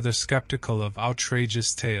being rather skeptical of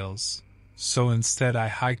outrageous tales, so instead I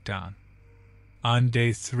hiked on. On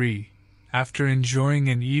day 3, after enjoying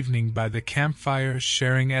an evening by the campfire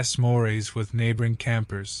sharing s'mores with neighboring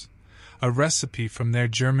campers, a recipe from their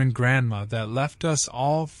German grandma that left us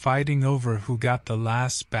all fighting over who got the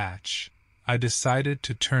last batch, I decided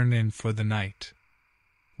to turn in for the night.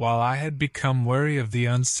 While I had become wary of the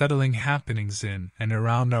unsettling happenings in and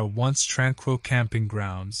around our once tranquil camping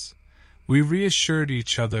grounds, we reassured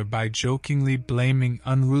each other by jokingly blaming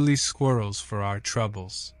unruly squirrels for our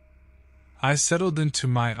troubles. I settled into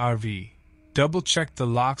my RV, double-checked the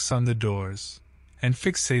locks on the doors, and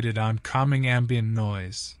fixated on calming ambient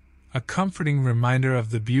noise, a comforting reminder of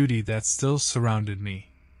the beauty that still surrounded me.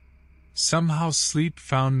 Somehow sleep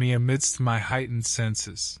found me amidst my heightened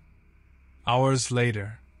senses. Hours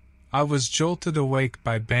later, I was jolted awake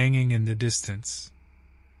by banging in the distance.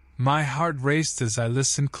 My heart raced as I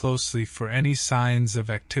listened closely for any signs of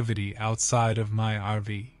activity outside of my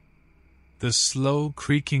RV. The slow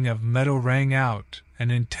creaking of metal rang out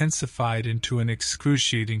and intensified into an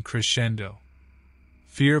excruciating crescendo.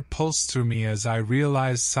 Fear pulsed through me as I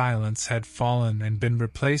realized silence had fallen and been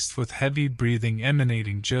replaced with heavy breathing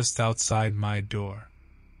emanating just outside my door.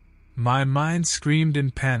 My mind screamed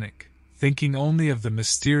in panic, thinking only of the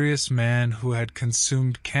mysterious man who had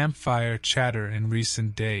consumed campfire chatter in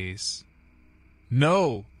recent days.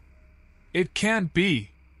 "No! It can't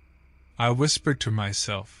be!" I whispered to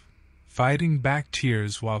myself, fighting back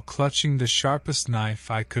tears while clutching the sharpest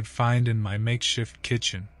knife I could find in my makeshift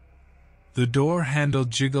kitchen. The door handle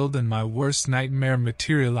jiggled and my worst nightmare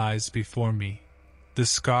materialized before me, the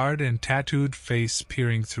scarred and tattooed face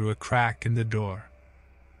peering through a crack in the door.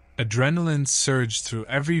 Adrenaline surged through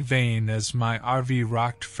every vein as my RV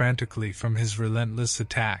rocked frantically from his relentless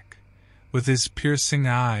attack, with his piercing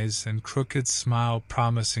eyes and crooked smile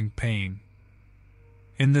promising pain.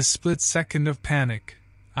 In the split second of panic,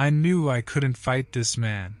 I knew I couldn't fight this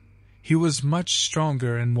man. He was much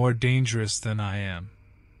stronger and more dangerous than I am.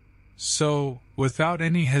 So, without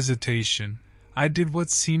any hesitation, I did what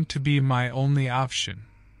seemed to be my only option.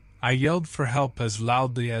 I yelled for help as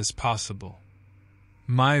loudly as possible.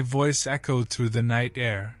 My voice echoed through the night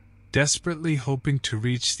air, desperately hoping to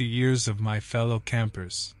reach the ears of my fellow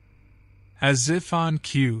campers. As if on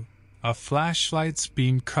cue, a flashlight's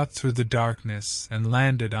beam cut through the darkness and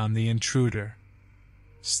landed on the intruder.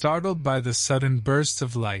 Startled by the sudden burst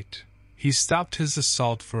of light, he stopped his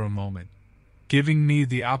assault for a moment, giving me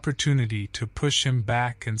the opportunity to push him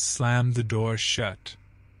back and slam the door shut.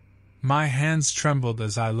 My hands trembled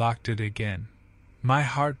as I locked it again. My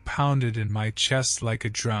heart pounded in my chest like a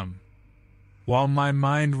drum. While my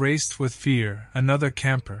mind raced with fear, another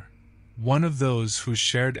camper, one of those who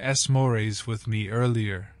shared s'mores with me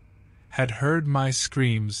earlier, had heard my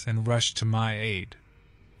screams and rushed to my aid.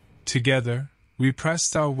 Together, we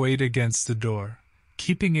pressed our weight against the door,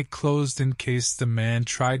 keeping it closed in case the man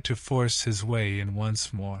tried to force his way in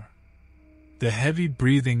once more. The heavy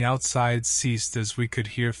breathing outside ceased as we could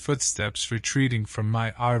hear footsteps retreating from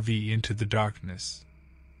my RV into the darkness.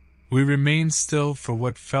 We remained still for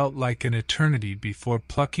what felt like an eternity before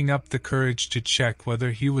plucking up the courage to check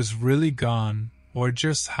whether he was really gone or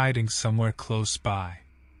just hiding somewhere close by.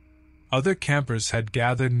 Other campers had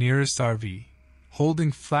gathered nearest RV,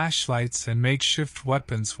 holding flashlights and makeshift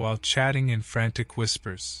weapons while chatting in frantic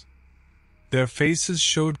whispers. Their faces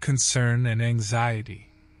showed concern and anxiety,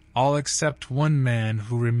 all except one man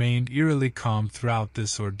who remained eerily calm throughout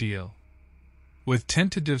this ordeal. With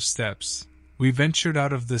tentative steps, we ventured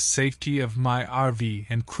out of the safety of my RV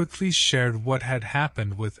and quickly shared what had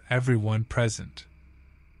happened with everyone present.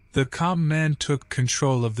 The calm man took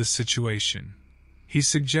control of the situation. He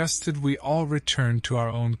suggested we all return to our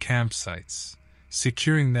own campsites,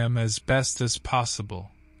 securing them as best as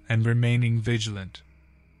possible, and remaining vigilant.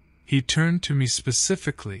 He turned to me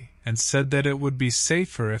specifically and said that it would be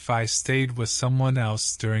safer if I stayed with someone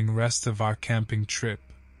else during the rest of our camping trip.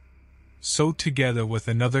 So together with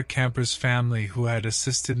another camper's family who had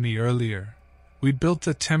assisted me earlier, we built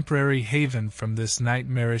a temporary haven from this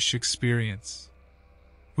nightmarish experience.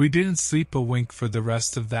 We didn't sleep a wink for the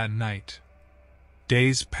rest of that night.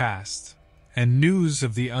 Days passed, and news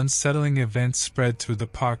of the unsettling event spread through the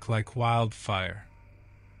park like wildfire.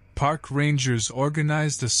 Park rangers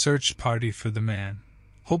organized a search party for the man,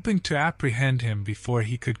 hoping to apprehend him before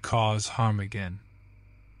he could cause harm again.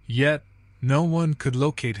 Yet, no one could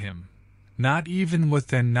locate him, not even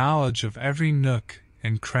within knowledge of every nook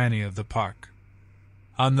and cranny of the park.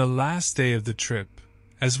 On the last day of the trip,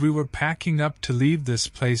 as we were packing up to leave this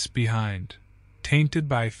place behind, tainted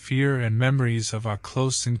by fear and memories of our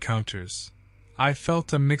close encounters, I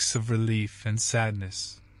felt a mix of relief and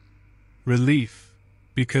sadness. Relief,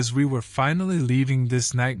 because we were finally leaving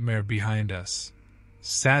this nightmare behind us.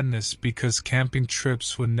 Sadness, because camping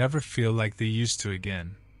trips would never feel like they used to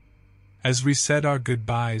again. As we said our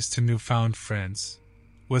goodbyes to newfound friends,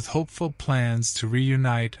 with hopeful plans to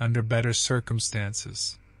reunite under better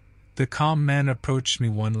circumstances, the calm man approached me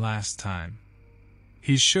one last time.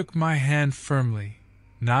 He shook my hand firmly,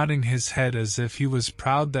 nodding his head as if he was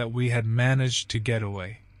proud that we had managed to get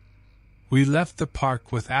away. We left the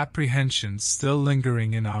park with apprehensions still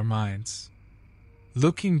lingering in our minds.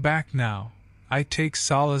 Looking back now, I take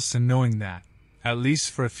solace in knowing that, at least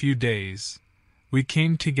for a few days, we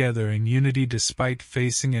came together in unity despite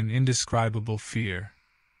facing an indescribable fear.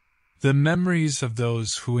 The memories of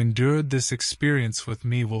those who endured this experience with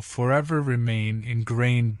me will forever remain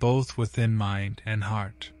ingrained both within mind and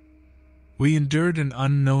heart. We endured an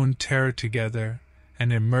unknown terror together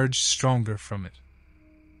and emerged stronger from it.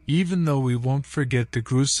 Even though we won't forget the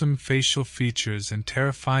gruesome facial features and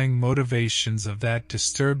terrifying motivations of that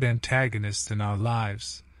disturbed antagonist in our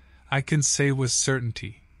lives, I can say with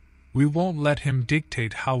certainty, we won't let him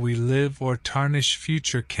dictate how we live or tarnish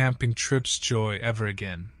future camping trips' joy ever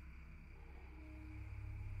again.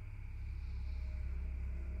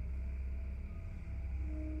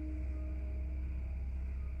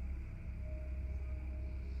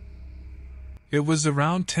 It was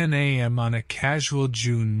around 10 a.m. on a casual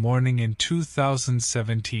June morning in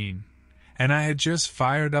 2017, and I had just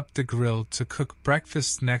fired up the grill to cook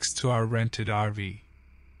breakfast next to our rented RV.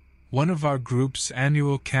 One of our group's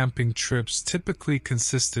annual camping trips typically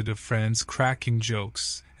consisted of friends cracking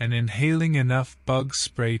jokes and inhaling enough bug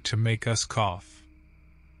spray to make us cough.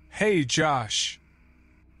 "Hey, Josh!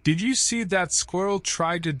 Did you see that squirrel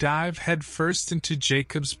try to dive headfirst into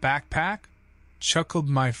Jacob's backpack?" chuckled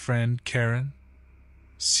my friend Karen.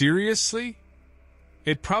 "Seriously?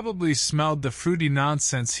 It probably smelled the fruity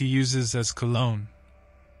nonsense he uses as cologne,"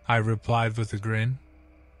 I replied with a grin.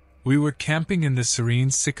 We were camping in the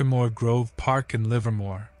serene Sycamore Grove Park in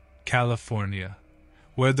Livermore, California,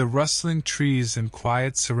 where the rustling trees and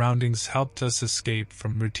quiet surroundings helped us escape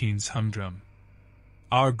from routine's humdrum.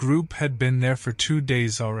 Our group had been there for 2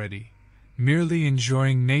 days already, merely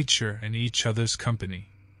enjoying nature and each other's company.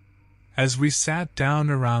 As we sat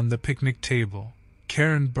down around the picnic table,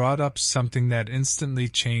 Karen brought up something that instantly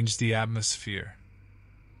changed the atmosphere.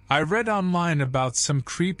 "I read online about some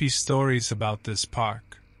creepy stories about this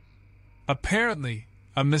park. Apparently,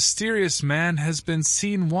 a mysterious man has been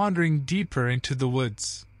seen wandering deeper into the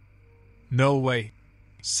woods." "No way,"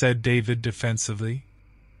 said David defensively.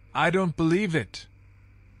 "I don't believe it."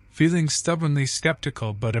 Feeling stubbornly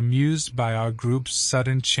skeptical but amused by our group's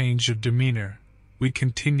sudden change of demeanor, we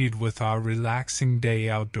continued with our relaxing day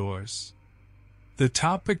outdoors. The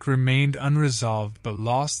topic remained unresolved but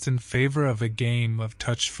lost in favor of a game of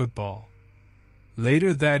touch football.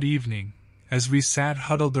 Later that evening, as we sat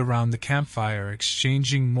huddled around the campfire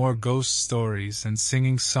exchanging more ghost stories and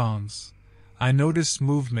singing songs, I noticed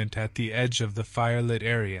movement at the edge of the firelit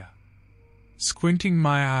area. Squinting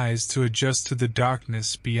my eyes to adjust to the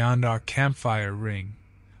darkness beyond our campfire ring,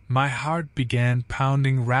 my heart began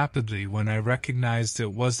pounding rapidly when I recognized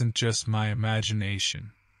it wasn't just my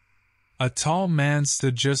imagination. A tall man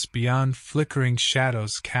stood just beyond flickering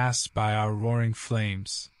shadows cast by our roaring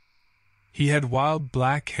flames. He had wild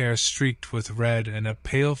black hair streaked with red and a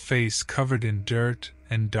pale face covered in dirt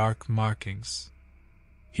and dark markings.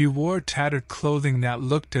 He wore tattered clothing that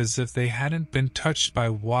looked as if they hadn't been touched by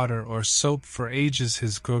water or soap for ages.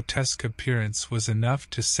 His grotesque appearance was enough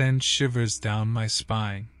to send shivers down my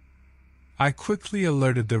spine. I quickly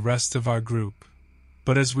alerted the rest of our group,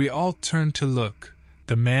 But as we all turned to look,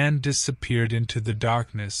 the man disappeared into the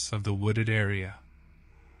darkness of the wooded area.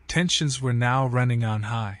 Tensions were now running on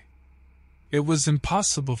high. It was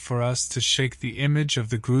impossible for us to shake the image of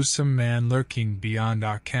the gruesome man lurking beyond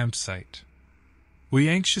our campsite. We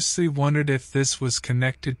anxiously wondered if this was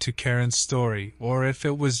connected to Karen's story or if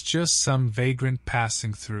it was just some vagrant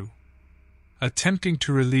passing through. Attempting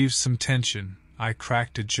to relieve some tension, I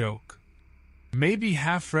cracked a joke. Maybe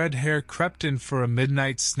Half-Red Hair crept in for a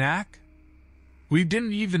midnight snack? We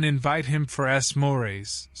didn't even invite him for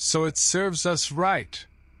Mores, so it serves us right.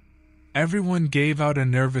 Everyone gave out a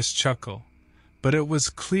nervous chuckle, but it was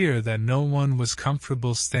clear that no one was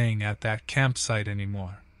comfortable staying at that campsite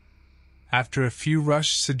anymore. After a few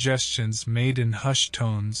rushed suggestions made in hushed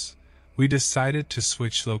tones, we decided to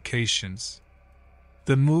switch locations.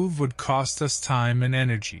 The move would cost us time and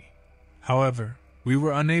energy. However, we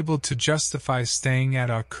were unable to justify staying at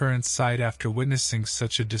our current site after witnessing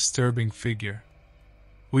such a disturbing figure.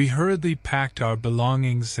 We hurriedly packed our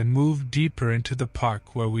belongings and moved deeper into the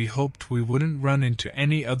park where we hoped we wouldn't run into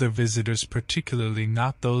any other visitors, particularly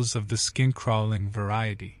not those of the skin-crawling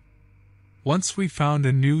variety. Once we found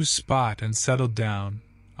a new spot and settled down,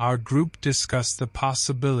 our group discussed the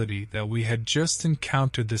possibility that we had just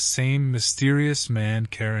encountered the same mysterious man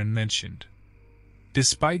Karen mentioned.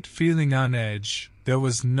 Despite feeling on edge, there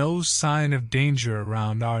was no sign of danger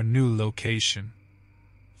around our new location.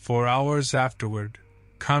 For hours afterward,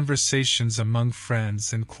 conversations among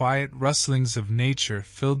friends and quiet rustlings of nature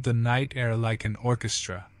filled the night air like an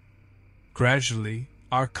orchestra. Gradually,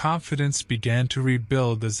 our confidence began to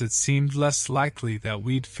rebuild as it seemed less likely that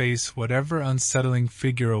we'd face whatever unsettling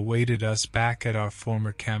figure awaited us back at our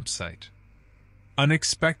former campsite.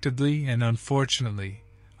 Unexpectedly and unfortunately,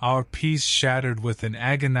 our peace shattered with an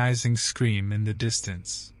agonizing scream in the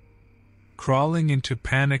distance. Crawling into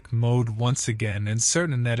panic mode once again and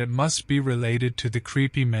certain that it must be related to the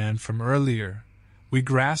creepy man from earlier, we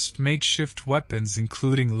grasped makeshift weapons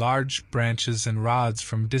including large branches and rods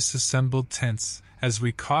from disassembled tents as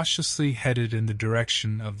we cautiously headed in the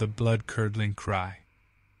direction of the blood-curdling cry.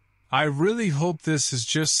 I really hope this is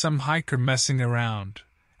just some hiker messing around,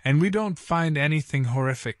 and we don't find anything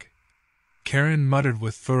horrific, Karen muttered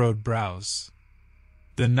with furrowed brows.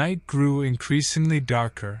 The night grew increasingly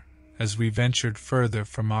darker as we ventured further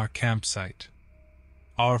from our campsite.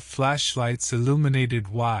 Our flashlights illuminated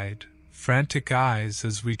wide, frantic eyes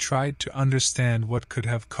as we tried to understand what could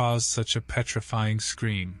have caused such a petrifying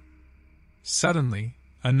scream. Suddenly,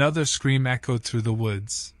 another scream echoed through the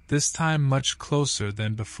woods, this time much closer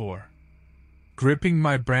than before. Gripping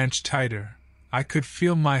my branch tighter, I could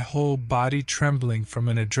feel my whole body trembling from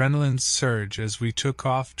an adrenaline surge as we took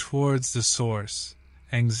off towards the source,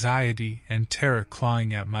 anxiety and terror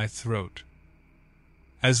clawing at my throat.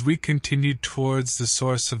 As we continued towards the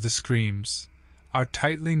source of the screams, our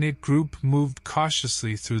tightly knit group moved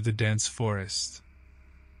cautiously through the dense forest.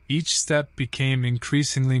 Each step became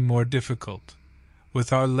increasingly more difficult,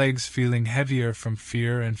 with our legs feeling heavier from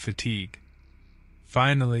fear and fatigue.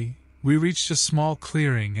 Finally, we reached a small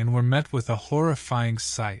clearing and were met with a horrifying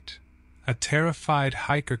sight, a terrified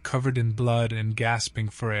hiker covered in blood and gasping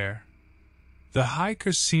for air. The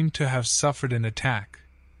hiker seemed to have suffered an attack,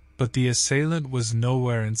 but the assailant was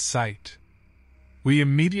nowhere in sight. We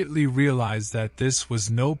immediately realized that this was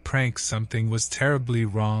no prank. Something was terribly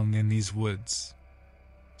wrong in these woods.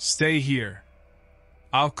 "Stay here.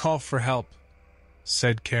 I'll call for help,"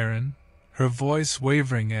 said Karen, her voice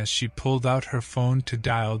wavering as she pulled out her phone to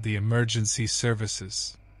dial the emergency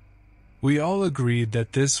services. We all agreed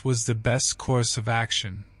that this was the best course of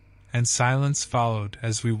action, and silence followed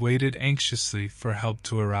as we waited anxiously for help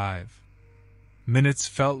to arrive. Minutes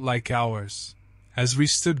felt like hours, as we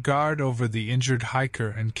stood guard over the injured hiker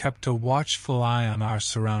and kept a watchful eye on our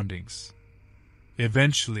surroundings.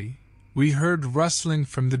 Eventually, we heard rustling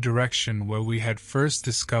from the direction where we had first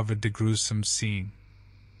discovered the gruesome scene.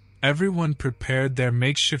 Everyone prepared their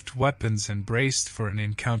makeshift weapons and braced for an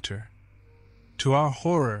encounter. To our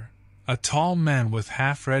horror, a tall man with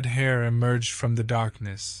half-red hair emerged from the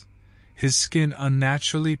darkness, his skin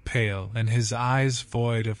unnaturally pale and his eyes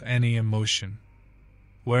void of any emotion.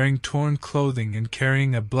 Wearing torn clothing and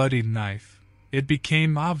carrying a bloodied knife, it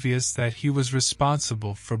became obvious that he was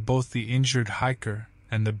responsible for both the injured hiker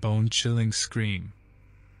and the bone-chilling scream.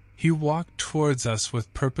 He walked towards us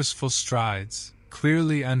with purposeful strides,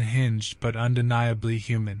 clearly unhinged but undeniably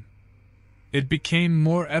human. It became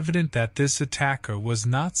more evident that this attacker was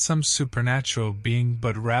not some supernatural being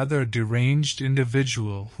but rather a deranged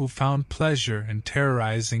individual who found pleasure in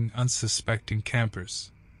terrorizing unsuspecting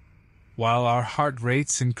campers. While our heart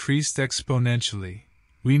rates increased exponentially,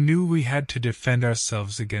 We knew we had to defend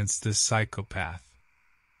ourselves against this psychopath.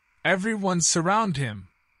 "Everyone surround him!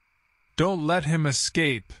 Don't let him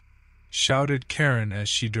escape!" shouted Karen as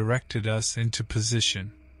she directed us into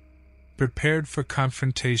position. Prepared for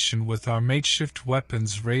confrontation with our makeshift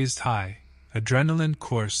weapons raised high, adrenaline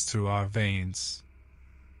coursed through our veins.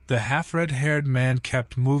 The half-red-haired man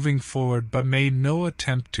kept moving forward but made no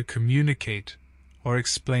attempt to communicate or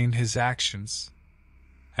explain his actions.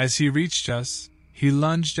 As he reached us, he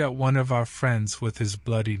lunged at one of our friends with his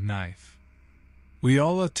bloody knife. We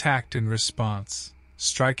all attacked in response,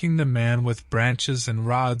 striking the man with branches and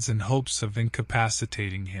rods in hopes of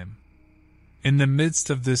incapacitating him. In the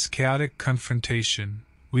midst of this chaotic confrontation,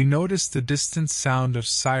 we noticed the distant sound of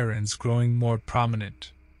sirens growing more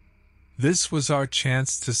prominent. This was our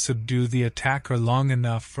chance to subdue the attacker long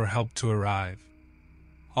enough for help to arrive.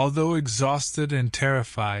 Although exhausted and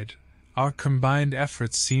terrified, our combined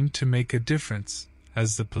efforts seemed to make a difference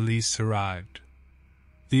as the police arrived.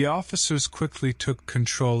 The officers quickly took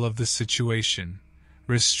control of the situation,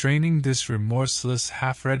 restraining this remorseless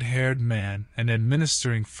half-red-haired man and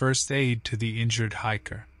administering first aid to the injured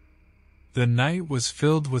hiker. The night was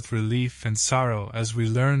filled with relief and sorrow as we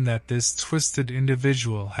learned that this twisted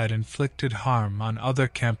individual had inflicted harm on other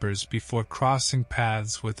campers before crossing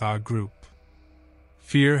paths with our group.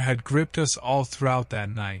 Fear had gripped us all throughout that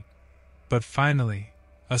night, but finally,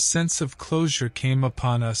 a sense of closure came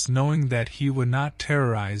upon us knowing that he would not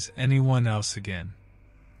terrorize anyone else again.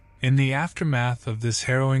 In the aftermath of this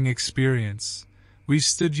harrowing experience, we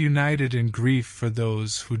stood united in grief for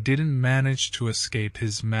those who didn't manage to escape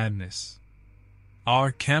his madness.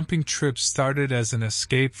 Our camping trip started as an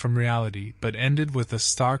escape from reality but ended with a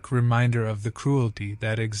stark reminder of the cruelty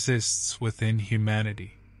that exists within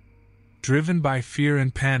humanity. Driven by fear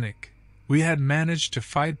and panic, we had managed to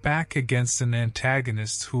fight back against an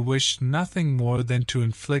antagonist who wished nothing more than to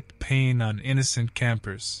inflict pain on innocent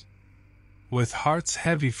campers. With hearts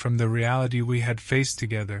heavy from the reality we had faced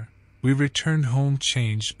together, we returned home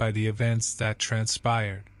changed by the events that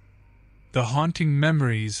transpired. The haunting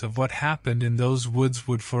memories of what happened in those woods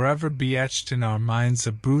would forever be etched in our minds,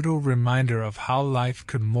 a brutal reminder of how life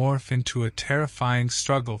could morph into a terrifying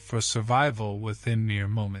struggle for survival within mere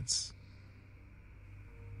moments.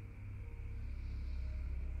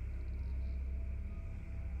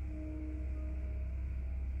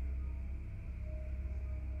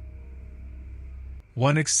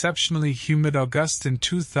 One exceptionally humid August in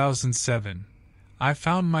 2007, I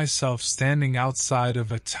found myself standing outside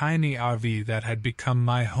of a tiny RV that had become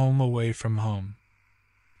my home away from home.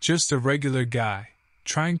 Just a regular guy,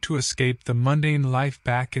 trying to escape the mundane life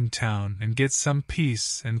back in town and get some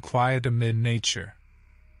peace and quiet amid nature.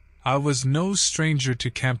 I was no stranger to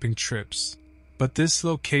camping trips, but this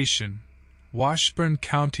location, Washburn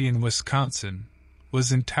County in Wisconsin,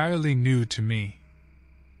 was entirely new to me.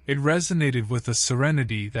 It resonated with a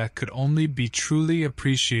serenity that could only be truly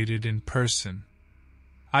appreciated in person.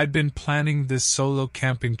 I'd been planning this solo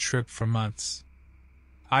camping trip for months.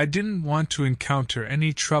 I didn't want to encounter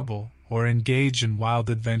any trouble or engage in wild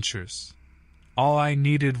adventures. All I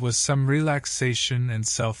needed was some relaxation and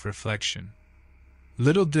self-reflection.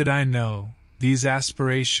 Little did I know, these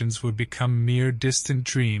aspirations would become mere distant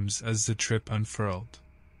dreams as the trip unfurled.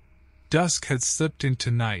 Dusk had slipped into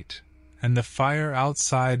night, and the fire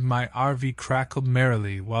outside my RV crackled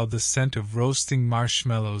merrily while the scent of roasting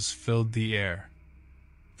marshmallows filled the air.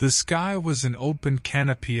 The sky was an open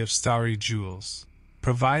canopy of starry jewels,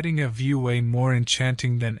 providing a view way more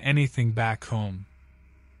enchanting than anything back home.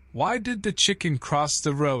 Why did the chicken cross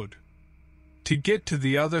the road? To get to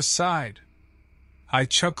the other side. I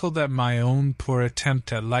chuckled at my own poor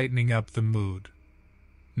attempt at lightening up the mood.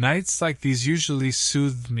 Nights like these usually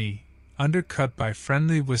soothed me, undercut by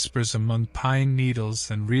friendly whispers among pine needles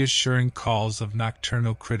and reassuring calls of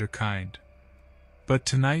nocturnal critter kind. But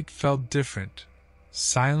tonight felt different.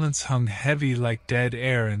 Silence hung heavy like dead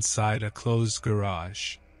air inside a closed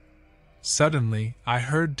garage. Suddenly, I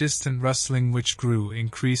heard distant rustling which grew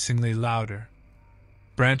increasingly louder.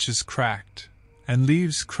 Branches cracked, and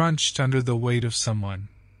leaves crunched under the weight of someone,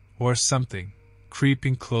 or something,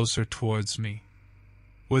 creeping closer towards me.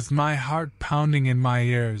 With my heart pounding in my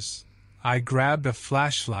ears, I grabbed a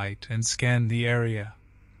flashlight and scanned the area.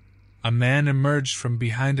 A man emerged from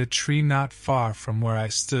behind a tree not far from where I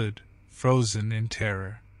stood, frozen in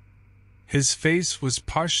terror. His face was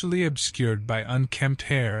partially obscured by unkempt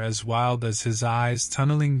hair as wild as his eyes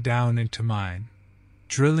tunneling down into mine,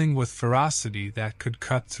 drilling with ferocity that could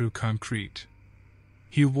cut through concrete.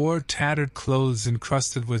 He wore tattered clothes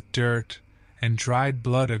encrusted with dirt and dried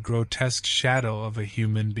blood, a grotesque shadow of a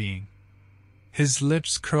human being. His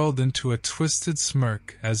lips curled into a twisted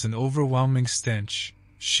smirk as an overwhelming stench,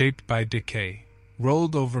 shaped by decay,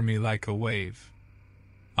 rolled over me like a wave.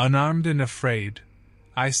 Unarmed and afraid,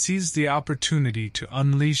 I seized the opportunity to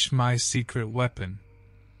unleash my secret weapon.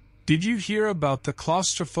 "Did you hear about the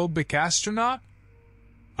claustrophobic astronaut?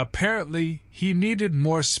 Apparently, he needed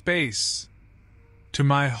more space." To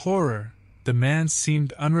my horror, the man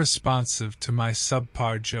seemed unresponsive to my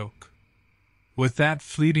subpar joke. With that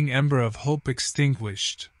fleeting ember of hope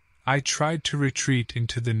extinguished, I tried to retreat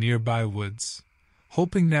into the nearby woods,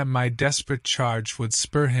 hoping that my desperate charge would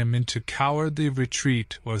spur him into cowardly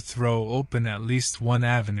retreat or throw open at least one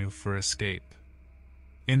avenue for escape.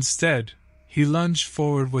 Instead, he lunged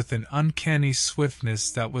forward with an uncanny swiftness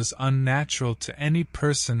that was unnatural to any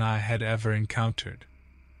person I had ever encountered.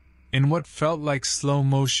 In what felt like slow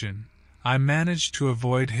motion, I managed to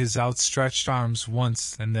avoid his outstretched arms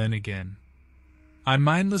once and then again. I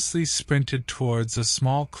mindlessly sprinted towards a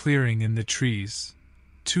small clearing in the trees,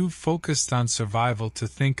 too focused on survival to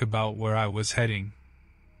think about where I was heading.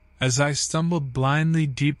 As I stumbled blindly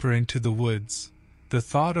deeper into the woods, the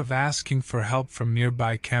thought of asking for help from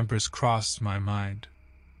nearby campers crossed my mind.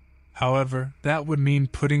 However, that would mean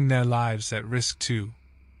putting their lives at risk too.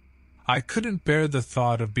 I couldn't bear the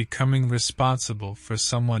thought of becoming responsible for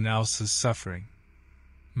someone else's suffering.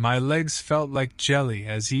 My legs felt like jelly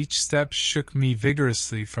as each step shook me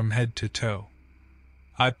vigorously from head to toe.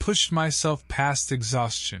 I pushed myself past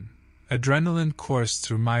exhaustion, adrenaline coursed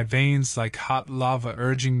through my veins like hot lava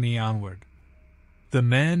urging me onward. The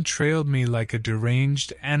man trailed me like a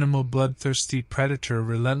deranged animal, bloodthirsty predator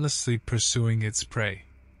relentlessly pursuing its prey.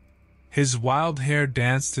 His wild hair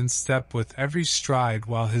danced in step with every stride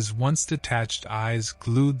while his once detached eyes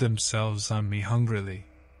glued themselves on me hungrily.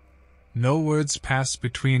 No words passed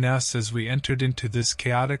between us as we entered into this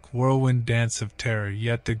chaotic whirlwind dance of terror,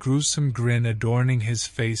 yet the gruesome grin adorning his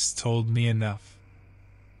face told me enough.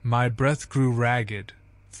 My breath grew ragged,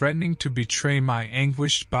 threatening to betray my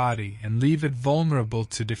anguished body and leave it vulnerable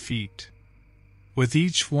to defeat. With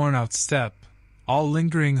each worn-out step, all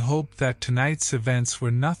lingering hope that tonight's events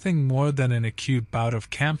were nothing more than an acute bout of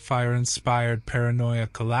campfire-inspired paranoia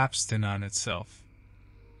collapsed in on itself.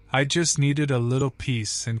 I just needed a little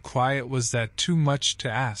peace and quiet. Was that too much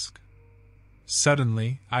to ask?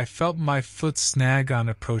 Suddenly, I felt my foot snag on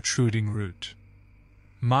a protruding root.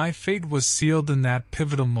 My fate was sealed in that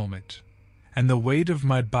pivotal moment, and the weight of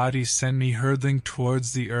my body sent me hurtling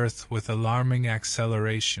towards the earth with alarming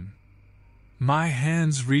acceleration. My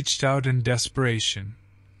hands reached out in desperation,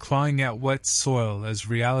 clawing at wet soil as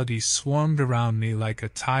reality swarmed around me like a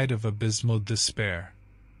tide of abysmal despair.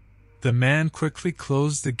 The man quickly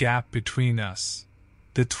closed the gap between us,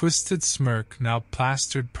 the twisted smirk now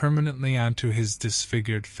plastered permanently onto his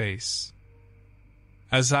disfigured face.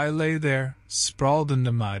 As I lay there, sprawled in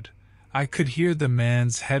the mud, I could hear the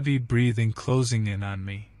man's heavy breathing closing in on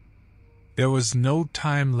me. There was no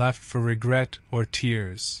time left for regret or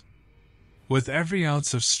tears. With every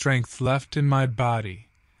ounce of strength left in my body,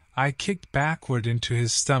 I kicked backward into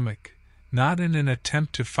his stomach, not in an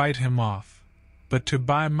attempt to fight him off, but to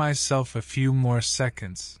buy myself a few more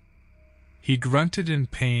seconds. He grunted in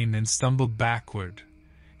pain and stumbled backward,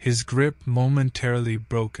 his grip momentarily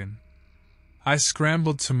broken. I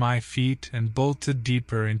scrambled to my feet and bolted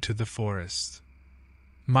deeper into the forest.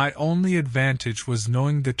 My only advantage was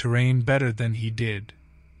knowing the terrain better than he did,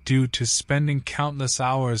 due to spending countless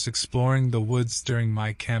hours exploring the woods during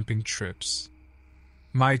my camping trips.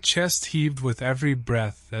 My chest heaved with every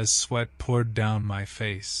breath as sweat poured down my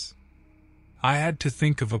face. I had to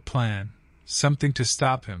think of a plan, something to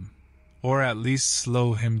stop him, or at least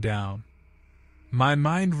slow him down. My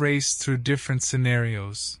mind raced through different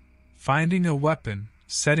scenarios, finding a weapon,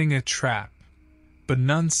 setting a trap, but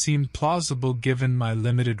none seemed plausible given my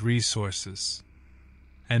limited resources.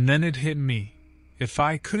 And then it hit me. If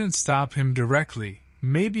I couldn't stop him directly,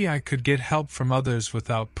 maybe I could get help from others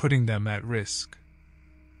without putting them at risk.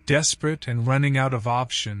 Desperate and running out of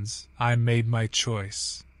options, I made my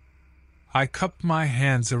choice. I cupped my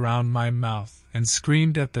hands around my mouth and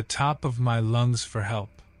screamed at the top of my lungs for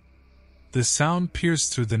help. The sound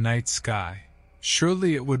pierced through the night sky.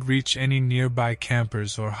 Surely it would reach any nearby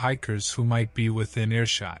campers or hikers who might be within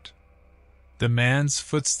earshot. The man's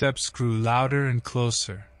footsteps grew louder and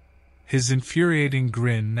closer. His infuriating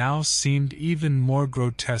grin now seemed even more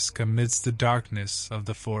grotesque amidst the darkness of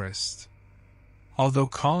the forest. Although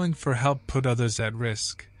calling for help put others at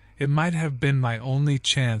risk, it might have been my only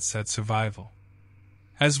chance at survival.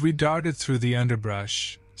 As we darted through the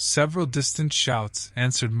underbrush, several distant shouts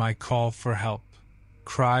answered my call for help.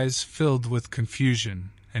 Cries filled with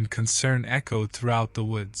confusion and concern echoed throughout the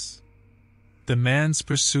woods. The man's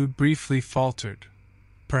pursuit briefly faltered.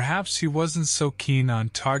 Perhaps he wasn't so keen on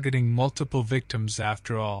targeting multiple victims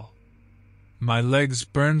after all. My legs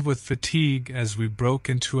burned with fatigue as we broke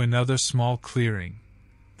into another small clearing.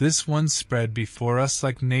 This one spread before us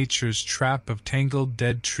like nature's trap of tangled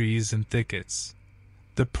dead trees and thickets.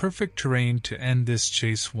 The perfect terrain to end this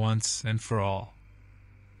chase once and for all.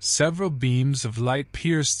 Several beams of light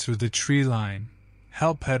pierced through the tree line.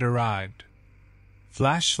 Help had arrived.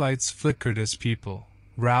 Flashlights flickered as people,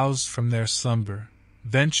 roused from their slumber,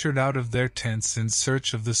 ventured out of their tents in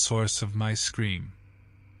search of the source of my scream.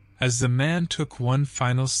 As the man took one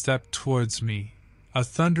final step towards me, a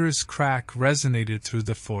thunderous crack resonated through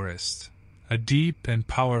the forest, a deep and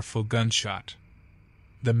powerful gunshot.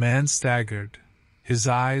 The man staggered, his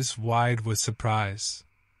eyes wide with surprise.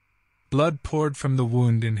 Blood poured from the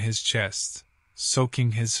wound in his chest,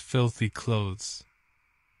 soaking his filthy clothes.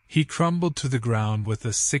 He crumbled to the ground with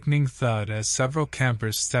a sickening thud as several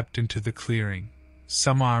campers stepped into the clearing,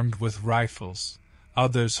 some armed with rifles,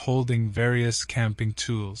 others holding various camping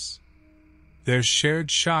tools. Their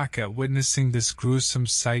shared shock at witnessing this gruesome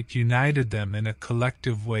sight united them in a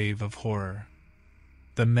collective wave of horror.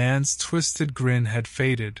 The man's twisted grin had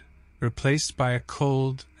faded, replaced by a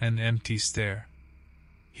cold and empty stare.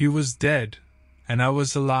 He was dead, and I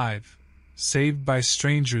was alive, saved by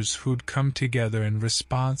strangers who'd come together in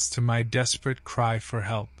response to my desperate cry for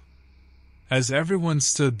help. As everyone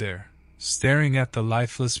stood there, staring at the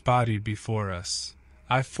lifeless body before us,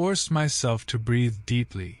 I forced myself to breathe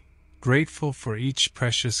deeply, grateful for each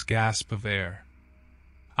precious gasp of air.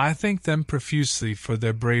 I thanked them profusely for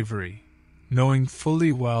their bravery, knowing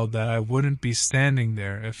fully well that I wouldn't be standing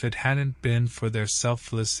there if it hadn't been for their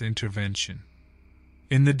selfless intervention.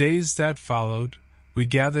 In the days that followed, we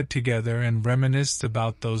gathered together and reminisced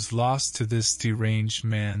about those lost to this deranged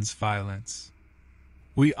man's violence.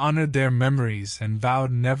 We honored their memories and vowed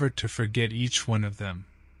never to forget each one of them.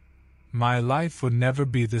 My life would never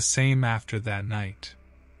be the same after that night.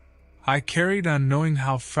 I carried on knowing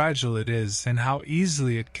how fragile it is and how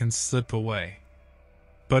easily it can slip away.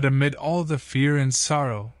 But amid all the fear and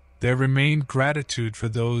sorrow, there remained gratitude for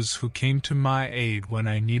those who came to my aid when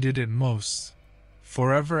I needed it most,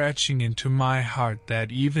 forever etching into my heart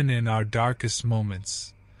that even in our darkest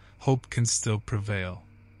moments, hope can still prevail.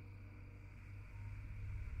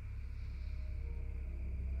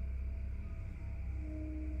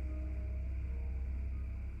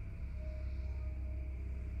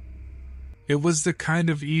 It was the kind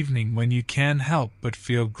of evening when you can't help but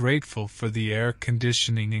feel grateful for the air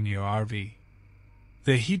conditioning in your RV.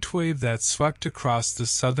 The heatwave that swept across the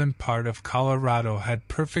southern part of Colorado had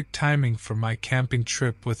perfect timing for my camping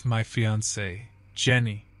trip with my fiancée,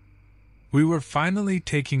 Jenny. We were finally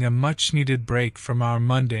taking a much-needed break from our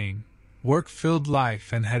mundane, work-filled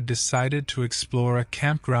life and had decided to explore a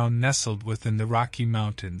campground nestled within the Rocky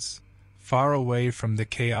Mountains, far away from the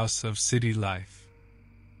chaos of city life.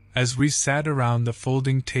 As we sat around the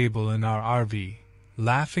folding table in our RV,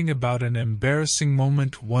 laughing about an embarrassing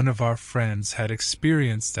moment one of our friends had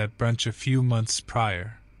experienced at brunch a few months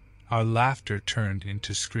prior, our laughter turned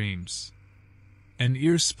into screams. An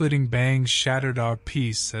ear-splitting bang shattered our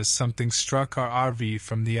peace as something struck our RV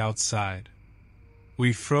from the outside.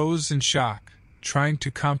 We froze in shock, trying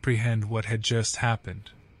to comprehend what had just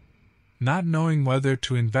happened. Not knowing whether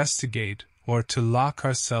to investigate or to lock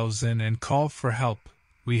ourselves in and call for help,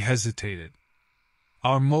 we hesitated.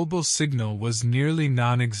 Our mobile signal was nearly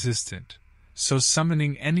non-existent, so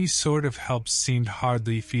summoning any sort of help seemed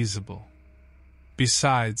hardly feasible.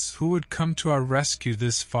 Besides, who would come to our rescue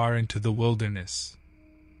this far into the wilderness?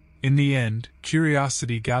 In the end,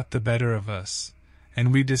 curiosity got the better of us,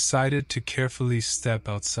 and we decided to carefully step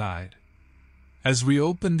outside. As we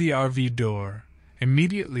opened the RV door,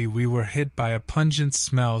 immediately we were hit by a pungent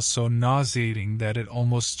smell so nauseating that it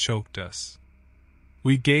almost choked us.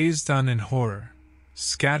 We gazed on in horror.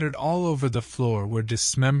 Scattered all over the floor were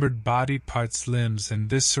dismembered body parts, limbs, and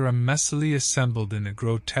viscera messily assembled in a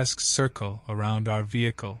grotesque circle around our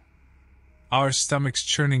vehicle. Our stomachs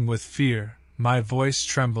churning with fear, my voice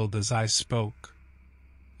trembled as I spoke.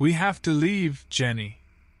 "We have to leave, Jenny.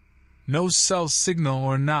 No cell signal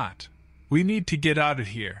or not. We need to get out of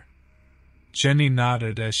here." Jenny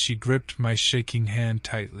nodded as she gripped my shaking hand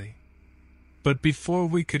tightly. But before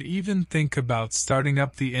we could even think about starting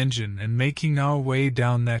up the engine and making our way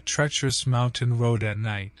down that treacherous mountain road at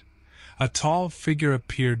night, a tall figure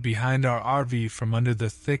appeared behind our RV from under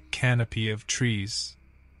the thick canopy of trees.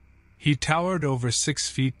 He towered over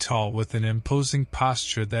 6 feet tall with an imposing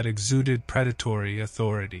posture that exuded predatory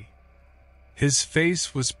authority. His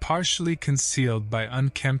face was partially concealed by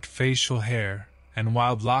unkempt facial hair, and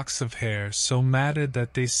wild locks of hair so matted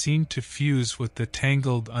that they seemed to fuse with the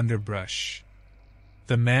tangled underbrush.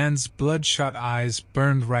 The man's bloodshot eyes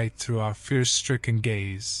burned right through our fear-stricken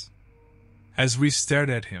gaze. As we stared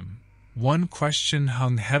at him, one question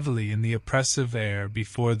hung heavily in the oppressive air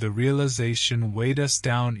before the realization weighed us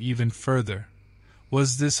down even further.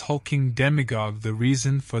 Was this hulking demagogue the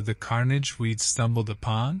reason for the carnage we'd stumbled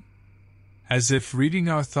upon? As if reading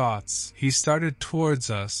our thoughts, he started towards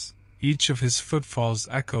us, each of his footfalls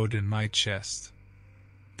echoed in my chest.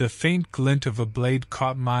 The faint glint of a blade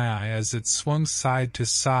caught my eye as it swung side to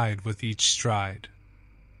side with each stride.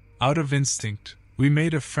 Out of instinct, we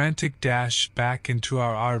made a frantic dash back into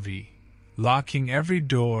our RV, locking every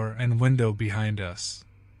door and window behind us.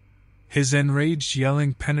 His enraged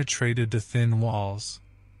yelling penetrated the thin walls,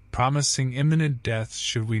 promising imminent death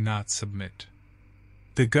should we not submit.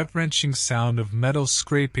 The gut-wrenching sound of metal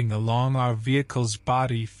scraping along our vehicle's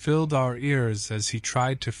body filled our ears as he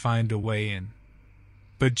tried to find a way in.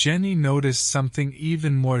 But Jenny noticed something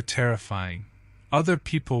even more terrifying. Other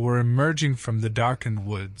people were emerging from the darkened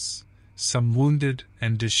woods, some wounded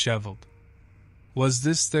and disheveled. Was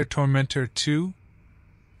this their tormentor too?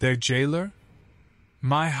 Their jailer?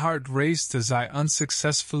 My heart raced as I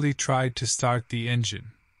unsuccessfully tried to start the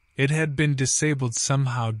engine. It had been disabled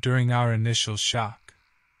somehow during our initial shock.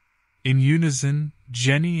 In unison,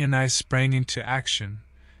 Jenny and I sprang into action,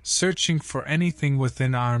 searching for anything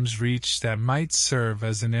within arm's reach that might serve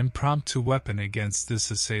as an impromptu weapon against this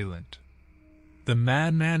assailant. The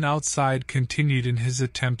madman outside continued in his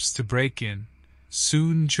attempts to break in,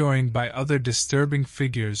 soon joined by other disturbing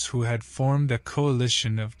figures who had formed a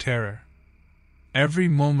coalition of terror. Every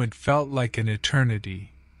moment felt like an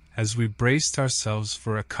eternity, as we braced ourselves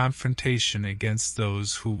for a confrontation against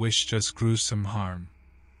those who wished us gruesome harm.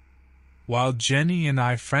 While Jenny and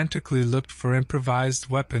I frantically looked for improvised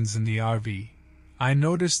weapons in the RV, I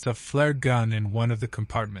noticed a flare gun in one of the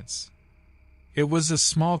compartments. It was a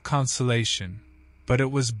small consolation, but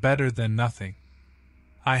it was better than nothing.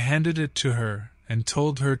 I handed it to her and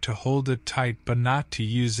told her to hold it tight but not to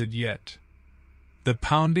use it yet. The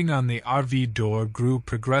pounding on the RV door grew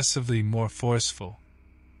progressively more forceful.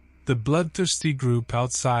 The bloodthirsty group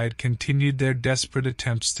outside continued their desperate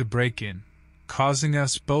attempts to break in, causing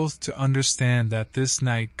us both to understand that this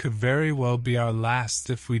night could very well be our last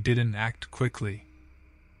if we didn't act quickly.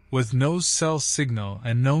 With no cell signal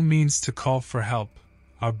and no means to call for help,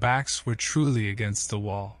 our backs were truly against the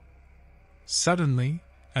wall. Suddenly,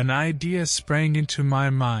 an idea sprang into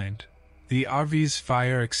my mind. The RV's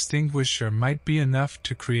fire extinguisher might be enough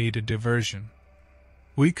to create a diversion.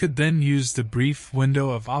 We could then use the brief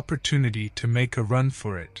window of opportunity to make a run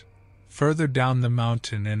for it, further down the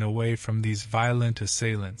mountain and away from these violent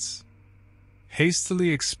assailants.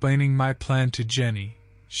 Hastily explaining my plan to Jenny,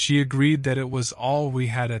 she agreed that it was all we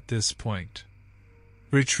had at this point.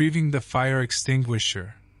 Retrieving the fire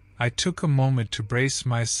extinguisher, I took a moment to brace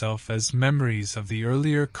myself as memories of the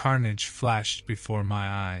earlier carnage flashed before my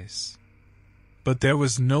eyes. But there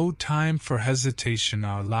was no time for hesitation.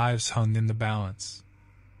 Our lives hung in the balance.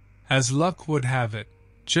 As luck would have it,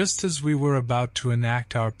 just as we were about to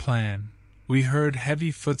enact our plan, we heard heavy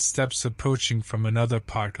footsteps approaching from another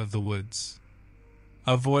part of the woods.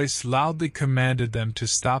 A voice loudly commanded them to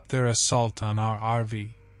stop their assault on our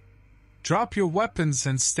RV. "Drop your weapons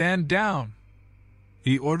and stand down!"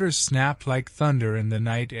 The order snapped like thunder in the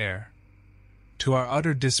night air. To our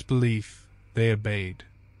utter disbelief, they obeyed.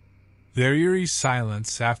 Their eerie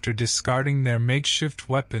silence after discarding their makeshift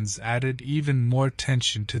weapons added even more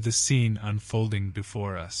tension to the scene unfolding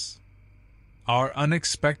before us. Our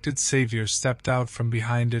unexpected savior stepped out from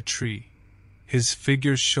behind a tree. His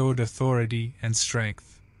figure showed authority and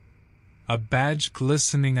strength. A badge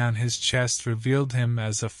glistening on his chest revealed him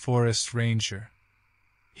as a forest ranger.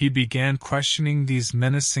 He began questioning these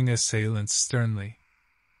menacing assailants sternly.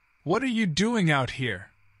 "What are you doing out here?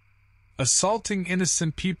 Assaulting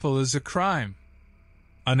innocent people is a crime."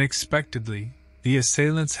 Unexpectedly, the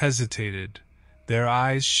assailants hesitated, their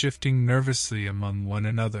eyes shifting nervously among one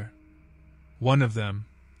another. One of them,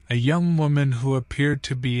 a young woman who appeared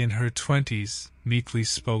to be in her 20s, meekly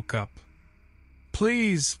spoke up.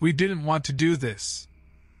 "Please, we didn't want to do this.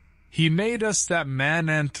 He made us that man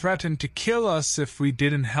and threatened to kill us if we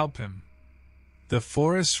didn't help him." The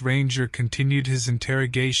forest ranger continued his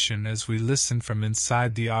interrogation as we listened from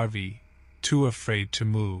inside the RV, too afraid to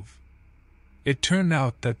move. It turned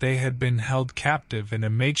out that they had been held captive in a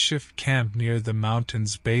makeshift camp near the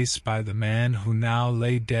mountain's base by the man who now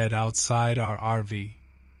lay dead outside our RV.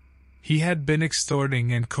 He had been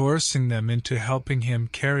extorting and coercing them into helping him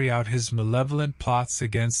carry out his malevolent plots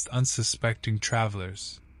against unsuspecting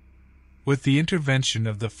travelers. With the intervention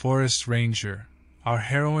of the forest ranger, our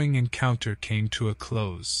harrowing encounter came to a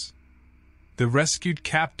close. The rescued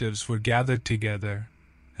captives were gathered together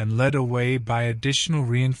and led away by additional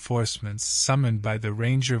reinforcements summoned by the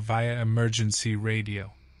ranger via emergency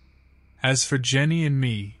radio. As for Jenny and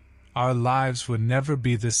me, our lives would never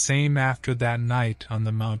be the same after that night on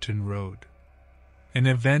the mountain road. An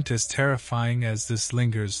event as terrifying as this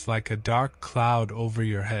lingers like a dark cloud over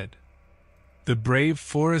your head. The brave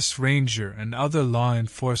forest ranger and other law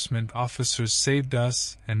enforcement officers saved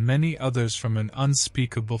us and many others from an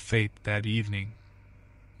unspeakable fate that evening.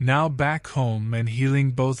 Now back home and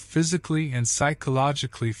healing both physically and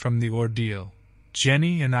psychologically from the ordeal,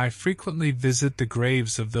 Jenny and I frequently visit the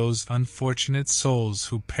graves of those unfortunate souls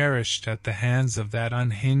who perished at the hands of that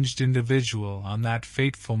unhinged individual on that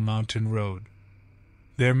fateful mountain road.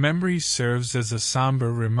 Their memory serves as a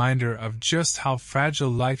somber reminder of just how fragile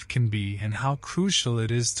life can be and how crucial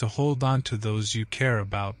it is to hold on to those you care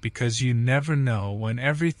about, because you never know when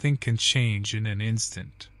everything can change in an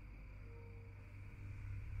instant.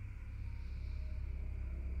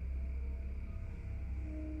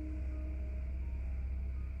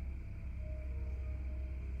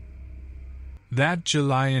 That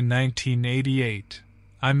July in 1988,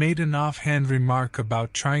 I made an offhand remark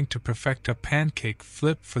about trying to perfect a pancake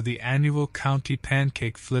flip for the annual county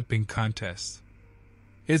pancake flipping contest.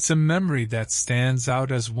 It's a memory that stands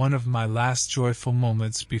out as one of my last joyful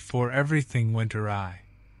moments before everything went awry.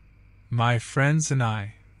 My friends and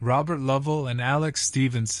I, Robert Lovell and Alex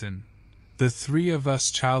Stevenson, the three of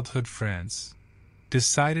us childhood friends,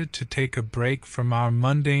 decided to take a break from our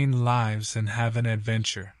mundane lives and have an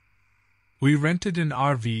adventure. We rented an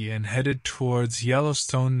RV and headed towards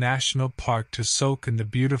Yellowstone National Park to soak in the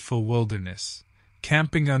beautiful wilderness,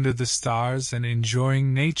 camping under the stars and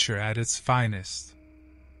enjoying nature at its finest.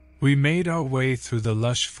 We made our way through the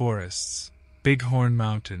lush forests, bighorn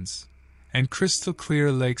mountains, and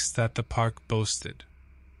crystal-clear lakes that the park boasted.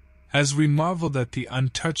 As we marveled at the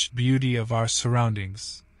untouched beauty of our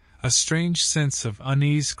surroundings, a strange sense of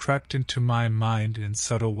unease crept into my mind in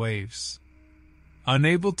subtle waves.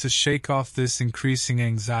 Unable to shake off this increasing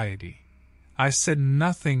anxiety, I said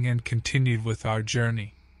nothing and continued with our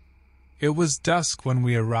journey. It was dusk when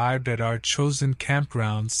we arrived at our chosen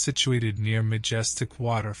campground situated near majestic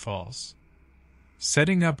waterfalls.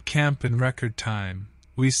 Setting up camp in record time,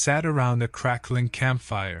 we sat around a crackling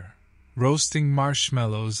campfire, roasting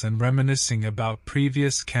marshmallows and reminiscing about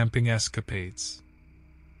previous camping escapades.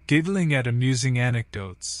 Giggling at amusing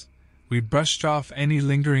anecdotes, we brushed off any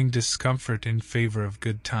lingering discomfort in favor of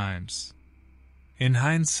good times. In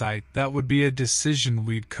hindsight, that would be a decision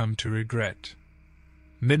we'd come to regret.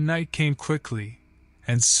 Midnight came quickly,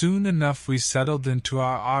 and soon enough we settled into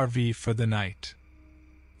our RV for the night.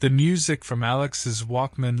 The music from Alex's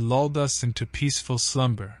Walkman lulled us into peaceful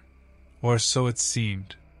slumber, or so it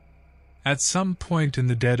seemed. At some point in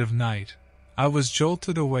the dead of night, I was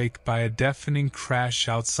jolted awake by a deafening crash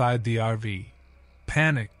outside the RV.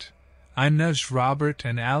 Panicked, I nudged Robert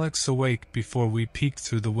and Alex awake before we peeked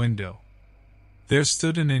through the window. There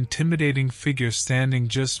stood an intimidating figure standing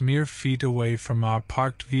just mere feet away from our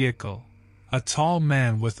parked vehicle, a tall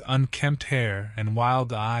man with unkempt hair and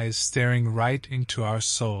wild eyes staring right into our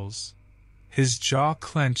souls, his jaw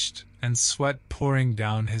clenched and sweat pouring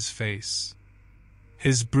down his face.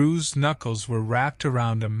 His bruised knuckles were wrapped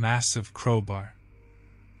around a massive crowbar.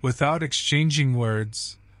 Without exchanging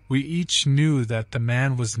words, we each knew that the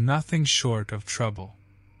man was nothing short of trouble.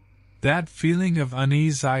 That feeling of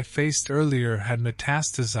unease I faced earlier had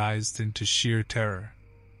metastasized into sheer terror.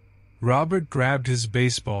 Robert grabbed his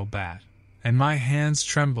baseball bat, and my hands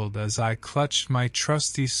trembled as I clutched my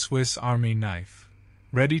trusty Swiss Army knife,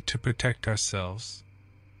 ready to protect ourselves.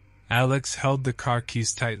 Alex held the car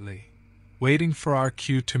keys tightly, waiting for our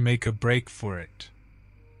cue to make a break for it.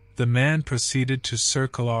 The man proceeded to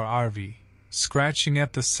circle our RV, scratching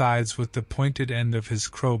at the sides with the pointed end of his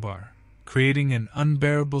crowbar, creating an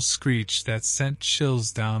unbearable screech that sent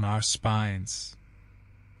chills down our spines.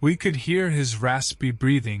 We could hear his raspy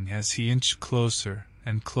breathing as he inched closer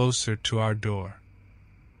and closer to our door.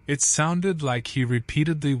 It sounded like he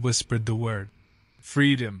repeatedly whispered the word,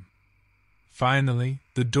 "Freedom." Finally,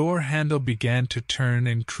 the door handle began to turn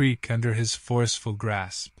and creak under his forceful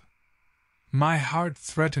grasp. My heart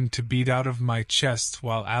threatened to beat out of my chest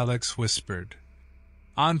while Alex whispered,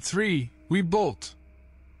 "On 3, we bolt."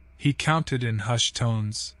 He counted in hushed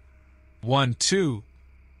tones. 1, 2.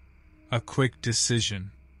 A quick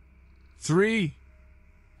decision. 3.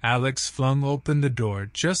 Alex flung open the door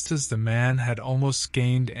just as the man had almost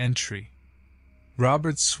gained entry.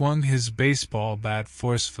 Robert swung his baseball bat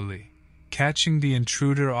forcefully, catching the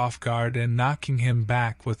intruder off guard and knocking him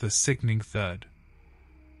back with a sickening thud.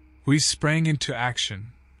 We sprang into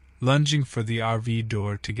action, lunging for the RV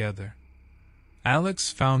door together. Alex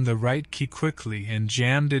found the right key quickly and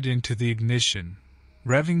jammed it into the ignition,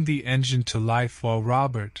 revving the engine to life while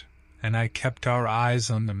Robert and I kept our eyes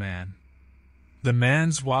on the man. The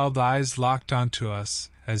man's wild eyes locked onto us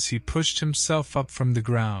as he pushed himself up from the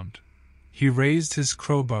ground. He raised his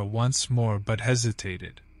crowbar once more but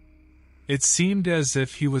hesitated. It seemed as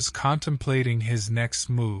if he was contemplating his next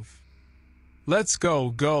move. "Let's go,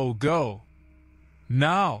 go, go!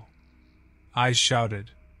 Now!" I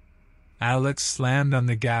shouted. Alex slammed on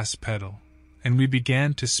the gas pedal, and we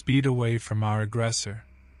began to speed away from our aggressor.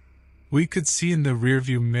 We could see in the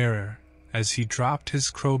rearview mirror as he dropped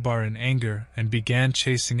his crowbar in anger and began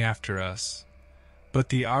chasing after us, but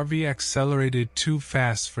the RV accelerated too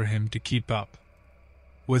fast for him to keep up.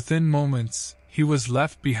 Within moments, he was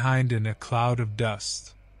left behind in a cloud of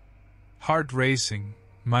dust. Heart racing,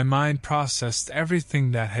 my mind processed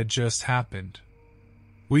everything that had just happened.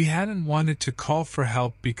 We hadn't wanted to call for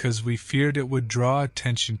help because we feared it would draw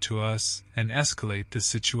attention to us and escalate the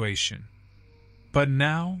situation. But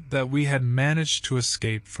now that we had managed to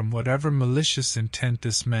escape from whatever malicious intent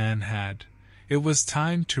this man had, it was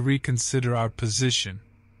time to reconsider our position.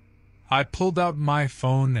 I pulled out my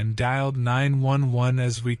phone and dialed 911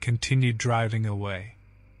 as we continued driving away.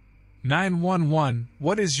 911,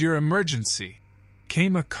 what is your emergency?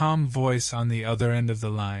 Came a calm voice on the other end of the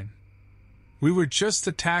line. We were just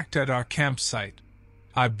attacked at our campsite,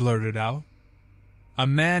 I blurted out. A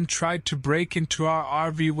man tried to break into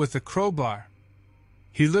our RV with a crowbar.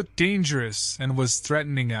 He looked dangerous and was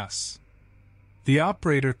threatening us. The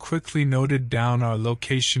operator quickly noted down our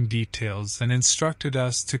location details and instructed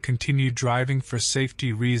us to continue driving for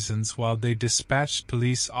safety reasons while they dispatched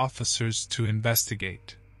police officers to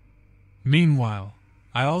investigate. Meanwhile,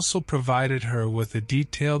 I also provided her with a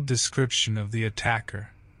detailed description of the attacker.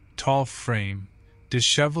 Tall frame,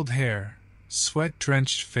 disheveled hair,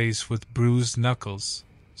 sweat-drenched face with bruised knuckles,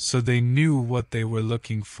 so they knew what they were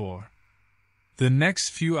looking for. The next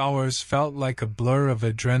few hours felt like a blur of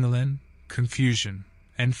adrenaline, confusion,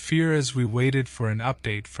 and fear as we waited for an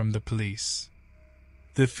update from the police.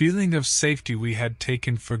 The feeling of safety we had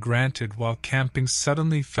taken for granted while camping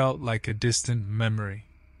suddenly felt like a distant memory.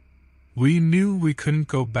 We knew we couldn't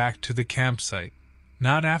go back to the campsite,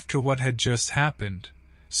 not after what had just happened,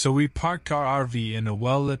 so we parked our RV in a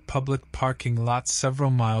well-lit public parking lot several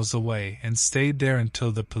miles away and stayed there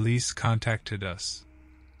until the police contacted us.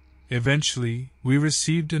 Eventually, we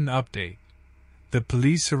received an update. The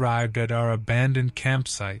police arrived at our abandoned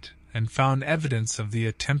campsite and found evidence of the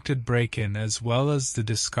attempted break-in as well as the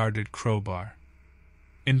discarded crowbar.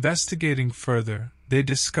 Investigating further, they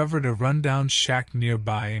discovered a rundown shack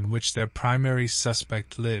nearby in which their primary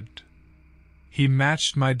suspect lived. He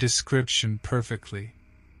matched my description perfectly.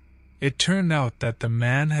 It turned out that the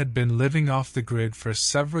man had been living off the grid for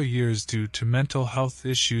several years due to mental health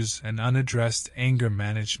issues and unaddressed anger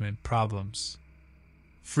management problems.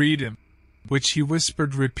 Freedom, which he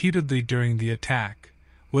whispered repeatedly during the attack,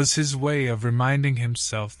 was his way of reminding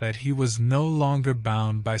himself that he was no longer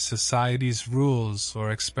bound by society's rules or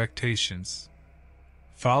expectations.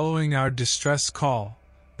 Following our distress call,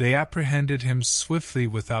 they apprehended him swiftly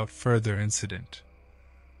without further incident.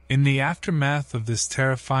 In the aftermath of this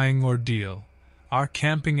terrifying ordeal, our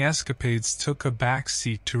camping escapades took a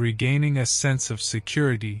backseat to regaining a sense of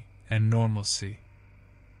security and normalcy.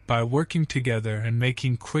 By working together and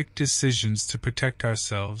making quick decisions to protect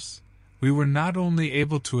ourselves, we were not only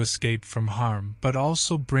able to escape from harm but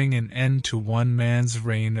also bring an end to one man's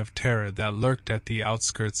reign of terror that lurked at the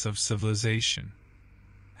outskirts of civilization.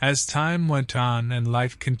 As time went on and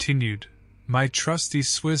life continued, my trusty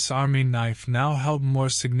Swiss Army knife now held more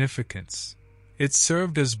significance. It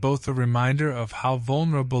served as both a reminder of how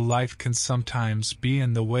vulnerable life can sometimes be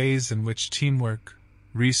and the ways in which teamwork,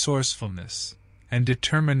 resourcefulness, and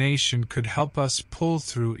determination could help us pull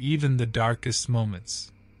through even the darkest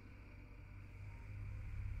moments.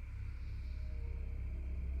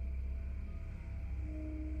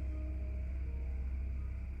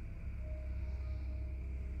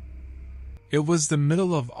 It was the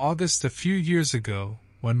middle of August a few years ago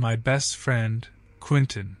when my best friend,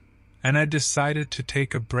 Quentin, and I decided to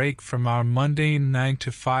take a break from our mundane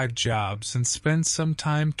 9-to-5 jobs and spend some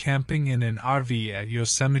time camping in an RV at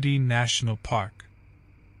Yosemite National Park.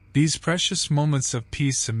 These precious moments of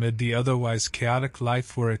peace amid the otherwise chaotic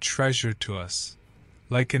life were a treasure to us,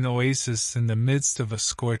 like an oasis in the midst of a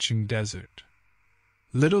scorching desert.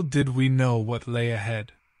 Little did we know what lay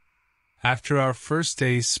ahead. After our first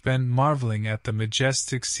day spent marveling at the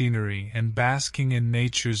majestic scenery and basking in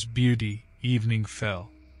nature's beauty, evening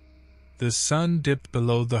fell. The sun dipped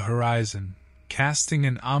below the horizon, casting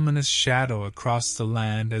an ominous shadow across the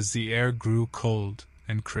land as the air grew cold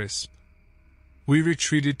and crisp. We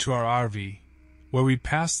retreated to our RV, where we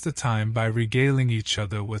passed the time by regaling each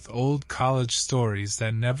other with old college stories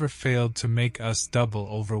that never failed to make us double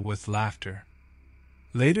over with laughter.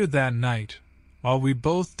 Later that night, while we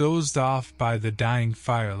both dozed off by the dying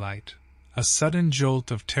firelight, a sudden jolt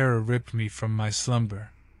of terror ripped me from my slumber.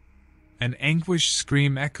 An anguished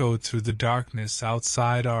scream echoed through the darkness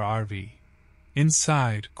outside our RV.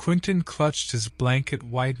 Inside, Quentin clutched his blanket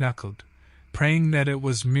white-knuckled, praying that it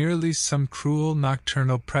was merely some cruel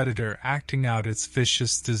nocturnal predator acting out its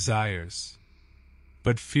vicious desires.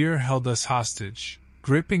 But fear held us hostage,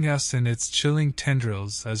 gripping us in its chilling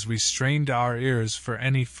tendrils as we strained our ears for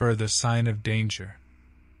any further sign of danger.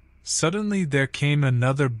 Suddenly there came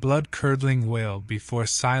another blood-curdling wail before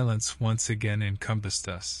silence once again encompassed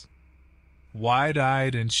us.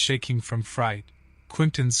 Wide-eyed and shaking from fright,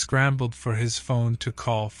 Quentin scrambled for his phone to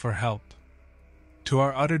call for help. To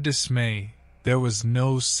our utter dismay, there was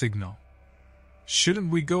no signal. "Shouldn't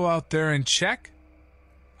we go out there and check?"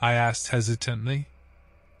 I asked hesitantly.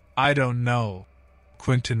 "I don't know,"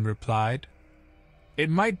 Quentin replied. "It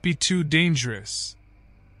might be too dangerous."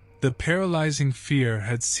 The paralyzing fear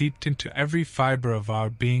had seeped into every fiber of our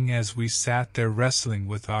being as we sat there wrestling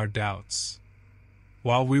with our doubts.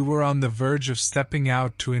 While we were on the verge of stepping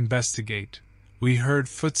out to investigate, we heard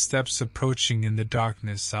footsteps approaching in the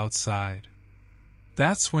darkness outside.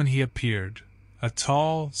 That's when he appeared, a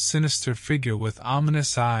tall, sinister figure with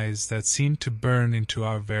ominous eyes that seemed to burn into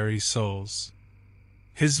our very souls.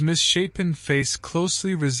 His misshapen face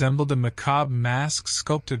closely resembled a macabre mask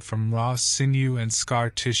sculpted from raw sinew and scar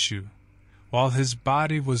tissue, while his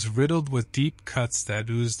body was riddled with deep cuts that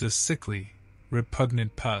oozed a sickly,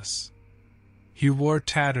 repugnant pus. He wore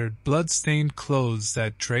tattered, blood-stained clothes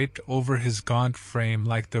that draped over his gaunt frame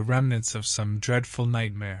like the remnants of some dreadful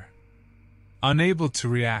nightmare. Unable to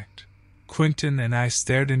react, Quentin and I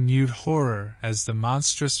stared in mute horror as the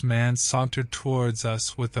monstrous man sauntered towards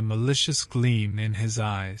us with a malicious gleam in his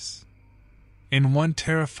eyes. In one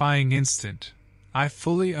terrifying instant, I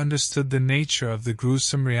fully understood the nature of the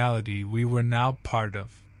gruesome reality we were now part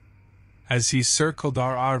of. As he circled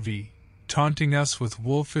our RV, taunting us with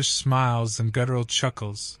wolfish smiles and guttural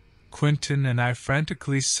chuckles, Quentin and I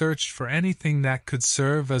frantically searched for anything that could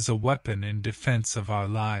serve as a weapon in defense of our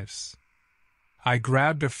lives. I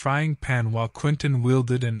grabbed a frying pan while Quentin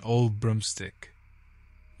wielded an old broomstick.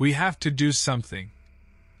 "We have to do something,"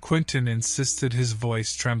 Quentin insisted, his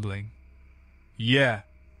voice trembling. "Yeah,"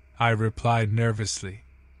 I replied nervously.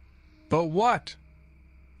 "But what?"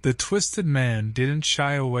 The twisted man didn't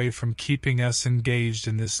shy away from keeping us engaged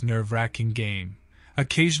in this nerve-wracking game,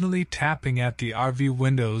 occasionally tapping at the RV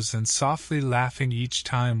windows and softly laughing each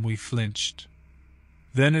time we flinched.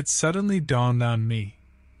 Then it suddenly dawned on me.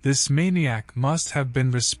 This maniac must have been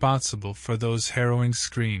responsible for those harrowing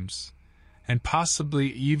screams, and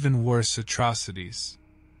possibly even worse atrocities.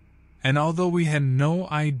 And although we had no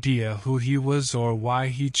idea who he was or why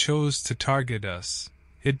he chose to target us,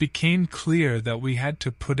 it became clear that we had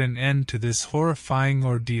to put an end to this horrifying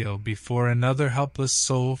ordeal before another helpless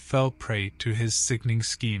soul fell prey to his sickening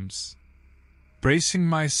schemes. Bracing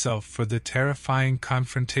myself for the terrifying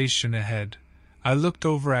confrontation ahead, I looked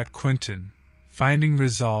over at Quentin, finding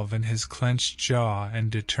resolve in his clenched jaw and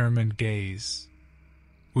determined gaze.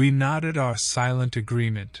 We nodded our silent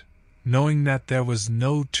agreement, knowing that there was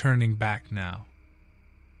no turning back now.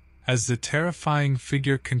 As the terrifying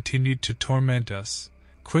figure continued to torment us,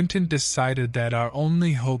 Quentin decided that our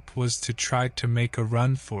only hope was to try to make a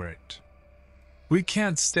run for it. "We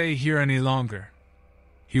can't stay here any longer,"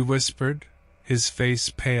 he whispered, his face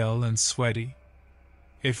pale and sweaty.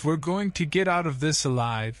 "If we're going to get out of this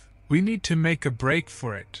alive, we need to make a break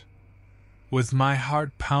for it." With my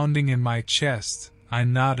heart pounding in my chest, I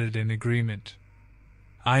nodded in agreement.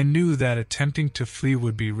 I knew that attempting to flee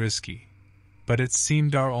would be risky, but it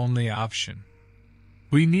seemed our only option.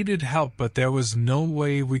 We needed help, but there was no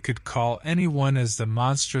way we could call anyone as the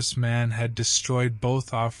monstrous man had destroyed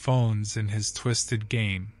both our phones in his twisted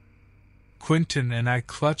game. Quentin and I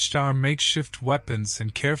clutched our makeshift weapons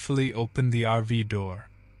and carefully opened the RV door.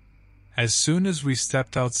 As soon as we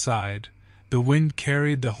stepped outside, the wind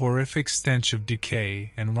carried the horrific stench of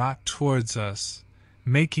decay and rot towards us,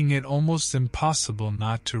 making it almost impossible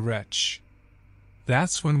not to retch.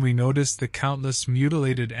 That's when we noticed the countless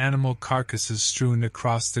mutilated animal carcasses strewn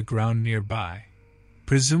across the ground nearby,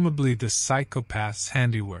 presumably the psychopath's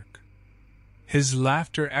handiwork. His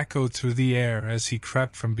laughter echoed through the air as he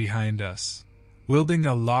crept from behind us, wielding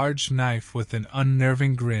a large knife with an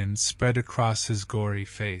unnerving grin spread across his gory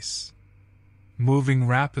face. Moving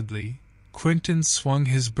rapidly, Quentin swung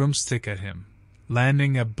his broomstick at him,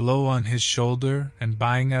 landing a blow on his shoulder and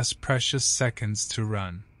buying us precious seconds to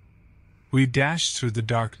run. We dashed through the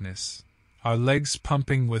darkness, our legs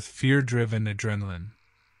pumping with fear-driven adrenaline.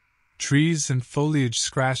 Trees and foliage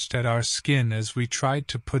scratched at our skin as we tried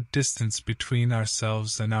to put distance between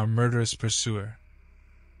ourselves and our murderous pursuer.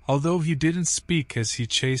 Although he didn't speak as he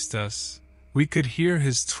chased us, we could hear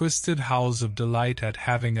his twisted howls of delight at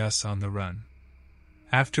having us on the run.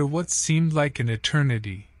 After what seemed like an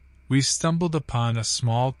eternity, we stumbled upon a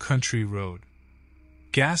small country road.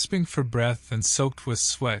 Gasping for breath and soaked with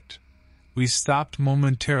sweat, we stopped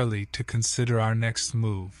momentarily to consider our next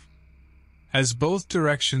move. As both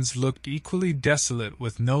directions looked equally desolate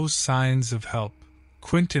with no signs of help,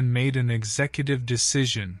 Quentin made an executive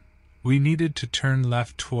decision. We needed to turn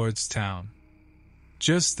left towards town.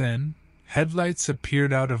 Just then, headlights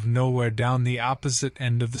appeared out of nowhere down the opposite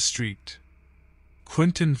end of the street.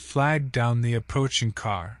 Quentin flagged down the approaching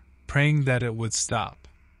car, praying that it would stop.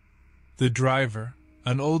 The driver,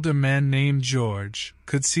 an older man named George,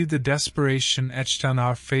 could see the desperation etched on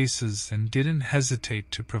our faces and didn't hesitate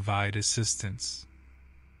to provide assistance.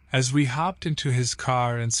 As we hopped into his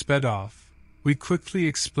car and sped off, we quickly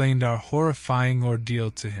explained our horrifying ordeal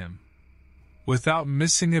to him. Without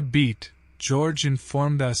missing a beat, George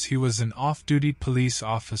informed us he was an off-duty police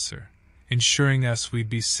officer, ensuring us we'd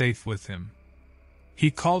be safe with him. He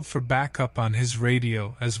called for backup on his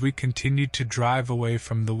radio as we continued to drive away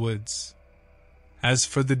from the woods. As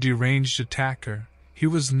for the deranged attacker, he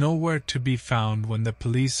was nowhere to be found when the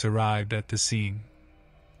police arrived at the scene.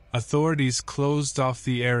 Authorities closed off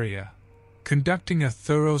the area, conducting a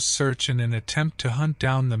thorough search in an attempt to hunt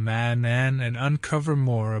down the man and uncover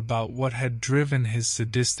more about what had driven his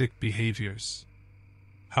sadistic behaviors.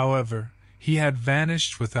 However, he had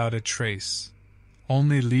vanished without a trace,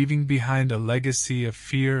 only leaving behind a legacy of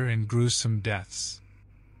fear and gruesome deaths.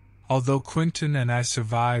 Although Quentin and I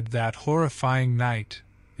survived that horrifying night,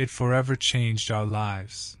 it forever changed our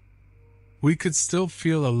lives. We could still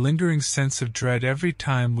feel a lingering sense of dread every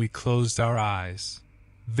time we closed our eyes.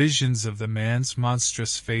 Visions of the man's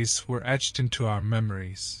monstrous face were etched into our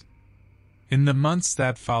memories. In the months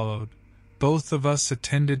that followed, both of us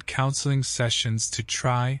attended counseling sessions to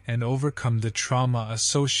try and overcome the trauma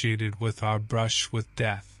associated with our brush with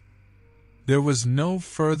death. There was no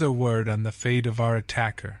further word on the fate of our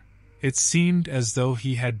attacker. It seemed as though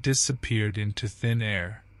he had disappeared into thin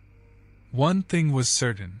air. One thing was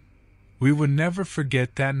certain. We would never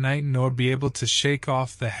forget that night nor be able to shake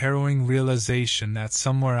off the harrowing realization that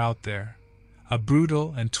somewhere out there, a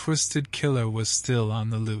brutal and twisted killer was still on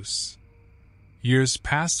the loose. Years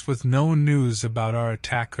passed with no news about our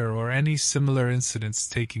attacker or any similar incidents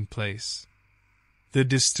taking place. The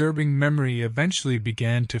disturbing memory eventually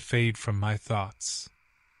began to fade from my thoughts.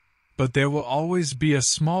 But there will always be a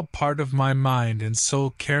small part of my mind and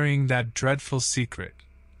soul carrying that dreadful secret,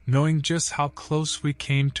 knowing just how close we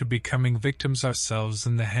came to becoming victims ourselves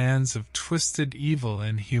in the hands of twisted evil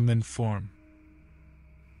in human form.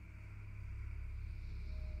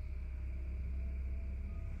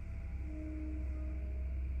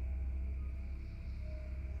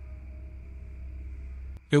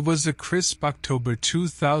 It was a crisp October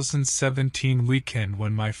 2017 weekend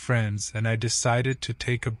when my friends and I decided to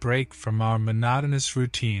take a break from our monotonous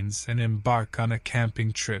routines and embark on a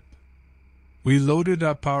camping trip. We loaded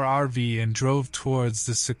up our RV and drove towards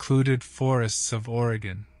the secluded forests of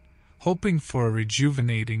Oregon, hoping for a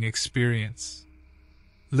rejuvenating experience.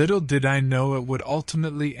 Little did I know it would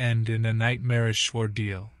ultimately end in a nightmarish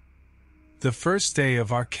ordeal. The first day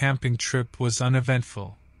of our camping trip was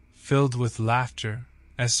uneventful, filled with laughter,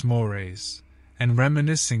 s'mores, and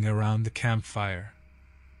reminiscing around the campfire.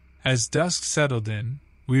 As dusk settled in,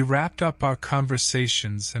 we wrapped up our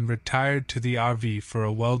conversations and retired to the RV for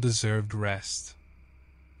a well-deserved rest.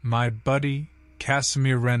 My buddy,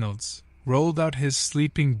 Casimir Reynolds, rolled out his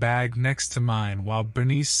sleeping bag next to mine while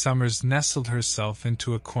Bernice Summers nestled herself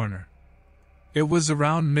into a corner. It was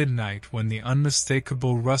around midnight when the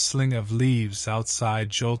unmistakable rustling of leaves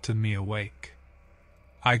outside jolted me awake.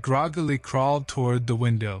 I groggily crawled toward the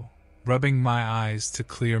window, rubbing my eyes to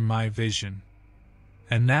clear my vision.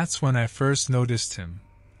 And that's when I first noticed him,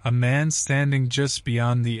 a man standing just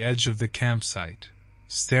beyond the edge of the campsite,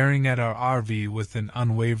 staring at our RV with an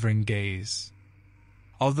unwavering gaze.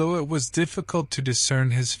 Although it was difficult to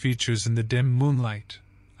discern his features in the dim moonlight,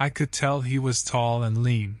 I could tell he was tall and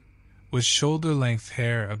lean, with shoulder-length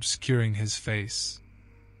hair obscuring his face.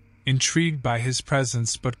 Intrigued by his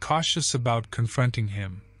presence but cautious about confronting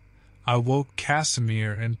him, I woke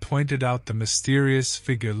Casimir and pointed out the mysterious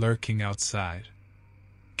figure lurking outside.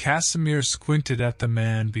 Casimir squinted at the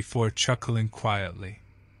man before chuckling quietly.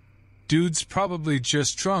 "Dude's probably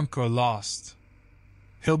just drunk or lost.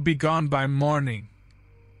 He'll be gone by morning."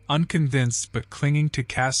 Unconvinced but clinging to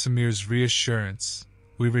Casimir's reassurance,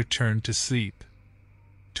 we returned to sleep.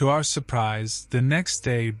 To our surprise, the next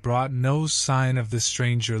day brought no sign of the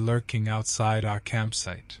stranger lurking outside our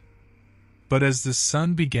campsite. But as the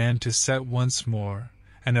sun began to set once more,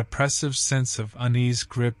 an oppressive sense of unease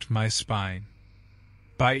gripped my spine.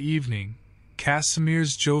 By evening,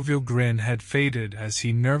 Casimir's jovial grin had faded as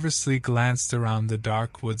he nervously glanced around the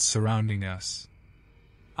dark woods surrounding us.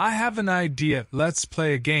 "I have an idea, let's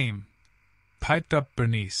play a game," piped up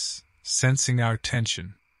Bernice, sensing our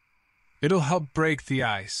tension. "It'll help break the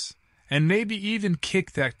ice, and maybe even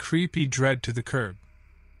kick that creepy dread to the curb."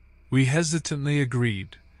 We hesitantly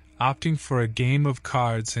agreed, opting for a game of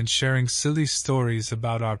cards and sharing silly stories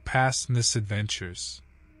about our past misadventures.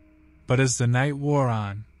 But as the night wore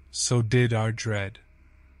on, so did our dread.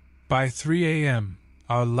 By 3 a.m.,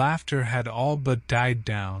 our laughter had all but died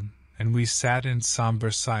down, and we sat in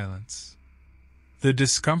somber silence. The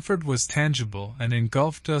discomfort was tangible and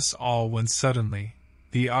engulfed us all when suddenly,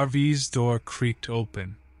 the RV's door creaked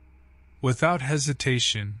open. Without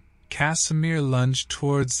hesitation, Casimir lunged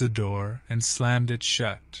towards the door and slammed it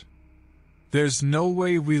shut. "There's no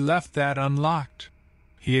way we left that unlocked,"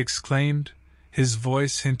 he exclaimed, his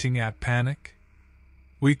voice hinting at panic.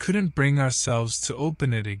 We couldn't bring ourselves to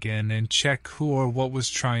open it again and check who or what was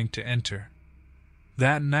trying to enter.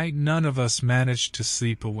 That night none of us managed to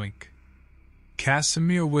sleep a wink.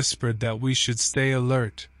 Casimir whispered that we should stay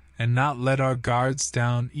alert and not let our guards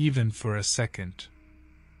down even for a second.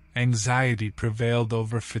 Anxiety prevailed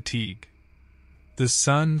over fatigue. The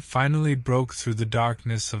sun finally broke through the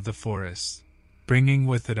darkness of the forest, bringing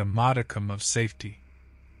with it a modicum of safety.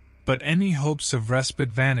 But any hopes of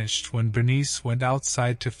respite vanished when Bernice went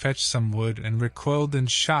outside to fetch some wood and recoiled in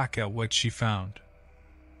shock at what she found.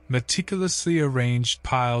 Meticulously arranged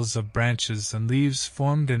piles of branches and leaves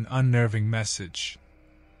formed an unnerving message.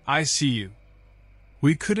 "I see you."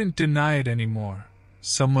 We couldn't deny it anymore.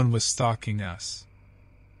 Someone was stalking us.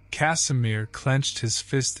 Casimir clenched his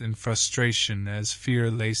fist in frustration as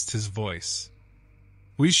fear laced his voice.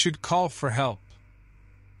 "We should call for help."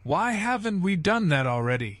 "Why haven't we done that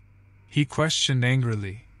already?" he questioned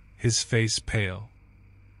angrily, his face pale.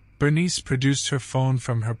 Bernice produced her phone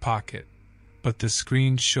from her pocket, but the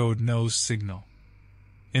screen showed no signal.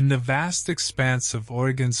 In the vast expanse of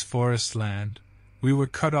Oregon's forest land, we were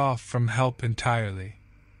cut off from help entirely.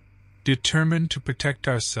 Determined to protect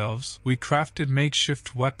ourselves, we crafted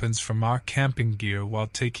makeshift weapons from our camping gear while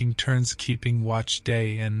taking turns keeping watch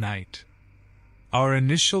day and night. Our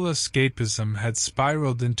initial escapism had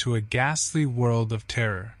spiraled into a ghastly world of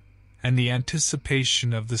terror, and the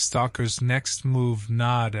anticipation of the stalker's next move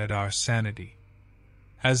gnawed at our sanity.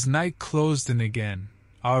 As night closed in again,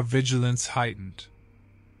 our vigilance heightened.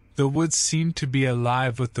 The woods seemed to be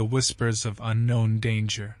alive with the whispers of unknown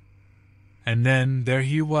danger. And then there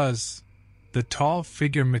he was, the tall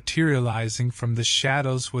figure materializing from the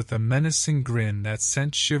shadows with a menacing grin that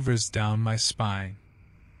sent shivers down my spine.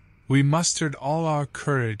 We mustered all our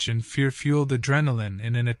courage and fear-fueled adrenaline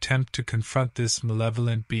in an attempt to confront this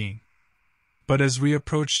malevolent being. But as we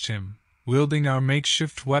approached him, wielding our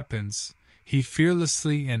makeshift weapons, he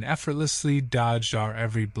fearlessly and effortlessly dodged our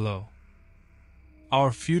every blow.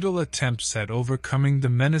 Our futile attempts at overcoming the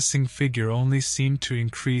menacing figure only seemed to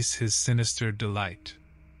increase his sinister delight.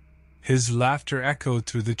 His laughter echoed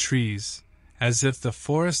through the trees, as if the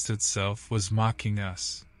forest itself was mocking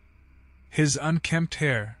us. His unkempt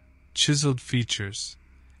hair, chiseled features,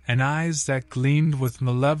 and eyes that gleamed with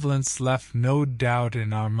malevolence left no doubt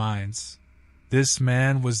in our minds. This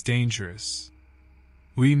man was dangerous.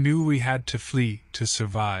 We knew we had to flee to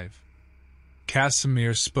survive.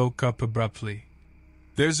 Casimir spoke up abruptly.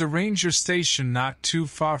 "There's a ranger station not too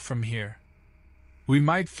far from here. We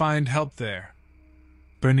might find help there."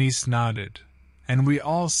 Bernice nodded, and we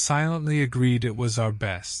all silently agreed it was our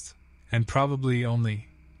best, and probably only,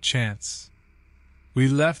 chance. We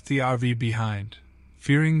left the RV behind,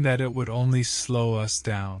 fearing that it would only slow us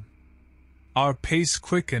down. Our pace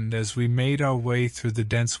quickened as we made our way through the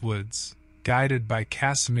dense woods, guided by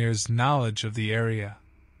Casimir's knowledge of the area.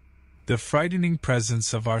 The frightening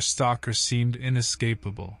presence of our stalker seemed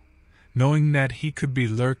inescapable, knowing that he could be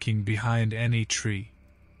lurking behind any tree.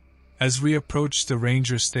 As we approached the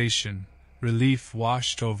ranger station, relief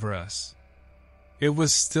washed over us. It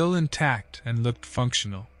was still intact and looked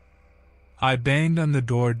functional. I banged on the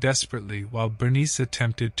door desperately while Bernice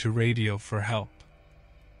attempted to radio for help.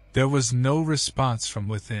 There was no response from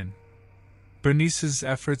within. Bernice's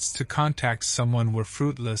efforts to contact someone were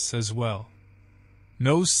fruitless as well.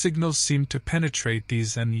 No signal seemed to penetrate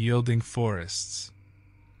these unyielding forests.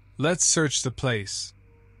 "Let's search the place,"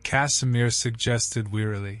 Casimir suggested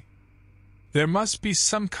wearily. "There must be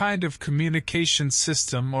some kind of communication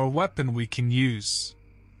system or weapon we can use."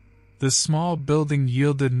 The small building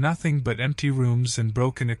yielded nothing but empty rooms and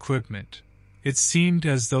broken equipment. It seemed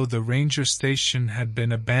as though the ranger station had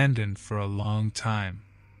been abandoned for a long time.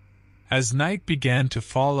 As night began to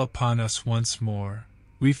fall upon us once more,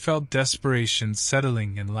 we felt desperation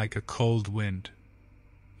settling in like a cold wind.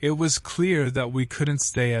 It was clear that we couldn't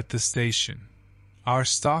stay at the station. Our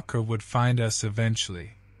stalker would find us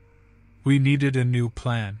eventually. We needed a new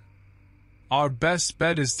plan. "Our best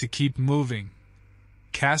bet is to keep moving,"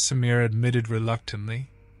 Casimir admitted reluctantly.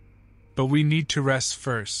 "But we need to rest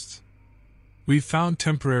first." We found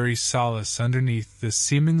temporary solace underneath the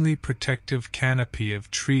seemingly protective canopy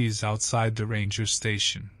of trees outside the ranger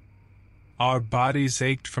station. Our bodies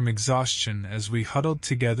ached from exhaustion as we huddled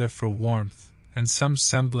together for warmth and some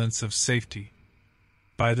semblance of safety.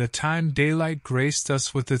 By the time daylight graced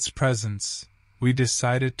us with its presence, we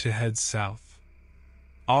decided to head south.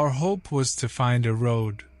 Our hope was to find a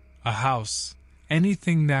road, a house,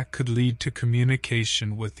 anything that could lead to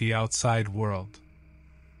communication with the outside world.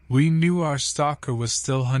 We knew our stalker was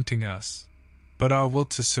still hunting us, but our will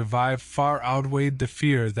to survive far outweighed the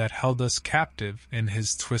fear that held us captive in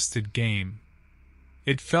his twisted game.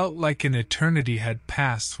 It felt like an eternity had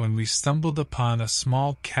passed when we stumbled upon a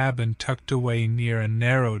small cabin tucked away near a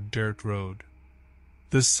narrow dirt road.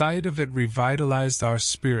 The sight of it revitalized our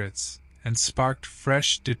spirits and sparked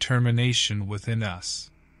fresh determination within us.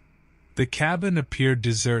 The cabin appeared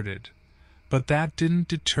deserted, but that didn't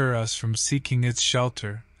deter us from seeking its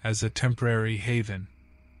shelter as a temporary haven.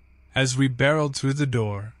 As we barreled through the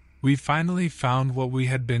door, we finally found what we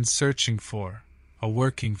had been searching for, a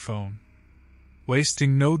working phone.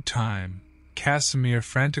 Wasting no time, Casimir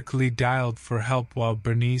frantically dialed for help while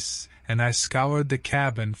Bernice and I scoured the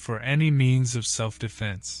cabin for any means of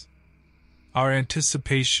self-defense. Our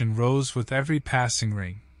anticipation rose with every passing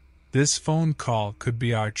ring. This phone call could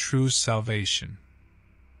be our true salvation.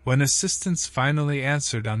 When assistance finally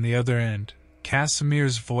answered on the other end,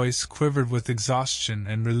 Casimir's voice quivered with exhaustion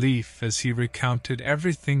and relief as he recounted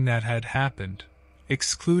everything that had happened,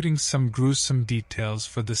 excluding some gruesome details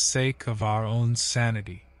for the sake of our own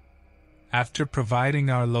sanity. After providing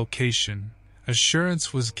our location,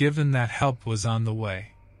 assurance was given that help was on the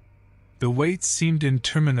way. The wait seemed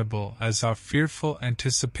interminable as our fearful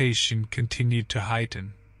anticipation continued to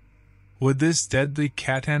heighten. Would this deadly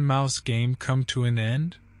cat-and-mouse game come to an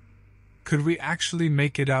end? Could we actually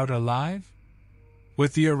make it out alive?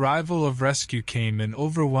 With the arrival of rescue came an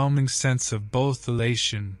overwhelming sense of both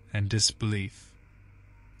elation and disbelief.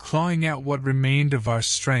 Clawing at what remained of our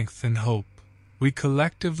strength and hope, we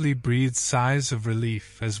collectively breathed sighs of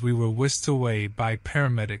relief as we were whisked away by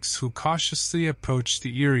paramedics who cautiously approached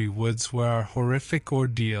the eerie woods where our horrific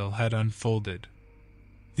ordeal had unfolded.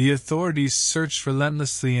 The authorities searched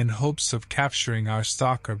relentlessly in hopes of capturing our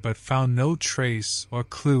stalker but found no trace or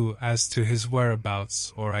clue as to his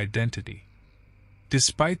whereabouts or identity.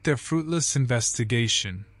 Despite their fruitless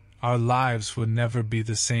investigation, our lives would never be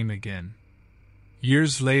the same again.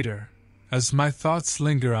 Years later, as my thoughts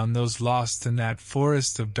linger on those lost in that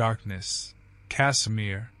forest of darkness,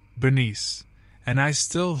 Casimir, Bernice, and I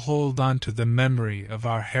still hold on to the memory of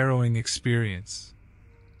our harrowing experience.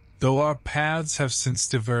 Though our paths have since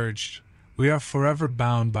diverged, we are forever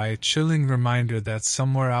bound by a chilling reminder that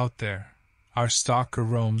somewhere out there, our stalker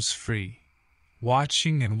roams free,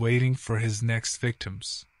 watching and waiting for his next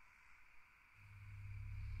victims.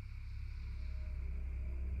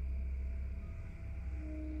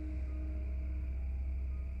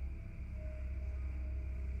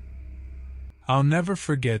 I'll never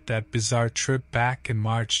forget that bizarre trip back in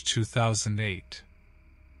March 2008.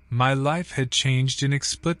 My life had changed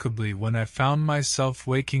inexplicably when I found myself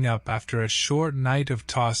waking up after a short night of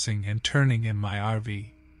tossing and turning in my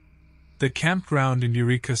RV. The campground in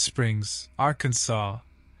Eureka Springs, Arkansas,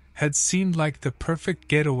 had seemed like the perfect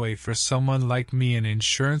getaway for someone like me, an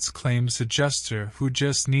insurance claims adjuster who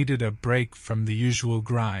just needed a break from the usual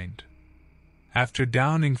grind. After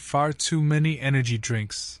downing far too many energy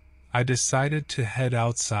drinks, I decided to head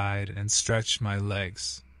outside and stretch my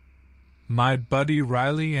legs. My buddy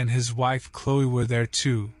Riley and his wife Chloe were there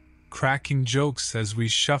too, cracking jokes as we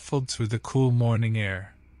shuffled through the cool morning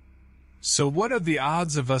air. "So what are the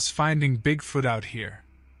odds of us finding Bigfoot out here?"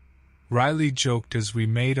 Riley joked as we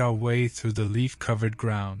made our way through the leaf-covered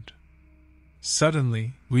ground.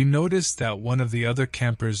 Suddenly, we noticed that one of the other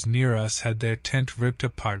campers near us had their tent ripped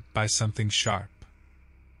apart by something sharp.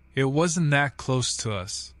 It wasn't that close to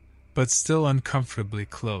us, but still uncomfortably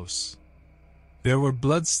close. There were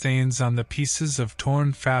bloodstains on the pieces of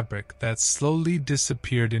torn fabric that slowly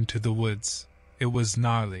disappeared into the woods. It was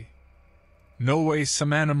gnarly. "No way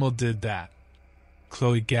some animal did that,"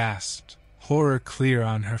 Chloe gasped, horror clear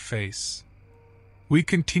on her face. We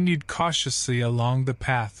continued cautiously along the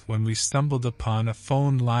path when we stumbled upon a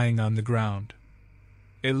phone lying on the ground.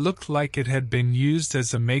 It looked like it had been used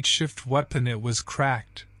as a makeshift weapon. It was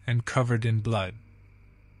cracked and covered in blood.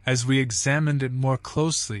 As we examined it more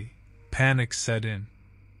closely, panic set in.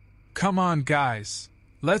 "Come on, guys,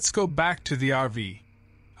 let's go back to the RV,"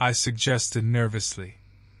 I suggested nervously.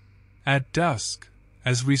 At dusk,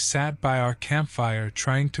 as we sat by our campfire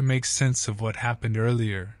trying to make sense of what happened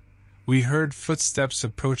earlier, we heard footsteps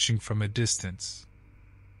approaching from a distance.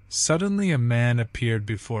 Suddenly a man appeared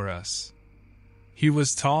before us. He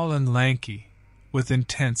was tall and lanky, with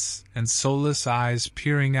intense and soulless eyes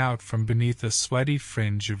peering out from beneath a sweaty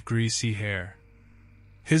fringe of greasy hair.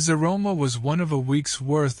 His aroma was one of a week's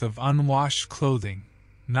worth of unwashed clothing,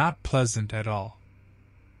 not pleasant at all.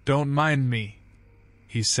 "Don't mind me,"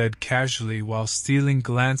 he said casually while stealing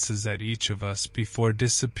glances at each of us before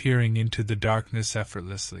disappearing into the darkness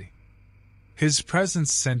effortlessly. His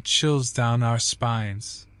presence sent chills down our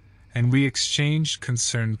spines, and we exchanged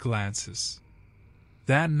concerned glances.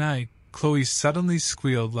 That night, Chloe suddenly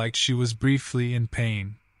squealed like she was briefly in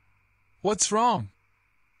pain. "What's wrong?"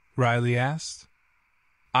 Riley asked.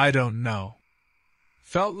 "I don't know.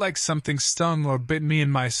 Felt like something stung or bit me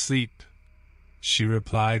in my sleep," she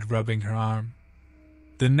replied, rubbing her arm.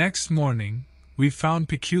 The next morning, we found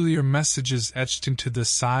peculiar messages etched into the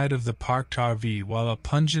side of the parked RV while a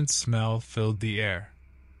pungent smell filled the air.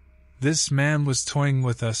 This man was toying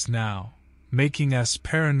with us now, making us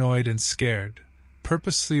paranoid and scared,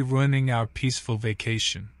 purposely ruining our peaceful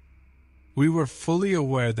vacation. We were fully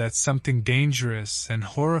aware that something dangerous and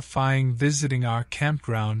horrifying visiting our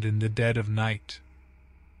campground in the dead of night.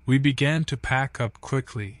 We began to pack up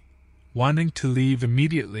quickly, wanting to leave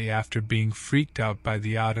immediately after being freaked out by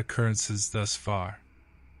the odd occurrences thus far.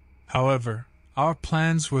 However, our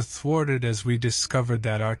plans were thwarted as we discovered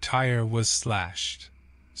that our tire was slashed,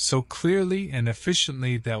 so clearly and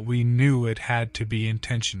efficiently that we knew it had to be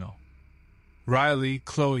intentional. "Riley,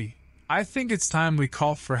 Chloe, I think it's time we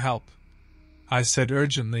call for help," I said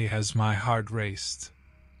urgently as my heart raced.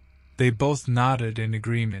 They both nodded in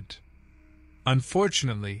agreement.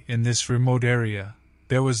 Unfortunately, in this remote area,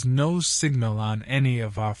 there was no signal on any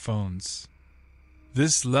of our phones.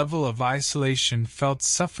 This level of isolation felt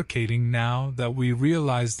suffocating now that we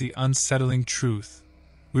realized the unsettling truth.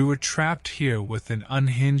 We were trapped here with an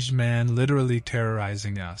unhinged man literally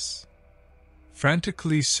terrorizing us.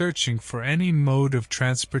 Frantically searching for any mode of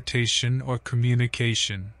transportation or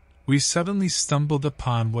communication, we suddenly stumbled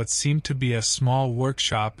upon what seemed to be a small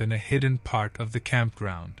workshop in a hidden part of the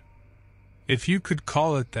campground. If you could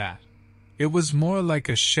call it that. It was more like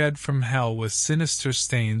a shed from hell with sinister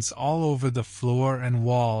stains all over the floor and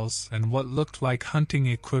walls and what looked like hunting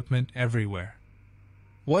equipment everywhere.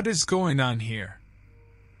 "What is going on here?"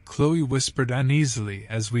 Chloe whispered uneasily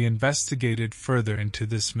as we investigated further into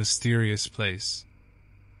this mysterious place.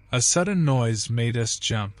 A sudden noise made us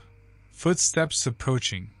jump. Footsteps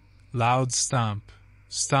approaching. Loud stomp,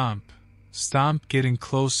 stomp, stomp, getting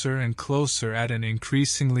closer and closer at an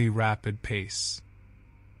increasingly rapid pace.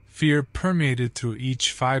 Fear permeated through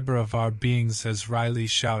each fiber of our beings as Riley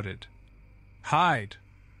shouted, "Hide!"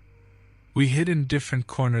 We hid in different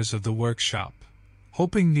corners of the workshop,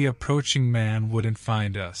 hoping the approaching man wouldn't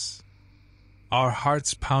find us. Our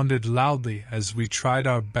hearts pounded loudly as we tried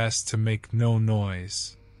our best to make no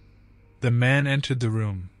noise. The man entered the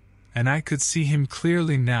room, and I could see him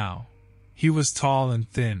clearly now. He was tall and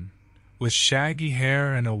thin, with shaggy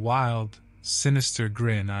hair and a wild, sinister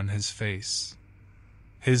grin on his face.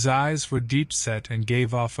 His eyes were deep-set and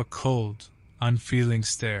gave off a cold, unfeeling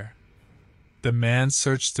stare. The man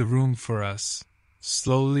searched the room for us,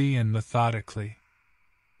 slowly and methodically.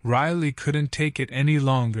 Riley couldn't take it any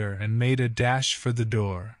longer and made a dash for the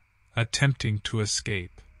door, attempting to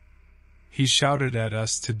escape. He shouted at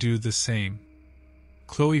us to do the same.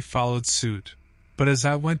 Chloe followed suit, but as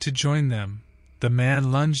I went to join them, the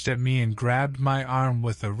man lunged at me and grabbed my arm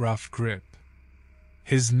with a rough grip.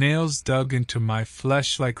 His nails dug into my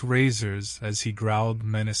flesh like razors as he growled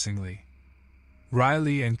menacingly.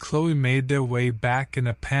 Riley and Chloe made their way back in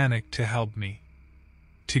a panic to help me.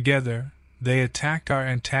 Together, They attacked our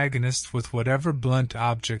antagonist with whatever blunt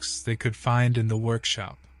objects they could find in the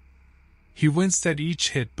workshop. He winced at each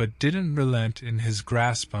hit but didn't relent in his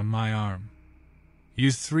grasp on my arm.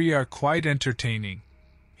 "You three are quite entertaining,"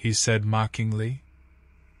 he said mockingly.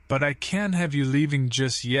 "But I can't have you leaving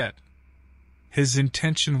just yet." His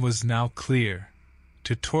intention was now clear: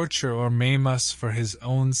 to torture or maim us for his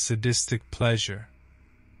own sadistic pleasure.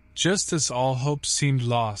 Just as all hope seemed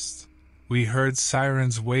lost, we heard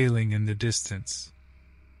sirens wailing in the distance.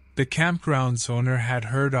 The campground's owner had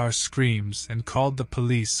heard our screams and called the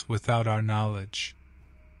police without our knowledge.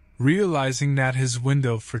 Realizing that his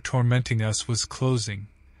window for tormenting us was closing,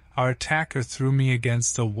 our attacker threw me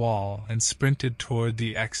against a wall and sprinted toward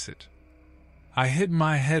the exit. I hit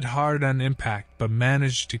my head hard on impact but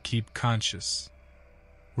managed to keep conscious.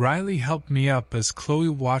 Riley helped me up as Chloe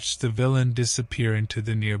watched the villain disappear into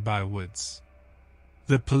the nearby woods.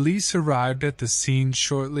 The police arrived at the scene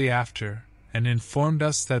shortly after and informed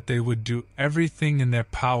us that they would do everything in their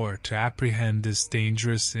power to apprehend this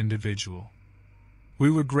dangerous individual.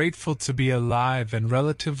 We were grateful to be alive and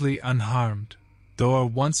relatively unharmed, though our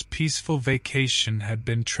once peaceful vacation had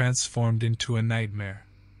been transformed into a nightmare.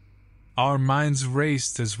 Our minds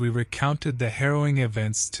raced as we recounted the harrowing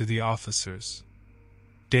events to the officers.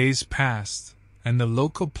 Days passed, and the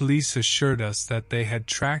local police assured us that they had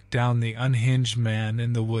tracked down the unhinged man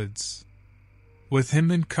in the woods. With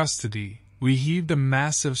him in custody, we heaved a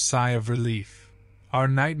massive sigh of relief. Our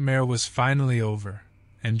nightmare was finally over,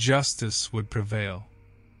 and justice would prevail.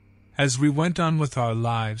 As we went on with our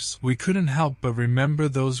lives, we couldn't help but remember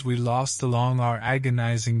those we lost along our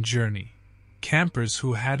agonizing journey, campers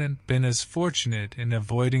who hadn't been as fortunate in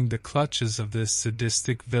avoiding the clutches of this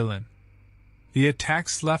sadistic villain. The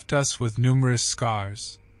attacks left us with numerous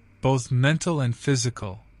scars, both mental and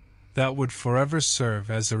physical, that would forever serve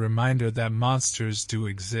as a reminder that monsters do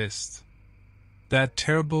exist. That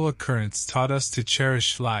terrible occurrence taught us to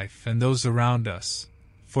cherish life and those around us,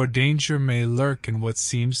 for danger may lurk in what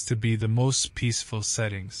seems to be the most peaceful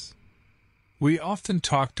settings. We often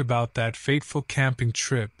talked about that fateful camping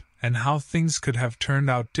trip and how things could have turned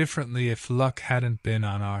out differently if luck hadn't been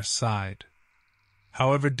on our side.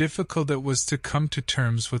 However difficult it was to come to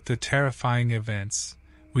terms with the terrifying events,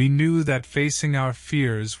 we knew that facing our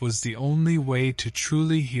fears was the only way to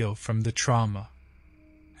truly heal from the trauma.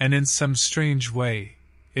 And in some strange way,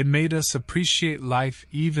 it made us appreciate life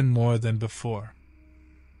even more than before.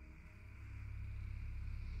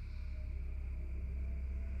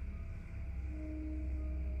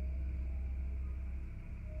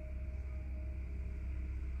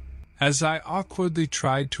 As I awkwardly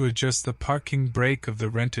tried to adjust the parking brake of the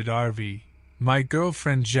rented RV, my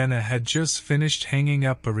girlfriend Jenna had just finished hanging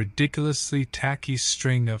up a ridiculously tacky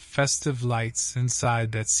string of festive lights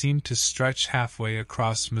inside that seemed to stretch halfway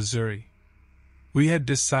across Missouri. We had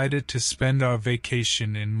decided to spend our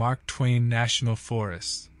vacation in Mark Twain National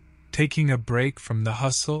Forest, taking a break from the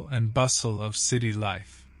hustle and bustle of city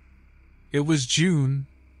life. It was June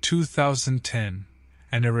 2010.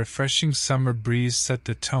 And a refreshing summer breeze set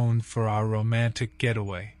the tone for our romantic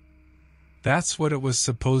getaway. That's what it was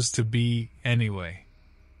supposed to be, anyway.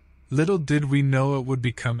 Little did we know it would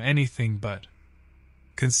become anything but.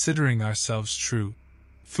 Considering ourselves true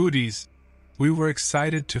foodies, we were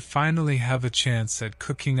excited to finally have a chance at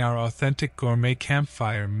cooking our authentic gourmet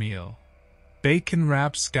campfire meal.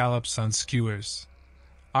 Bacon-wrapped scallops on skewers,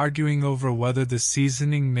 arguing over whether the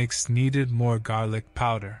seasoning mix needed more garlic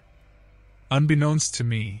powder. Unbeknownst to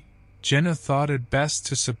me, Jenna thought it best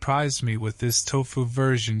to surprise me with this tofu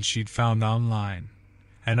version she'd found online,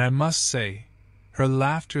 and I must say, her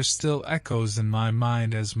laughter still echoes in my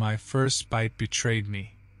mind as my first bite betrayed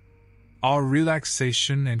me. Our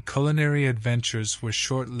relaxation and culinary adventures were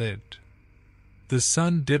short-lived. The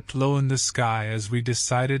sun dipped low in the sky as we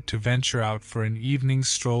decided to venture out for an evening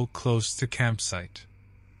stroll close to campsite.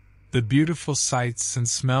 The beautiful sights and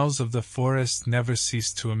smells of the forest never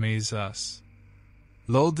ceased to amaze us.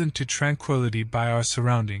 Lulled into tranquility by our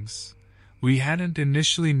surroundings, we hadn't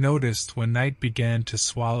initially noticed when night began to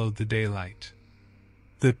swallow the daylight.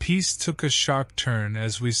 The peace took a sharp turn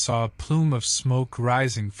as we saw a plume of smoke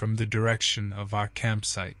rising from the direction of our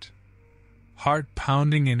campsite. Heart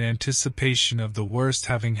pounding in anticipation of the worst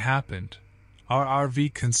having happened, our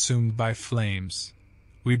RV consumed by flames,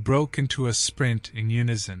 we broke into a sprint in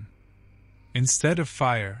unison. Instead of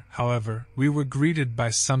fire, however, we were greeted by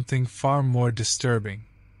something far more disturbing.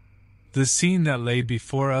 The scene that lay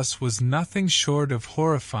before us was nothing short of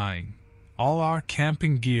horrifying. All our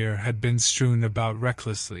camping gear had been strewn about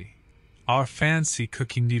recklessly. Our fancy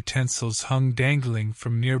cooking utensils hung dangling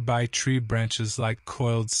from nearby tree branches like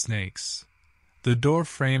coiled snakes. The door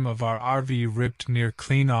frame of our RV ripped near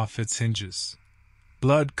clean off its hinges.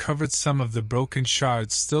 Blood covered some of the broken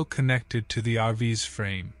shards still connected to the RV's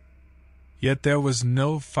frame. Yet there was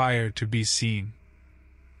no fire to be seen.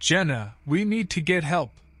 "Jenna, we need to get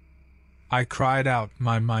help!" I cried out,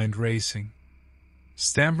 my mind racing.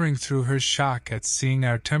 Stammering through her shock at seeing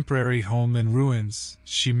our temporary home in ruins,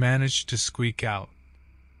 she managed to squeak out,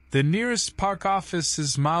 "The nearest park office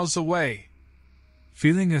is miles away."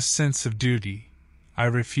 Feeling a sense of duty, I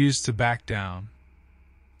refused to back down.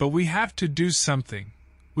 "But we have to do something.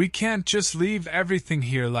 We can't just leave everything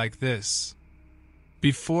here like this."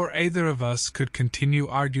 Before either of us could continue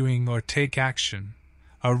arguing or take action,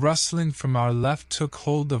 a rustling from our left took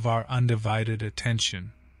hold of our undivided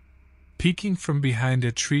attention. Peeking from behind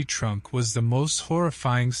a tree trunk was the most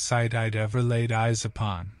horrifying sight I'd ever laid eyes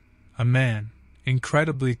upon. A man,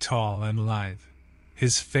 incredibly tall and lithe,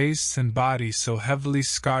 his face and body so heavily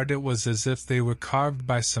scarred it was as if they were carved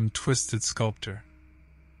by some twisted sculptor.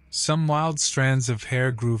 Some wild strands of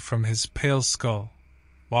hair grew from his pale skull,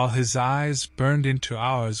 while his eyes burned into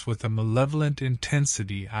ours with a malevolent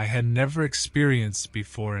intensity I had never experienced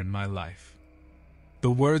before in my life.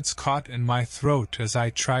 The words caught in my throat as I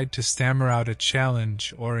tried to stammer out a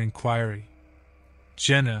challenge or inquiry.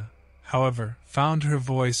 Jenna, however, found her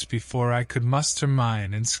voice before I could muster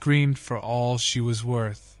mine and screamed for all she was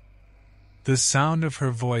worth. The sound of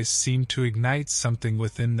her voice seemed to ignite something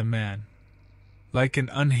within the man. Like an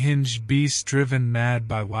unhinged beast driven mad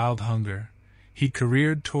by wild hunger, he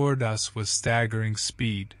careered toward us with staggering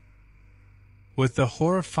speed. With the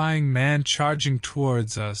horrifying man charging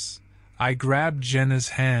towards us, I grabbed Jenna's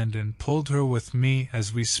hand and pulled her with me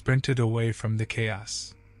as we sprinted away from the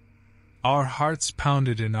chaos. Our hearts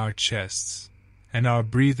pounded in our chests, and our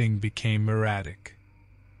breathing became erratic.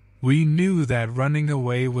 We knew that running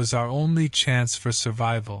away was our only chance for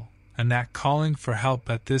survival, and that calling for help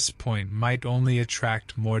at this point might only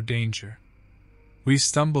attract more danger. We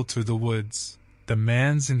stumbled through the woods, the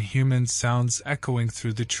man's inhuman sounds echoing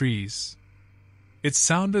through the trees. It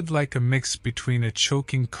sounded like a mix between a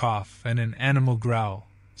choking cough and an animal growl,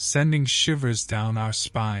 sending shivers down our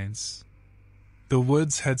spines. The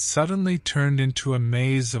woods had suddenly turned into a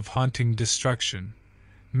maze of haunting destruction,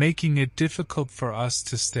 making it difficult for us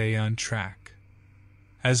to stay on track.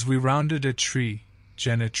 As we rounded a tree,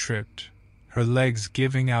 Jenna tripped, her legs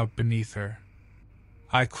giving out beneath her.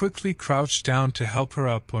 I quickly crouched down to help her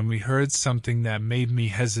up when we heard something that made me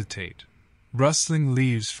hesitate, rustling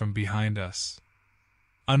leaves from behind us.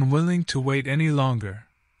 Unwilling to wait any longer,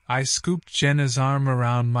 I scooped Jenna's arm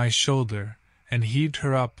around my shoulder and heaved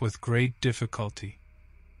her up with great difficulty.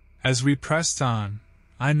 As we pressed on,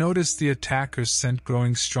 I noticed the attacker's scent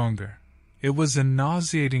growing stronger. It was a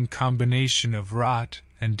nauseating combination of rot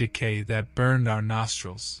and decay that burned our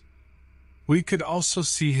nostrils. We could also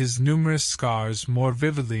see his numerous scars more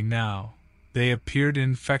vividly now. They appeared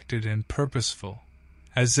infected and purposeful,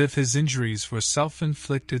 as if his injuries were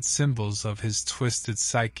self-inflicted symbols of his twisted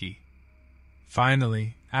psyche.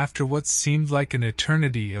 Finally, after what seemed like an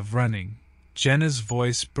eternity of running, Jenna's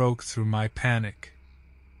voice broke through my panic.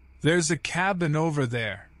 "There's a cabin over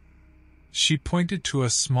there." She pointed to a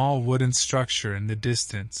small wooden structure in the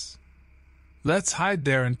distance. "Let's hide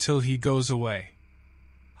there until he goes away."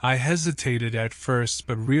 I hesitated at first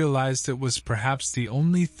but realized it was perhaps the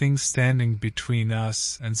only thing standing between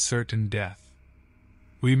us and certain death.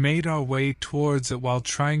 We made our way towards it while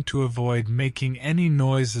trying to avoid making any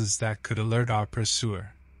noises that could alert our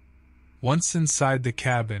pursuer. Once inside the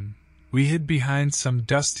cabin, we hid behind some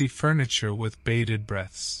dusty furniture with bated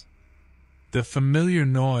breaths. The familiar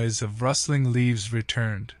noise of rustling leaves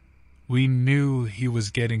returned. We knew he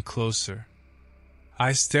was getting closer.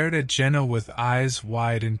 I stared at Jenna with eyes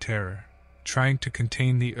wide in terror, trying to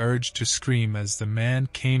contain the urge to scream as the man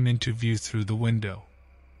came into view through the window.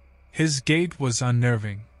 His gait was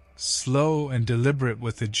unnerving, slow and deliberate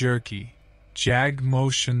with a jerky, jagged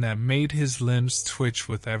motion that made his limbs twitch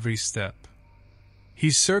with every step. He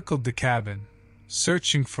circled the cabin,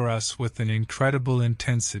 searching for us with an incredible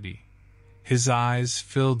intensity, his eyes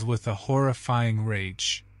filled with a horrifying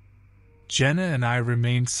rage. Jenna and I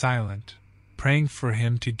remained silent, praying for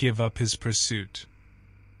him to give up his pursuit.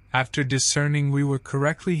 After discerning we were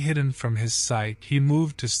correctly hidden from his sight, he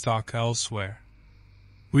moved to stalk elsewhere.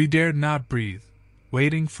 We dared not breathe,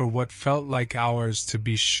 waiting for what felt like hours to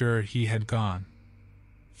be sure he had gone.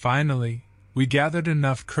 Finally, we gathered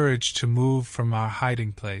enough courage to move from our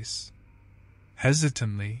hiding place.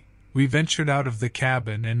 Hesitantly, we ventured out of the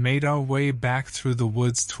cabin and made our way back through the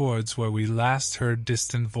woods towards where we last heard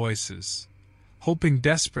distant voices, hoping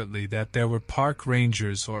desperately that there were park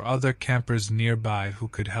rangers or other campers nearby who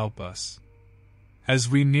could help us. As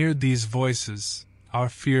we neared these voices, our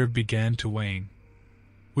fear began to wane.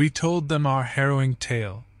 We told them our harrowing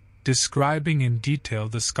tale, describing in detail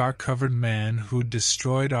the scar-covered man who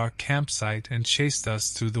destroyed our campsite and chased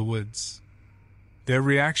us through the woods. Their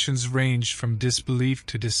reactions ranged from disbelief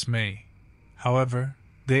to dismay. However,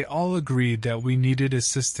 they all agreed that we needed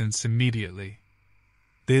assistance immediately.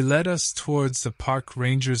 They led us towards the park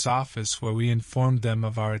ranger's office where we informed them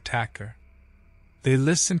of our attacker. They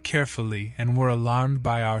listened carefully and were alarmed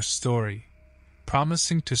by our story,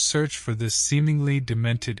 promising to search for this seemingly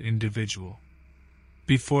demented individual.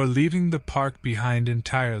 Before leaving the park behind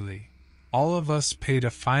entirely, all of us paid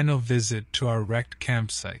a final visit to our wrecked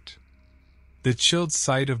campsite. The chilled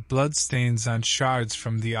sight of bloodstains on shards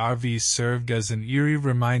from the RV served as an eerie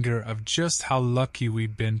reminder of just how lucky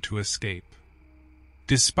we'd been to escape.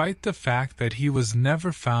 Despite the fact that he was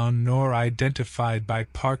never found nor identified by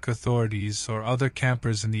park authorities or other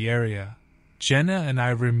campers in the area, Jenna and I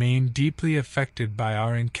remained deeply affected by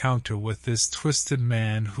our encounter with this twisted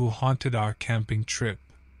man who haunted our camping trip.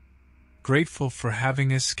 Grateful for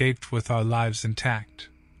having escaped with our lives intact,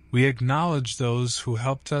 we acknowledge those who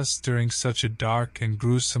helped us during such a dark and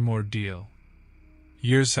gruesome ordeal.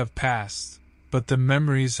 Years have passed, but the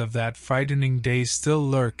memories of that frightening day still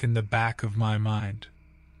lurk in the back of my mind.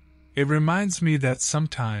 It reminds me that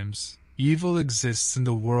sometimes evil exists in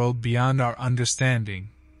the world beyond our understanding,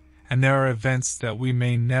 and there are events that we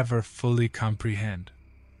may never fully comprehend.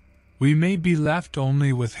 We may be left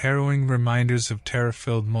only with harrowing reminders of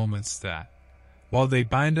terror-filled moments that, while they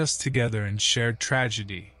bind us together in shared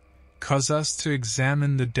tragedy, cause us to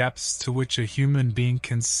examine the depths to which a human being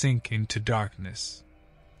can sink into darkness.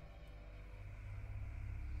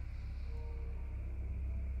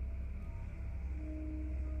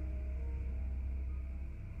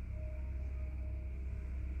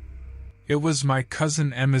 It was my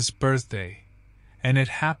cousin Emma's birthday, and it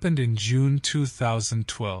happened in June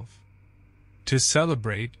 2012. To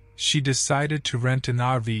celebrate, she decided to rent an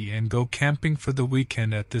RV and go camping for the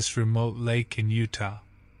weekend at this remote lake in Utah.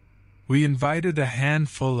 We invited a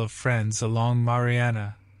handful of friends along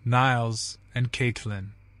Mariana, Niles, and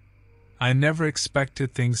Caitlin. I never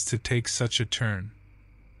expected things to take such a turn.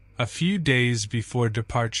 A few days before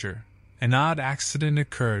departure, an odd accident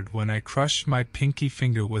occurred when I crushed my pinky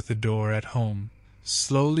finger with the door at home,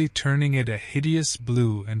 slowly turning it a hideous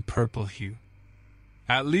blue and purple hue.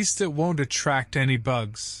 "At least it won't attract any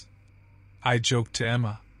bugs," I joked to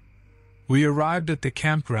Emma. We arrived at the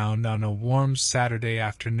campground on a warm Saturday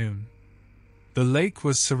afternoon. The lake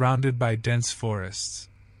was surrounded by dense forests,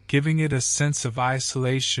 giving it a sense of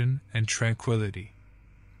isolation and tranquility.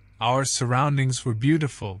 Our surroundings were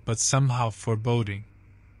beautiful but somehow foreboding.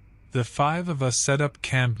 The five of us set up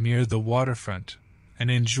camp near the waterfront and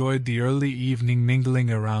enjoyed the early evening mingling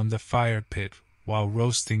around the fire pit while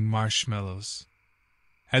roasting marshmallows.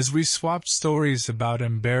 As we swapped stories about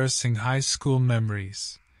embarrassing high school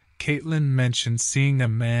memories, Caitlin mentioned seeing a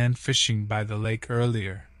man fishing by the lake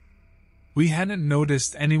earlier. We hadn't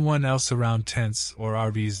noticed anyone else around tents or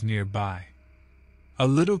RVs nearby. A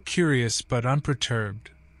little curious but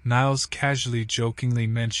unperturbed, Niles casually jokingly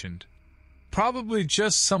mentioned, "Probably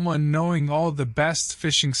just someone knowing all the best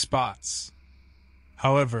fishing spots."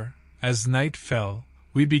 However, as night fell,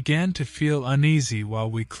 we began to feel uneasy while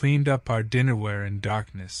we cleaned up our dinnerware in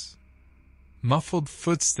darkness. Muffled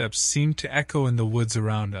footsteps seemed to echo in the woods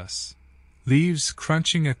around us, leaves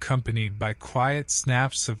crunching accompanied by quiet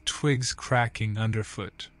snaps of twigs cracking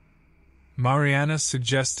underfoot. Mariana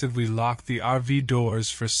suggested we lock the RV doors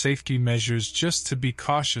for safety measures just to be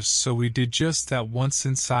cautious, so we did just that once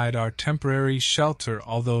inside our temporary shelter,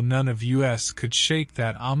 although none of us could shake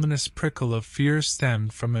that ominous prickle of fear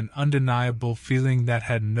stemmed from an undeniable feeling that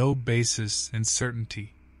had no basis in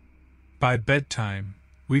certainty. By bedtime,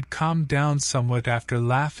 we'd calmed down somewhat after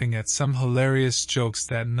laughing at some hilarious jokes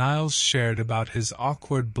that Niles shared about his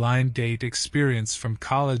awkward blind date experience from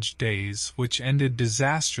college days, which ended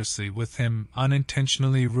disastrously with him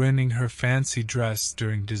unintentionally ruining her fancy dress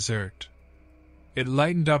during dessert. It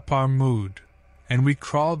lightened up our mood, and we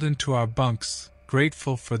crawled into our bunks,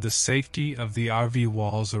 grateful for the safety of the RV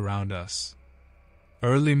walls around us.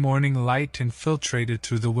 Early morning light infiltrated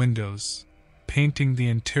through the windows, painting the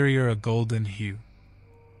interior a golden hue.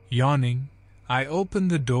 Yawning, I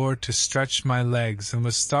opened the door to stretch my legs and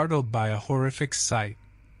was startled by a horrific sight: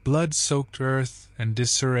 blood-soaked earth and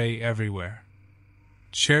disarray everywhere.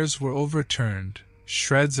 Chairs were overturned,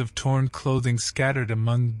 shreds of torn clothing scattered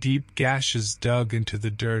among deep gashes dug into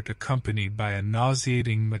the dirt, accompanied by a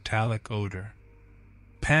nauseating metallic odor.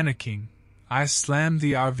 Panicking, I slammed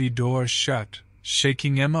the RV door shut,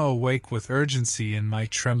 shaking Emma awake with urgency in my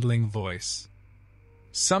trembling voice.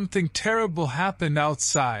 Something terrible happened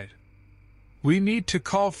outside. We need to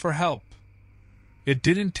call for help." It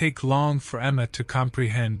didn't take long for Emma to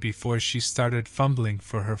comprehend before she started fumbling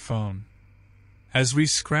for her phone. As we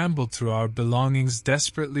scrambled through our belongings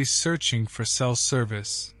desperately searching for cell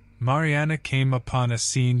service, Mariana came upon a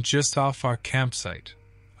scene just off our campsite.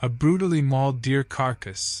 A brutally mauled deer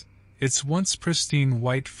carcass, its once pristine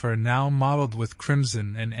white fur now mottled with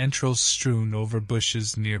crimson and entrails strewn over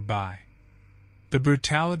bushes nearby. The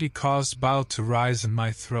brutality caused bile to rise in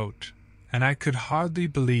my throat, and I could hardly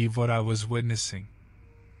believe what I was witnessing.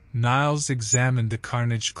 Niles examined the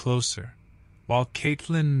carnage closer, while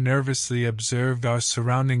Caitlin nervously observed our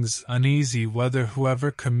surroundings, uneasy whether whoever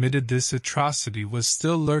committed this atrocity was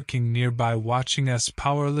still lurking nearby, watching us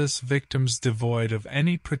powerless victims devoid of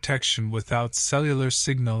any protection, without cellular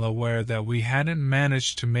signal, aware that we hadn't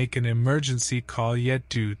managed to make an emergency call yet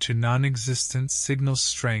due to non-existent signal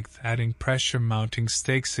strength, adding pressure, mounting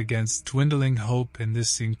stakes against dwindling hope in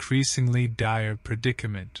this increasingly dire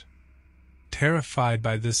predicament. Terrified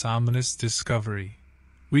by this ominous discovery,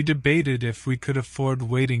 we debated if we could afford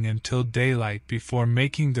waiting until daylight before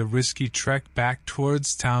making the risky trek back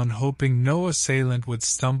towards town, hoping no assailant would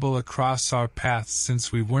stumble across our path,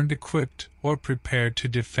 since we weren't equipped or prepared to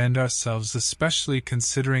defend ourselves, especially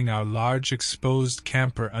considering our large exposed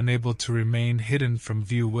camper unable to remain hidden from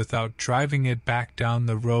view without driving it back down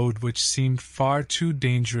the road, which seemed far too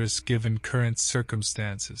dangerous given current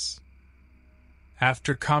circumstances.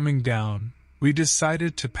 After calming down, we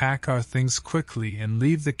decided to pack our things quickly and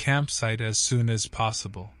leave the campsite as soon as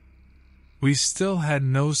possible. We still had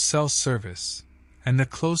no cell service, and the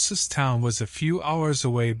closest town was a few hours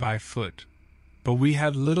away by foot, but we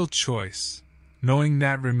had little choice, knowing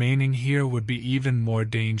that remaining here would be even more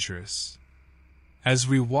dangerous. As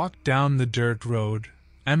we walked down the dirt road,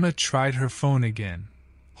 Emma tried her phone again,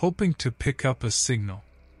 hoping to pick up a signal.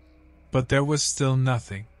 But there was still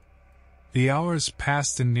nothing. The hours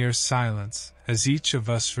passed in near silence, as each of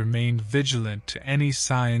us remained vigilant to any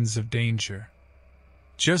signs of danger.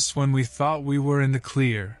 Just when we thought we were in the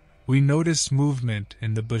clear, we noticed movement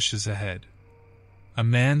in the bushes ahead. A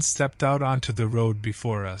man stepped out onto the road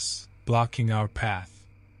before us, blocking our path.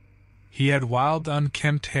 He had wild,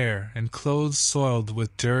 unkempt hair and clothes soiled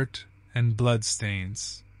with dirt and blood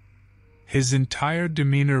stains. His entire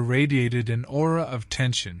demeanor radiated an aura of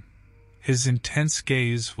tension. His intense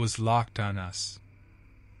gaze was locked on us.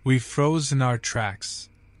 We froze in our tracks,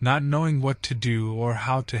 not knowing what to do or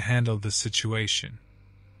how to handle the situation.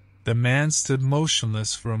 The man stood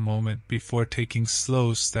motionless for a moment before taking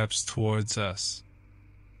slow steps towards us.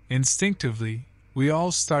 Instinctively, we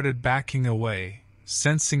all started backing away,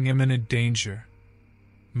 sensing imminent danger.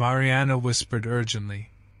 Mariana whispered urgently,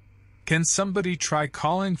 "Can somebody try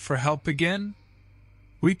calling for help again?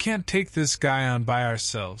 We can't take this guy on by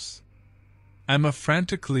ourselves." Emma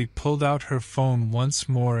frantically pulled out her phone once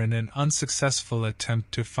more in an unsuccessful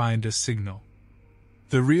attempt to find a signal.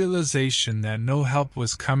 The realization that no help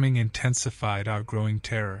was coming intensified our growing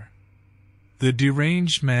terror. The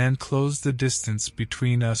deranged man closed the distance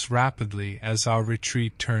between us rapidly as our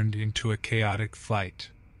retreat turned into a chaotic flight.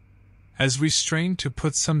 As we strained to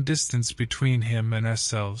put some distance between him and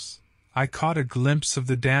ourselves, I caught a glimpse of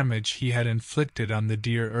the damage he had inflicted on the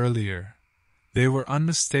deer earlier. They were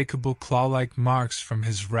unmistakable claw-like marks from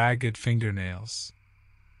his ragged fingernails.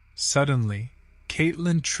 Suddenly,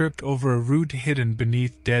 Caitlin tripped over a root hidden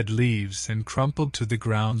beneath dead leaves and crumpled to the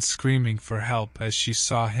ground, screaming for help as she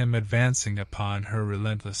saw him advancing upon her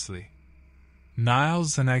relentlessly.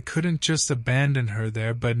 Niles and I couldn't just abandon her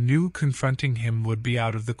there, but knew confronting him would be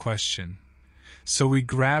out of the question. So we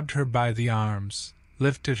grabbed her by the arms,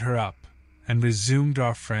 lifted her up, and resumed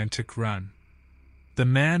our frantic run. The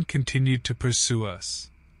man continued to pursue us.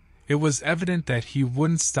 It was evident that he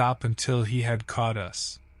wouldn't stop until he had caught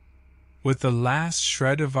us. With the last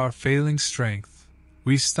shred of our failing strength,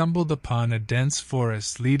 we stumbled upon a dense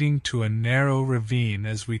forest leading to a narrow ravine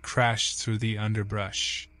as we crashed through the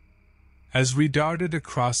underbrush. As we darted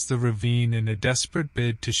across the ravine in a desperate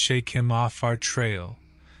bid to shake him off our trail,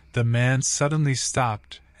 the man suddenly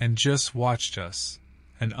stopped and just watched us,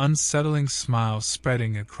 an unsettling smile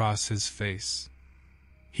spreading across his face.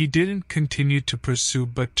 He didn't continue to pursue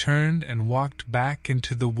but turned and walked back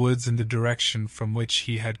into the woods in the direction from which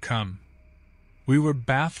he had come. We were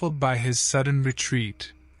baffled by his sudden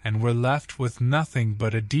retreat, and were left with nothing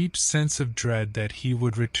but a deep sense of dread that he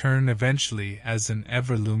would return eventually as an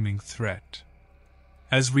ever-looming threat.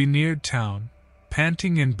 As we neared town,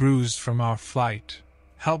 panting and bruised from our flight,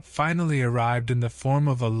 help finally arrived in the form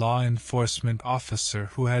of a law enforcement officer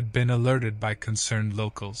who had been alerted by concerned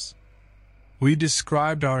locals. We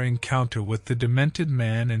described our encounter with the demented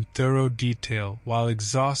man in thorough detail, while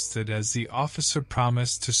exhausted as the officer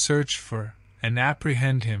promised to search for and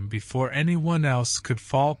apprehend him before anyone else could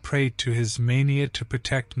fall prey to his mania to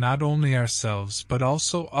protect not only ourselves but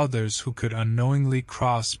also others who could unknowingly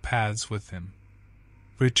cross paths with him.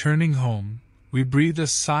 Returning home, we breathed a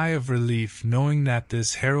sigh of relief knowing that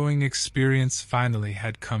this harrowing experience finally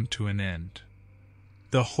had come to an end.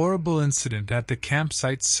 The horrible incident at the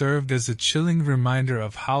campsite served as a chilling reminder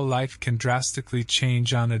of how life can drastically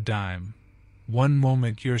change on a dime. One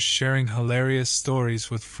moment you're sharing hilarious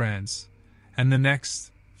stories with friends, and the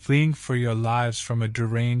next, fleeing for your lives from a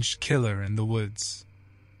deranged killer in the woods.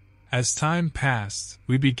 As time passed,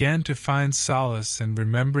 we began to find solace in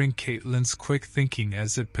remembering Caitlin's quick thinking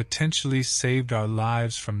as it potentially saved our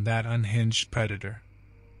lives from that unhinged predator.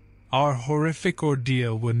 Our horrific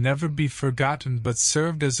ordeal would never be forgotten but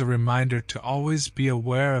served as a reminder to always be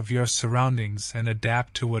aware of your surroundings and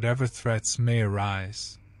adapt to whatever threats may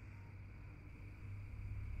arise.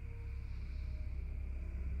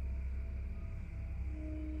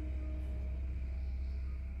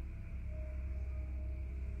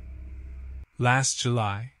 Last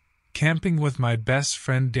July, camping with my best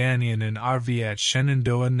friend Danny in an RV at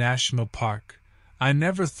Shenandoah National Park, I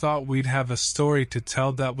never thought we'd have a story to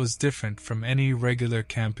tell that was different from any regular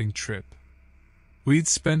camping trip. We'd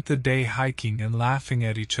spent the day hiking and laughing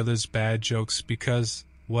at each other's bad jokes because,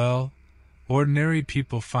 well, ordinary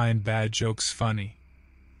people find bad jokes funny.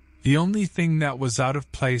 The only thing that was out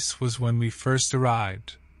of place was when we first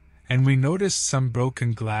arrived, and we noticed some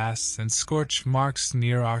broken glass and scorch marks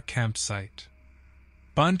near our campsite.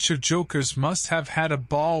 Bunch of jokers must have had a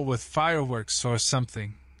ball with fireworks or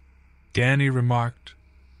something, Danny remarked,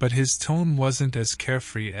 but his tone wasn't as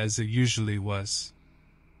carefree as it usually was.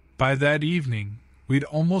 By that evening, we'd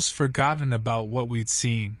almost forgotten about what we'd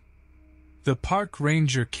seen. The park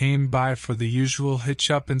ranger came by for the usual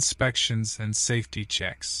hitch-up inspections and safety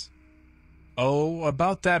checks. "Oh,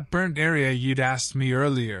 about that burnt area you'd asked me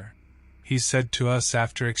earlier," he said to us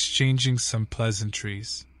after exchanging some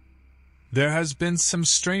pleasantries. "There has been some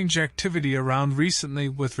strange activity around recently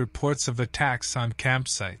with reports of attacks on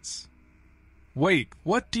campsites." "Wait,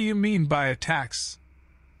 what do you mean by attacks?"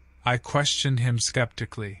 I questioned him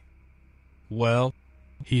skeptically. "Well,"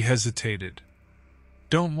 he hesitated.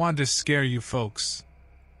 "Don't want to scare you folks.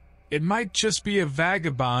 It might just be a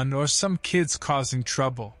vagabond or some kids causing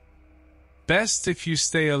trouble. Best if you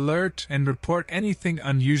stay alert and report anything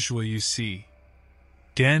unusual you see."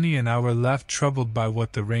 Danny and I were left troubled by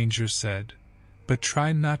what the ranger said, but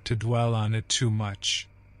tried not to dwell on it too much.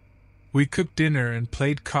 We cooked dinner and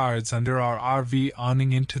played cards under our RV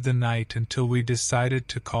awning into the night until we decided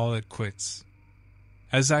to call it quits.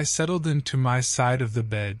 As I settled into my side of the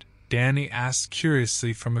bed, Danny asked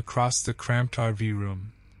curiously from across the cramped RV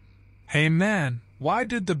room, "Hey man, why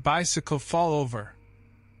did the bicycle fall over?"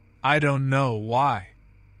 "I don't know why."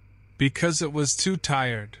 "Because it was too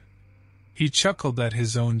tired." He chuckled at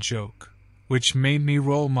his own joke, which made me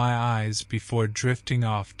roll my eyes before drifting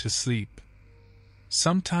off to sleep.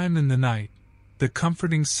 Sometime in the night, the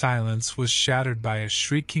comforting silence was shattered by a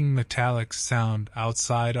shrieking metallic sound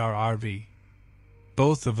outside our RV.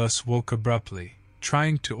 Both of us woke abruptly,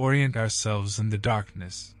 trying to orient ourselves in the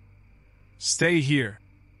darkness. "Stay here,"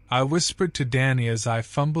 I whispered to Danny as I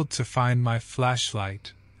fumbled to find my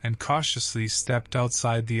flashlight and cautiously stepped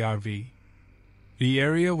outside the RV. The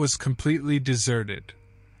area was completely deserted,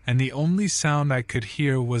 and the only sound I could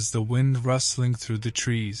hear was the wind rustling through the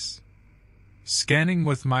trees. Scanning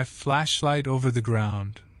with my flashlight over the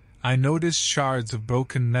ground, I noticed shards of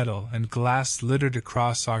broken metal and glass littered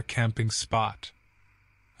across our camping spot.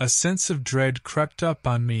 A sense of dread crept up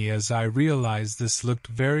on me as I realized this looked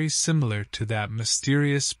very similar to that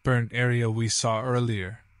mysterious burnt area we saw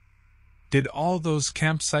earlier. Did all those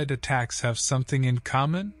campsite attacks have something in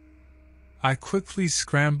common? I quickly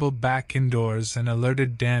scrambled back indoors and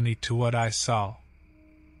alerted Danny to what I saw.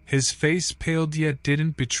 His face paled yet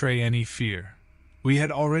didn't betray any fear. We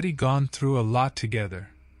had already gone through a lot together,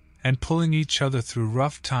 and pulling each other through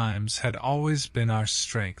rough times had always been our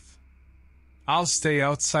strength. "I'll stay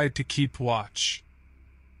outside to keep watch.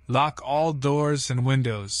 Lock all doors and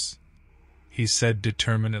windows," he said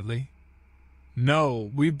determinedly.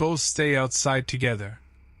 "No, we both stay outside together,"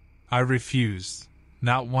 I refused,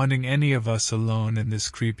 not wanting any of us alone in this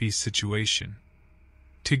creepy situation.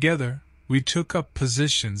 Together, we took up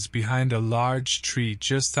positions behind a large tree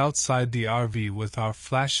just outside the RV with our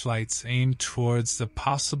flashlights aimed towards the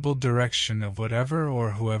possible direction of whatever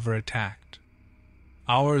or whoever attacked.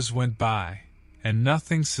 Hours went by, and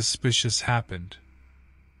nothing suspicious happened.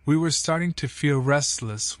 We were starting to feel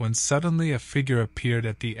restless when suddenly a figure appeared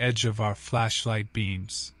at the edge of our flashlight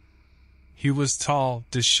beams. He was tall,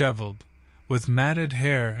 disheveled, with matted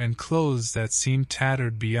hair and clothes that seemed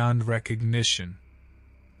tattered beyond recognition.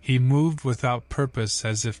 He moved without purpose,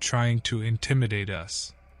 as if trying to intimidate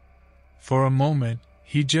us. For a moment,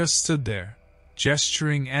 he just stood there,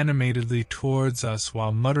 gesturing animatedly towards us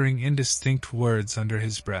while muttering indistinct words under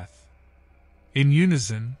his breath. In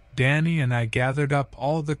unison, Danny and I gathered up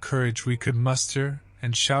all the courage we could muster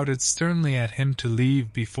and shouted sternly at him to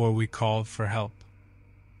leave before we called for help.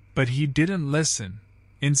 But he didn't listen.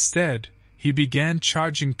 Instead, he began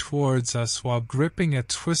charging towards us while gripping a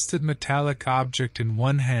twisted metallic object in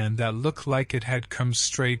one hand that looked like it had come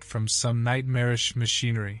straight from some nightmarish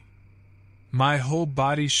machinery. My whole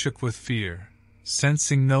body shook with fear,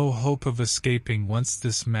 sensing no hope of escaping once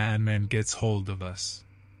this madman gets hold of us.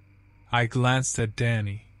 I glanced at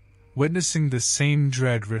Danny, witnessing the same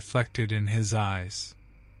dread reflected in his eyes.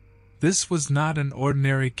 This was not an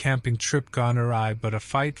ordinary camping trip gone awry, but a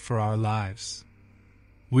fight for our lives.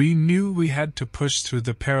 We knew we had to push through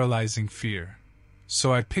the paralyzing fear,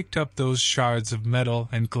 so I picked up those shards of metal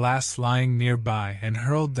and glass lying nearby and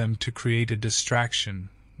hurled them to create a distraction,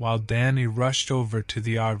 while Danny rushed over to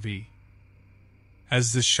the RV.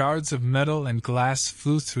 As the shards of metal and glass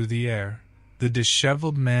flew through the air, the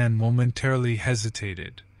disheveled man momentarily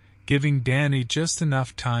hesitated, giving Danny just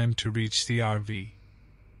enough time to reach the RV.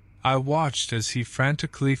 I watched as he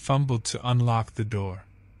frantically fumbled to unlock the door.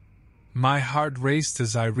 My heart raced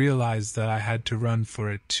as I realized that I had to run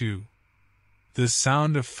for it too. The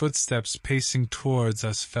sound of footsteps pacing towards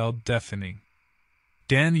us felt deafening.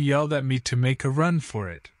 Danny yelled at me to make a run for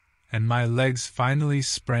it, and my legs finally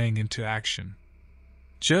sprang into action.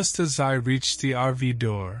 Just as I reached the RV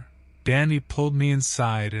door, Danny pulled me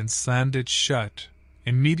inside and slammed it shut,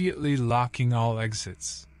 immediately locking all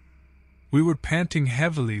exits. We were panting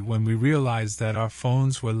heavily when we realized that our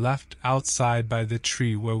phones were left outside by the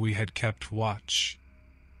tree where we had kept watch.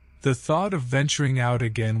 The thought of venturing out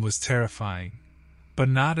again was terrifying, but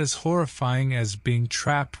not as horrifying as being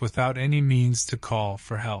trapped without any means to call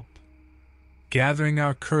for help. Gathering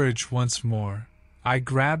our courage once more, I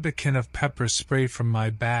grabbed a can of pepper spray from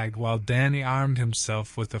my bag while Danny armed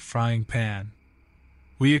himself with a frying pan.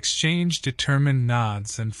 We exchanged determined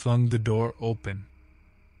nods and flung the door open.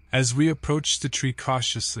 As we approached the tree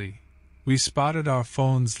cautiously, we spotted our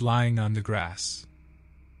phones lying on the grass.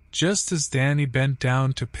 Just as Danny bent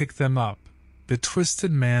down to pick them up, the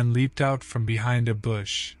twisted man leaped out from behind a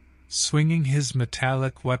bush, swinging his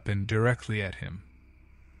metallic weapon directly at him.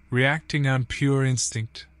 Reacting on pure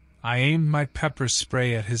instinct, I aimed my pepper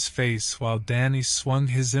spray at his face while Danny swung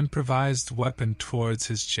his improvised weapon towards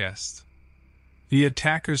his chest. The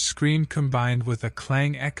attacker's scream combined with a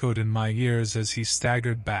clang echoed in my ears as he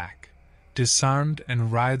staggered back, disarmed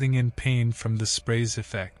and writhing in pain from the spray's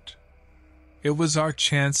effect. It was our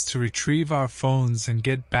chance to retrieve our phones and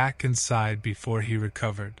get back inside before he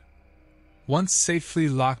recovered. Once safely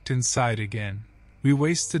locked inside again, we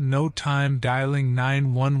wasted no time dialing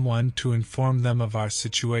 911 to inform them of our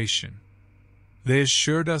situation. They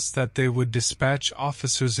assured us that they would dispatch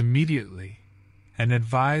officers immediately, and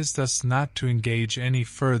advised us not to engage any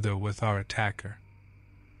further with our attacker.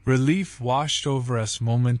 Relief washed over us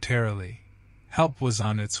momentarily. Help was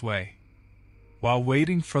on its way. While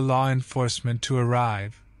waiting for law enforcement to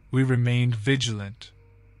arrive, we remained vigilant.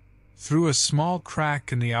 Through a small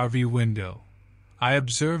crack in the RV window, I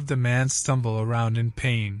observed the man stumble around in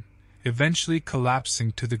pain, eventually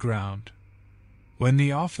collapsing to the ground. When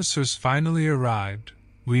the officers finally arrived,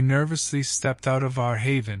 we nervously stepped out of our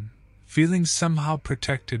haven, feeling somehow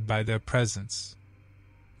protected by their presence.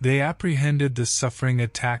 They apprehended the suffering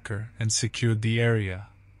attacker and secured the area,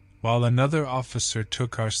 while another officer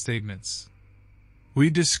took our statements.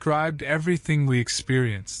 We described everything we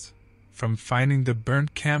experienced, from finding the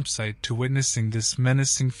burnt campsite to witnessing this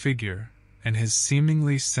menacing figure and his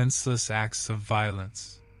seemingly senseless acts of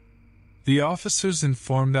violence. The officers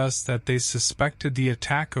informed us that they suspected the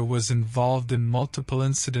attacker was involved in multiple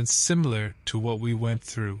incidents similar to what we went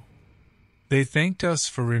through. They thanked us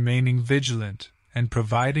for remaining vigilant and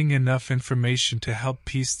providing enough information to help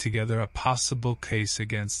piece together a possible case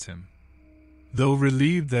against him. Though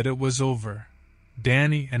relieved that it was over,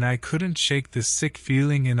 Danny and I couldn't shake the sick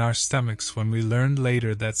feeling in our stomachs when we learned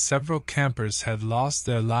later that several campers had lost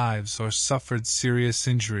their lives or suffered serious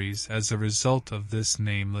injuries as a result of this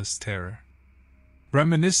nameless terror.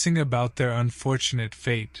 Reminiscing about their unfortunate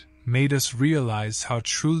fate made us realize how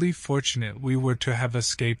truly fortunate we were to have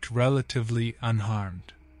escaped relatively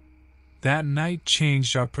unharmed. That night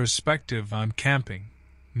changed our perspective on camping,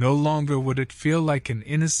 No longer would it feel like an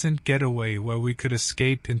innocent getaway where we could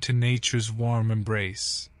escape into nature's warm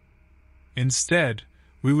embrace. Instead,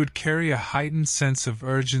 we would carry a heightened sense of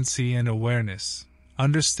urgency and awareness,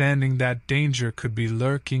 understanding that danger could be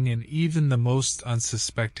lurking in even the most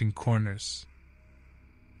unsuspecting corners.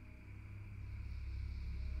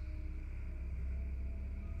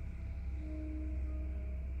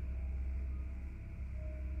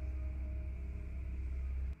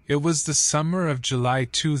 It was the summer of July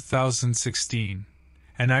 2016,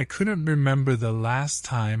 and I couldn't remember the last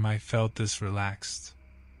time I felt this relaxed.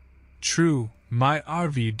 True, my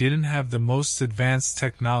RV didn't have the most advanced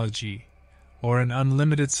technology or an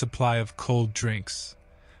unlimited supply of cold drinks,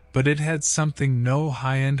 but it had something no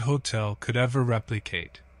high-end hotel could ever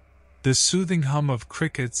replicate: the soothing hum of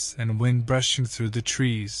crickets and wind brushing through the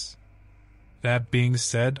trees. That being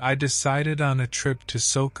said, I decided on a trip to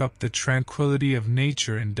soak up the tranquility of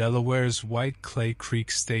nature in Delaware's White Clay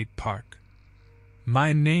Creek State Park.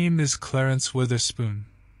 My name is Clarence Witherspoon.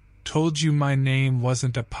 Told you my name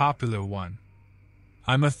wasn't a popular one.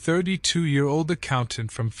 I'm a 32-year-old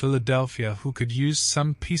accountant from Philadelphia who could use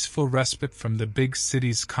some peaceful respite from the big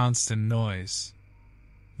city's constant noise.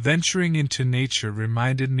 Venturing into nature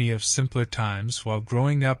reminded me of simpler times while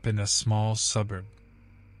growing up in a small suburb.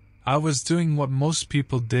 I was doing what most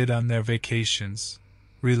people did on their vacations: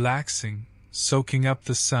 relaxing, soaking up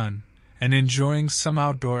the sun, and enjoying some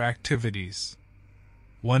outdoor activities.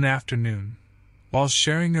 One afternoon, while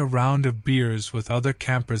sharing a round of beers with other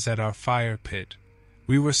campers at our fire pit,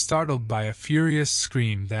 we were startled by a furious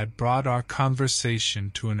scream that brought our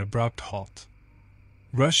conversation to an abrupt halt.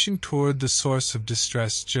 Rushing toward the source of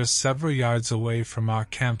distress just several yards away from our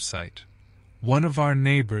campsite, one of our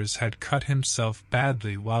neighbors had cut himself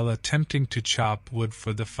badly while attempting to chop wood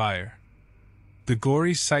for the fire. The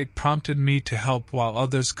gory sight prompted me to help while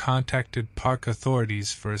others contacted park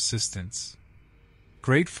authorities for assistance.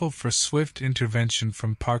 Grateful for swift intervention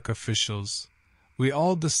from park officials, we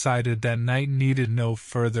all decided that night needed no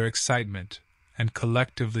further excitement, and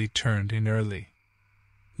collectively turned in early.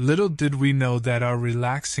 Little did we know that our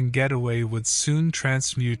relaxing getaway would soon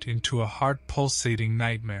transmute into a heart-pulsating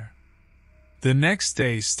nightmare. The next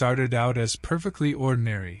day started out as perfectly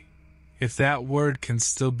ordinary, if that word can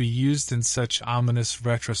still be used in such ominous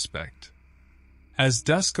retrospect. As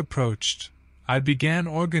dusk approached, I began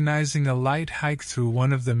organizing a light hike through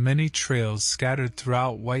one of the many trails scattered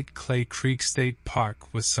throughout White Clay Creek State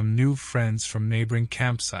Park with some new friends from neighboring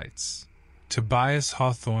campsites: Tobias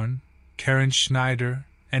Hawthorne, Karen Schneider,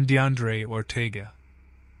 and DeAndre Ortega.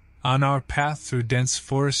 On our path through dense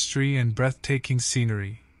forestry and breathtaking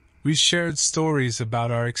scenery, we shared stories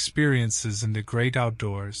about our experiences in the great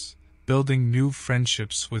outdoors, building new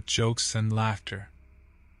friendships with jokes and laughter.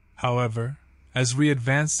 However, as we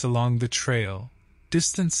advanced along the trail,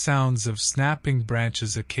 distant sounds of snapping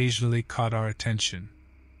branches occasionally caught our attention.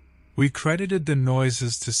 We credited the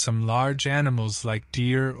noises to some large animals like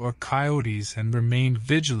deer or coyotes and remained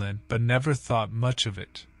vigilant but never thought much of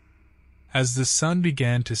it. As the sun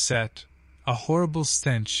began to set, a horrible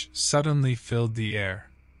stench suddenly filled the air.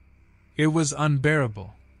 It was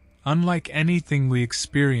unbearable, unlike anything we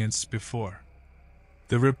experienced before.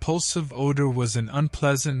 The repulsive odor was an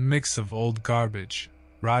unpleasant mix of old garbage,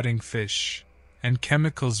 rotting fish, and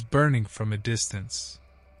chemicals burning from a distance.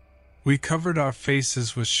 We covered our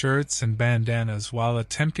faces with shirts and bandanas while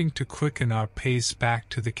attempting to quicken our pace back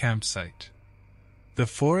to the campsite. The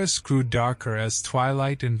forest grew darker as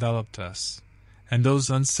twilight enveloped us, and those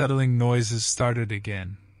unsettling noises started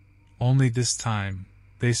again, only this time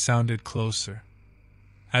they sounded closer.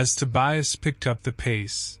 As Tobias picked up the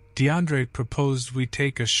pace, DeAndre proposed we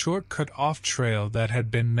take a shortcut off-trail that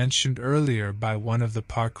had been mentioned earlier by one of the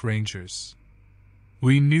park rangers.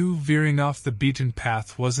 We knew veering off the beaten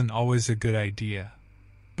path wasn't always a good idea,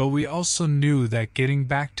 but we also knew that getting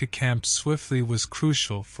back to camp swiftly was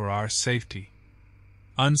crucial for our safety.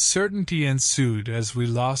 Uncertainty ensued as we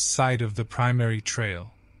lost sight of the primary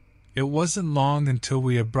trail. It wasn't long until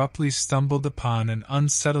we abruptly stumbled upon an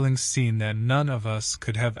unsettling scene that none of us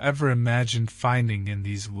could have ever imagined finding in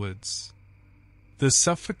these woods. The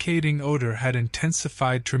suffocating odor had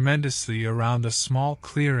intensified tremendously around a small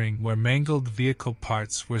clearing where mangled vehicle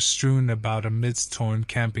parts were strewn about amidst torn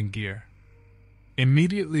camping gear.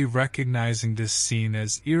 Immediately recognizing this scene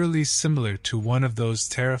as eerily similar to one of those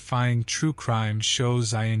terrifying true crime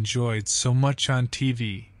shows I enjoyed so much on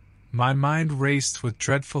TV, my mind raced with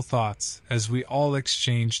dreadful thoughts as we all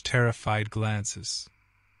exchanged terrified glances.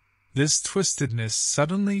 This twistedness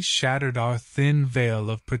suddenly shattered our thin veil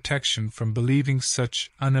of protection from believing such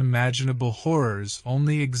unimaginable horrors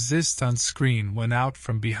only exist on screen when out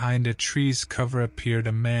from behind a tree's cover appeared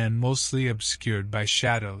a man mostly obscured by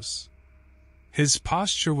shadows. His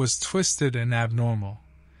posture was twisted and abnormal,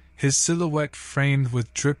 his silhouette framed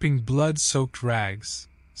with dripping blood-soaked rags,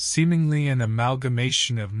 seemingly an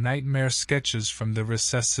amalgamation of nightmare sketches from the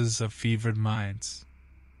recesses of fevered minds.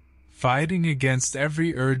 Fighting against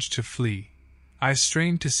every urge to flee, I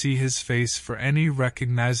strained to see his face for any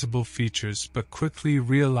recognizable features but quickly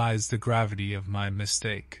realized the gravity of my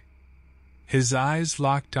mistake. His eyes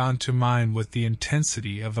locked onto mine with the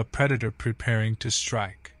intensity of a predator preparing to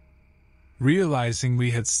strike. Realizing we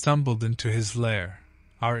had stumbled into his lair,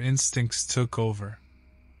 our instincts took over.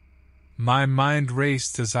 My mind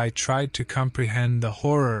raced as I tried to comprehend the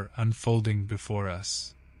horror unfolding before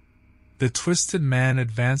us. The twisted man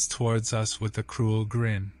advanced towards us with a cruel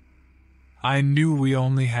grin. I knew we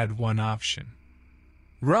only had one option.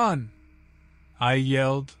 "Run!" I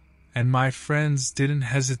yelled, and my friends didn't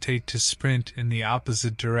hesitate to sprint in the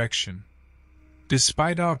opposite direction.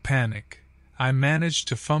 Despite our panic, I managed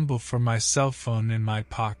to fumble for my cell phone in my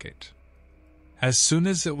pocket. As soon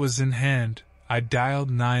as it was in hand, I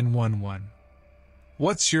dialed 911.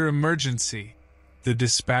 "What's your emergency?" the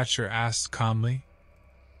dispatcher asked calmly.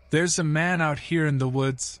 "There's a man out here in the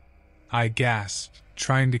woods," I gasped,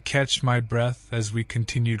 trying to catch my breath as we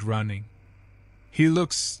continued running. "He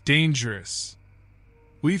looks dangerous.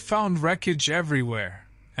 We found wreckage everywhere,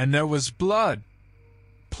 and there was blood.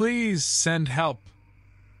 Please send help."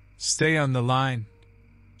 "Stay on the line,"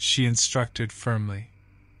 she instructed firmly.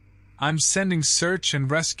 "I'm sending search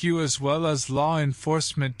and rescue as well as law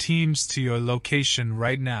enforcement teams to your location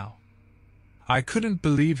right now." I couldn't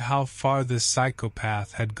believe how far this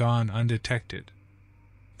psychopath had gone undetected.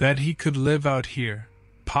 That he could live out here,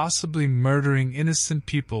 possibly murdering innocent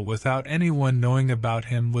people without anyone knowing about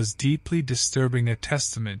him, was deeply disturbing, a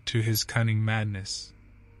testament to his cunning madness.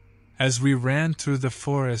 As we ran through the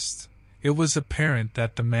forest, it was apparent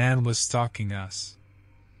that the man was stalking us.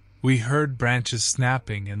 We heard branches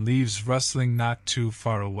snapping and leaves rustling not too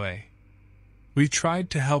far away. We tried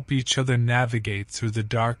to help each other navigate through the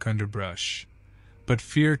dark underbrush, but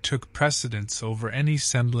fear took precedence over any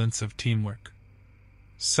semblance of teamwork.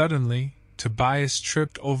 Suddenly, Tobias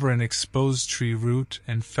tripped over an exposed tree root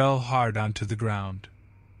and fell hard onto the ground.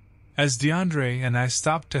 As DeAndre and I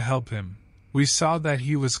stopped to help him, we saw that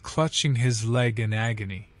he was clutching his leg in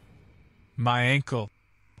agony. "My ankle,"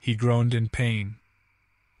 he groaned in pain.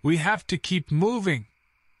 "We have to keep moving,"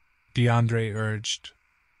 DeAndre urged.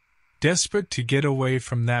 Desperate to get away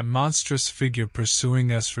from that monstrous figure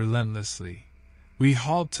pursuing us relentlessly, we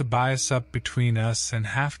hauled Tobias up between us and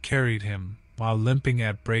half-carried him, while limping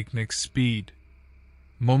at breakneck speed.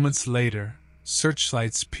 Moments later,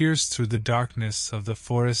 searchlights pierced through the darkness of the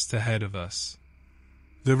forest ahead of us.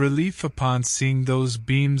 The relief upon seeing those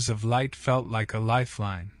beams of light felt like a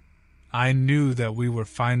lifeline. I knew that we were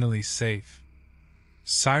finally safe.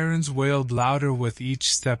 Sirens wailed louder with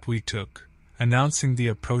each step we took, announcing the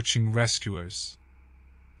approaching rescuers.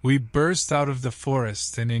 We burst out of the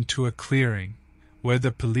forest and into a clearing, where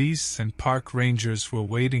the police and park rangers were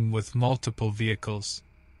waiting with multiple vehicles.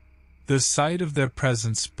 The sight of their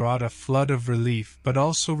presence brought a flood of relief but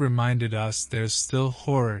also reminded us there's still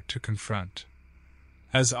horror to confront.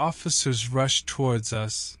 As officers rushed towards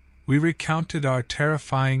us, we recounted our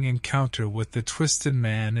terrifying encounter with the twisted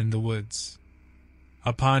man in the woods.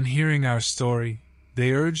 Upon hearing our story,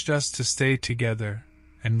 they urged us to stay together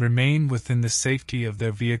and remain within the safety of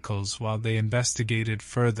their vehicles while they investigated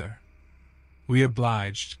further. We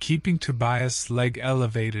obliged, keeping Tobias' leg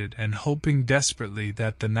elevated and hoping desperately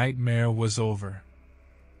that the nightmare was over.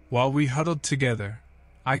 While we huddled together,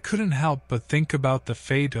 I couldn't help but think about the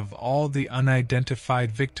fate of all the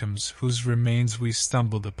unidentified victims whose remains we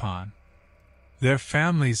stumbled upon. Their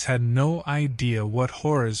families had no idea what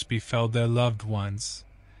horrors befell their loved ones,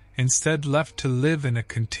 instead left to live in a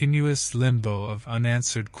continuous limbo of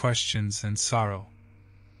unanswered questions and sorrow.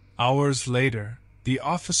 Hours later, the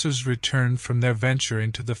officers returned from their venture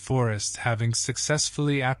into the forest, having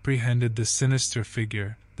successfully apprehended the sinister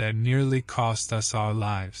figure that nearly cost us our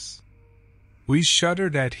lives. We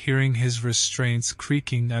shuddered at hearing his restraints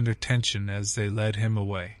creaking under tension as they led him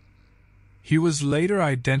away. He was later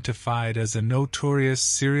identified as a notorious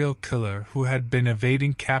serial killer who had been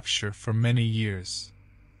evading capture for many years.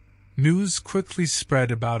 News quickly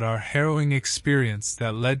spread about our harrowing experience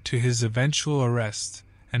that led to his eventual arrest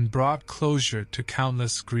and brought closure to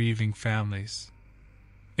countless grieving families.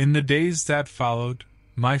 In the days that followed,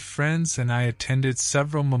 My friends and I attended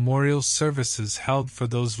several memorial services held for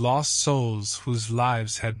those lost souls whose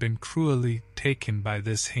lives had been cruelly taken by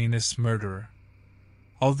this heinous murderer.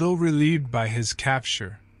 Although relieved by his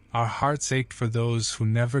capture, our hearts ached for those who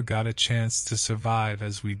never got a chance to survive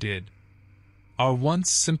as we did. Our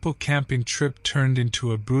once simple camping trip turned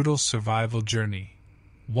into a brutal survival journey,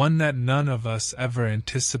 one that none of us ever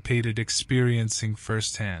anticipated experiencing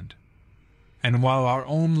firsthand. And while our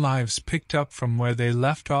own lives picked up from where they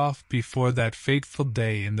left off before that fateful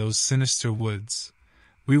day in those sinister woods,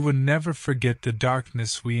 we would never forget the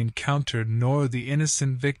darkness we encountered nor the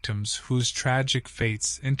innocent victims whose tragic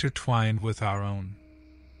fates intertwined with our own.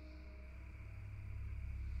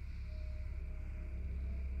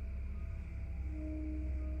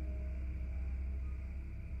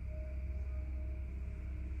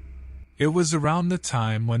 It was around the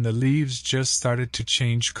time when the leaves just started to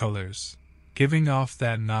change colors, giving off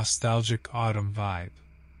that nostalgic autumn vibe.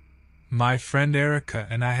 My friend Erica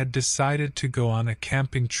and I had decided to go on a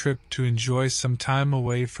camping trip to enjoy some time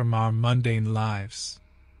away from our mundane lives.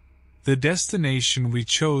 The destination we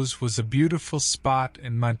chose was a beautiful spot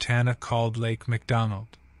in Montana called Lake McDonald.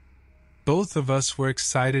 Both of us were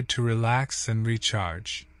excited to relax and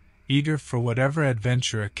recharge, eager for whatever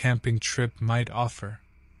adventure a camping trip might offer.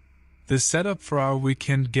 The setup for our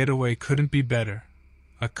weekend getaway couldn't be better.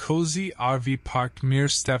 A cozy RV parked mere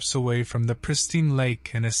steps away from the pristine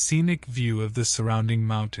lake and a scenic view of the surrounding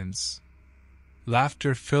mountains.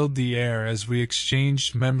 Laughter filled the air as we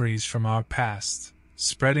exchanged memories from our past,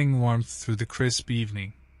 spreading warmth through the crisp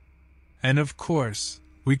evening. And of course,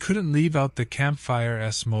 we couldn't leave out the campfire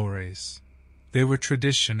esmores. They were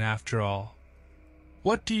tradition after all.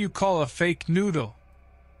 "What do you call a fake noodle?"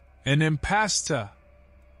 "An impasta,"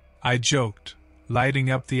 I joked,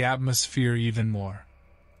 lighting up the atmosphere even more.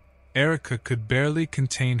 Erica could barely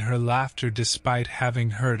contain her laughter despite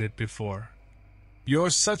having heard it before.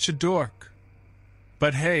 "You're such a dork."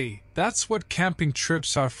 But hey, that's what camping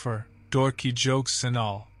trips are for, dorky jokes and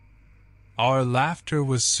all. Our laughter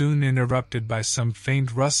was soon interrupted by some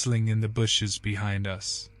faint rustling in the bushes behind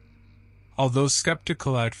us. Although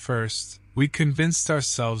skeptical at first, we convinced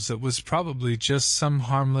ourselves it was probably just some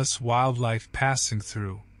harmless wildlife passing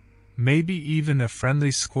through. Maybe even a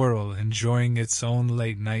friendly squirrel enjoying its own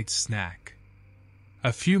late-night snack.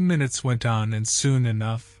 A few minutes went on and soon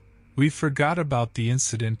enough, we forgot about the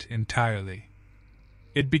incident entirely.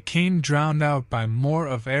 It became drowned out by more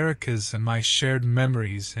of Erica's and my shared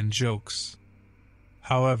memories and jokes.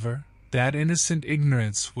 However, that innocent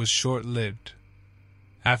ignorance was short-lived.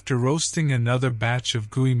 After roasting another batch of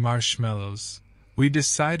gooey marshmallows, we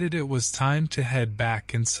decided it was time to head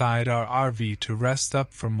back inside our RV to rest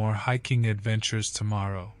up for more hiking adventures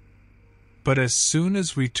tomorrow. But as soon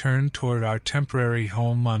as we turned toward our temporary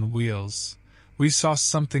home on wheels, we saw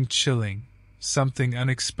something chilling, something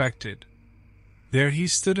unexpected. There he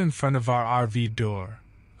stood in front of our RV door,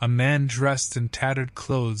 a man dressed in tattered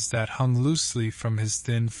clothes that hung loosely from his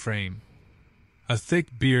thin frame. A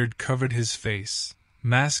thick beard covered his face,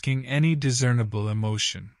 masking any discernible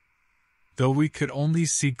emotion. Though we could only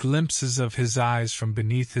see glimpses of his eyes from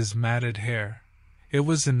beneath his matted hair, it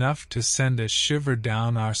was enough to send a shiver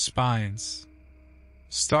down our spines.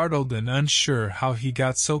 Startled and unsure how he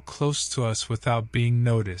got so close to us without being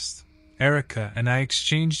noticed, Erica and I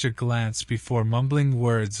exchanged a glance before mumbling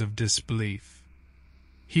words of disbelief.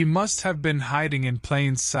 "He must have been hiding in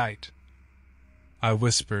plain sight," I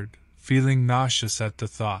whispered, feeling nauseous at the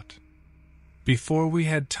thought. Before we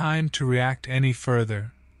had time to react any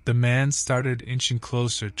further, the man started inching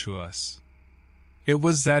closer to us. It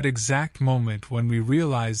was that exact moment when we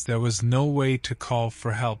realized there was no way to call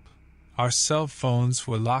for help. Our cell phones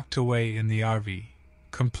were locked away in the RV,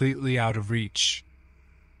 completely out of reach.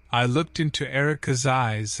 I looked into Erica's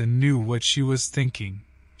eyes and knew what she was thinking.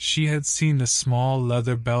 She had seen a small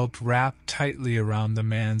leather belt wrapped tightly around the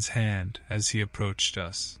man's hand as he approached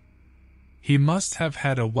us. He must have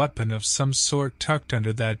had a weapon of some sort tucked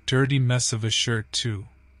under that dirty mess of a shirt too.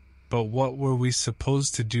 But what were we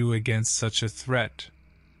supposed to do against such a threat?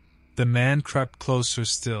 The man crept closer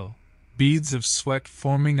still, beads of sweat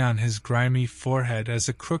forming on his grimy forehead as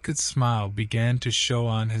a crooked smile began to show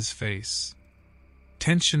on his face.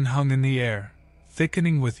 Tension hung in the air,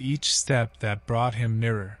 thickening with each step that brought him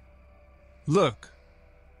nearer. "Look!"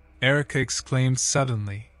 Erica exclaimed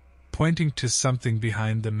suddenly, pointing to something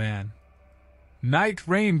behind the man. "Night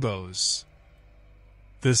rainbows!"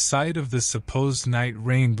 The sight of the supposed night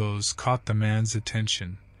rainbows caught the man's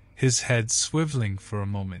attention, his head swiveling for a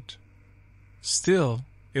moment. Still,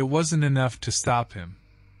 it wasn't enough to stop him.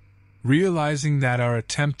 Realizing that our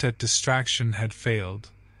attempt at distraction had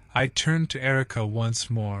failed, I turned to Erica once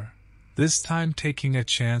more, this time taking a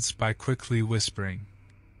chance by quickly whispering,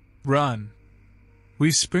 "Run!"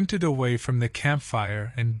 We sprinted away from the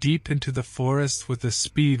campfire and deep into the forest with a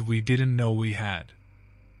speed we didn't know we had.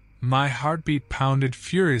 My heartbeat pounded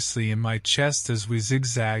furiously in my chest as we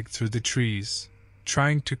zigzagged through the trees,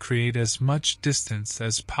 trying to create as much distance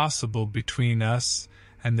as possible between us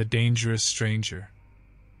and the dangerous stranger.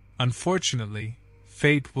 Unfortunately,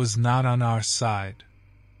 fate was not on our side.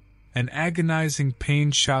 An agonizing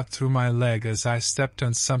pain shot through my leg as I stepped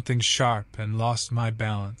on something sharp and lost my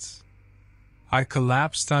balance. I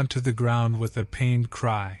collapsed onto the ground with a pained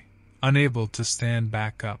cry, unable to stand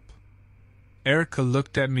back up. Erica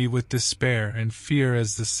looked at me with despair and fear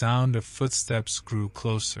as the sound of footsteps grew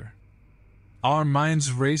closer. Our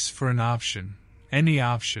minds raced for an option, any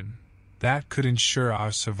option, that could ensure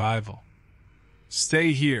our survival.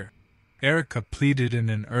 "Stay here," Erica pleaded in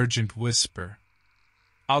an urgent whisper.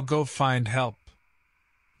 "I'll go find help."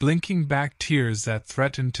 Blinking back tears that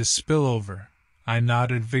threatened to spill over, I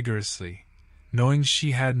nodded vigorously, knowing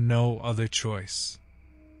she had no other choice.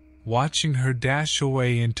 Watching her dash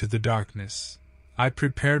away into the darkness, I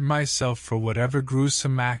prepared myself for whatever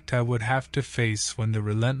gruesome act I would have to face when the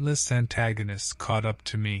relentless antagonist caught up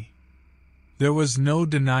to me. There was no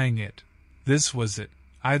denying it. This was it,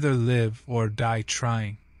 either live or die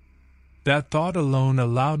trying. That thought alone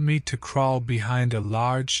allowed me to crawl behind a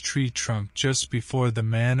large tree trunk just before the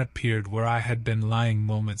man appeared where I had been lying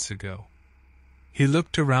moments ago. He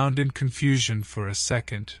looked around in confusion for a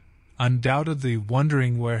second, undoubtedly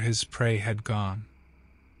wondering where his prey had gone.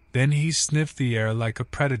 Then he sniffed the air like a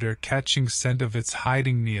predator catching scent of its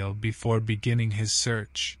hiding meal before beginning his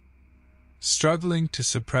search. Struggling to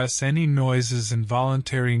suppress any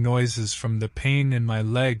involuntary noises from the pain in my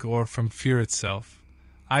leg or from fear itself,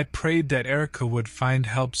 I prayed that Erica would find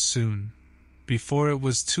help soon, before it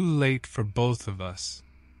was too late for both of us.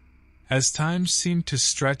 As time seemed to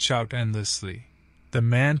stretch out endlessly, the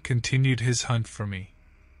man continued his hunt for me.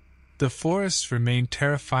 The forest remained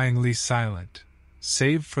terrifyingly silent,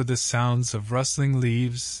 save for the sounds of rustling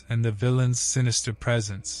leaves and the villain's sinister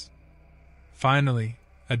presence. Finally,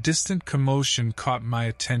 a distant commotion caught my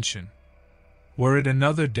attention. Were it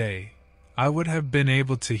another day, I would have been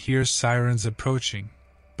able to hear sirens approaching,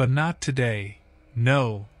 but not today.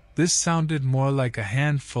 No, this sounded more like a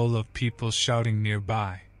handful of people shouting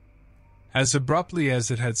nearby. As abruptly as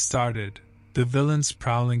it had started, the villain's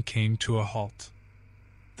prowling came to a halt.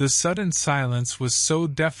 The sudden silence was so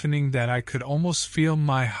deafening that I could almost feel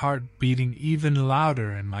my heart beating even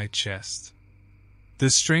louder in my chest. The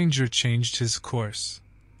stranger changed his course,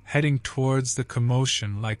 heading towards the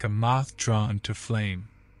commotion like a moth drawn to flame.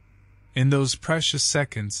 In those precious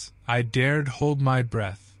seconds, I dared hold my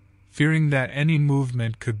breath, fearing that any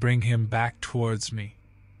movement could bring him back towards me.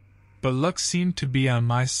 But luck seemed to be on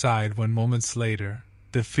my side when moments later,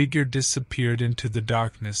 the figure disappeared into the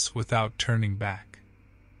darkness without turning back.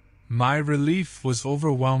 My relief was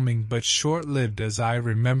overwhelming but short-lived as I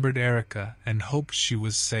remembered Erica and hoped she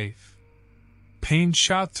was safe. Pain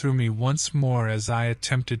shot through me once more as I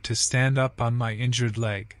attempted to stand up on my injured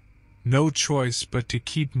leg. No choice but to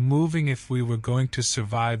keep moving if we were going to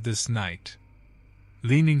survive this night.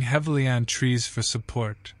 Leaning heavily on trees for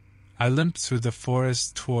support, I limped through the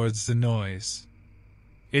forest towards the noise.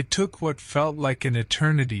 It took what felt like an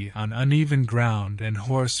eternity on uneven ground and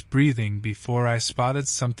hoarse breathing before I spotted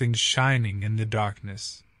something shining in the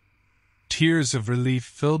darkness. Tears of relief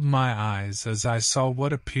filled my eyes as I saw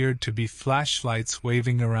what appeared to be flashlights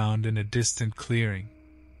waving around in a distant clearing.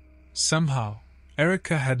 Somehow,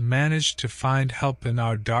 Erica had managed to find help in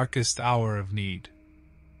our darkest hour of need.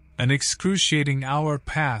 An excruciating hour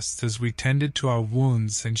passed as we tended to our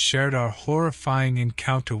wounds and shared our horrifying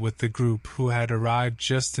encounter with the group who had arrived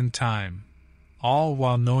just in time, all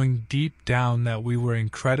while knowing deep down that we were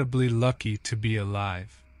incredibly lucky to be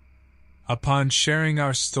alive. Upon sharing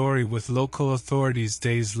our story with local authorities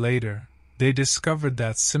days later, they discovered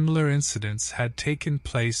that similar incidents had taken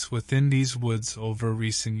place within these woods over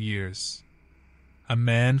recent years. A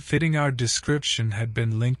man fitting our description had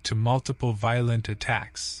been linked to multiple violent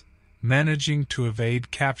attacks, managing to evade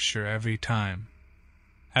capture every time.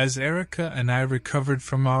 As Erica and I recovered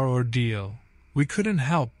from our ordeal, we couldn't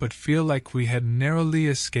help but feel like we had narrowly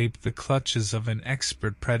escaped the clutches of an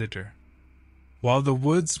expert predator. While the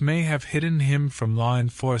woods may have hidden him from law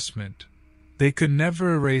enforcement, they could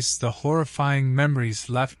never erase the horrifying memories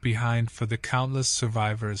left behind for the countless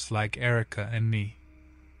survivors like Erica and me.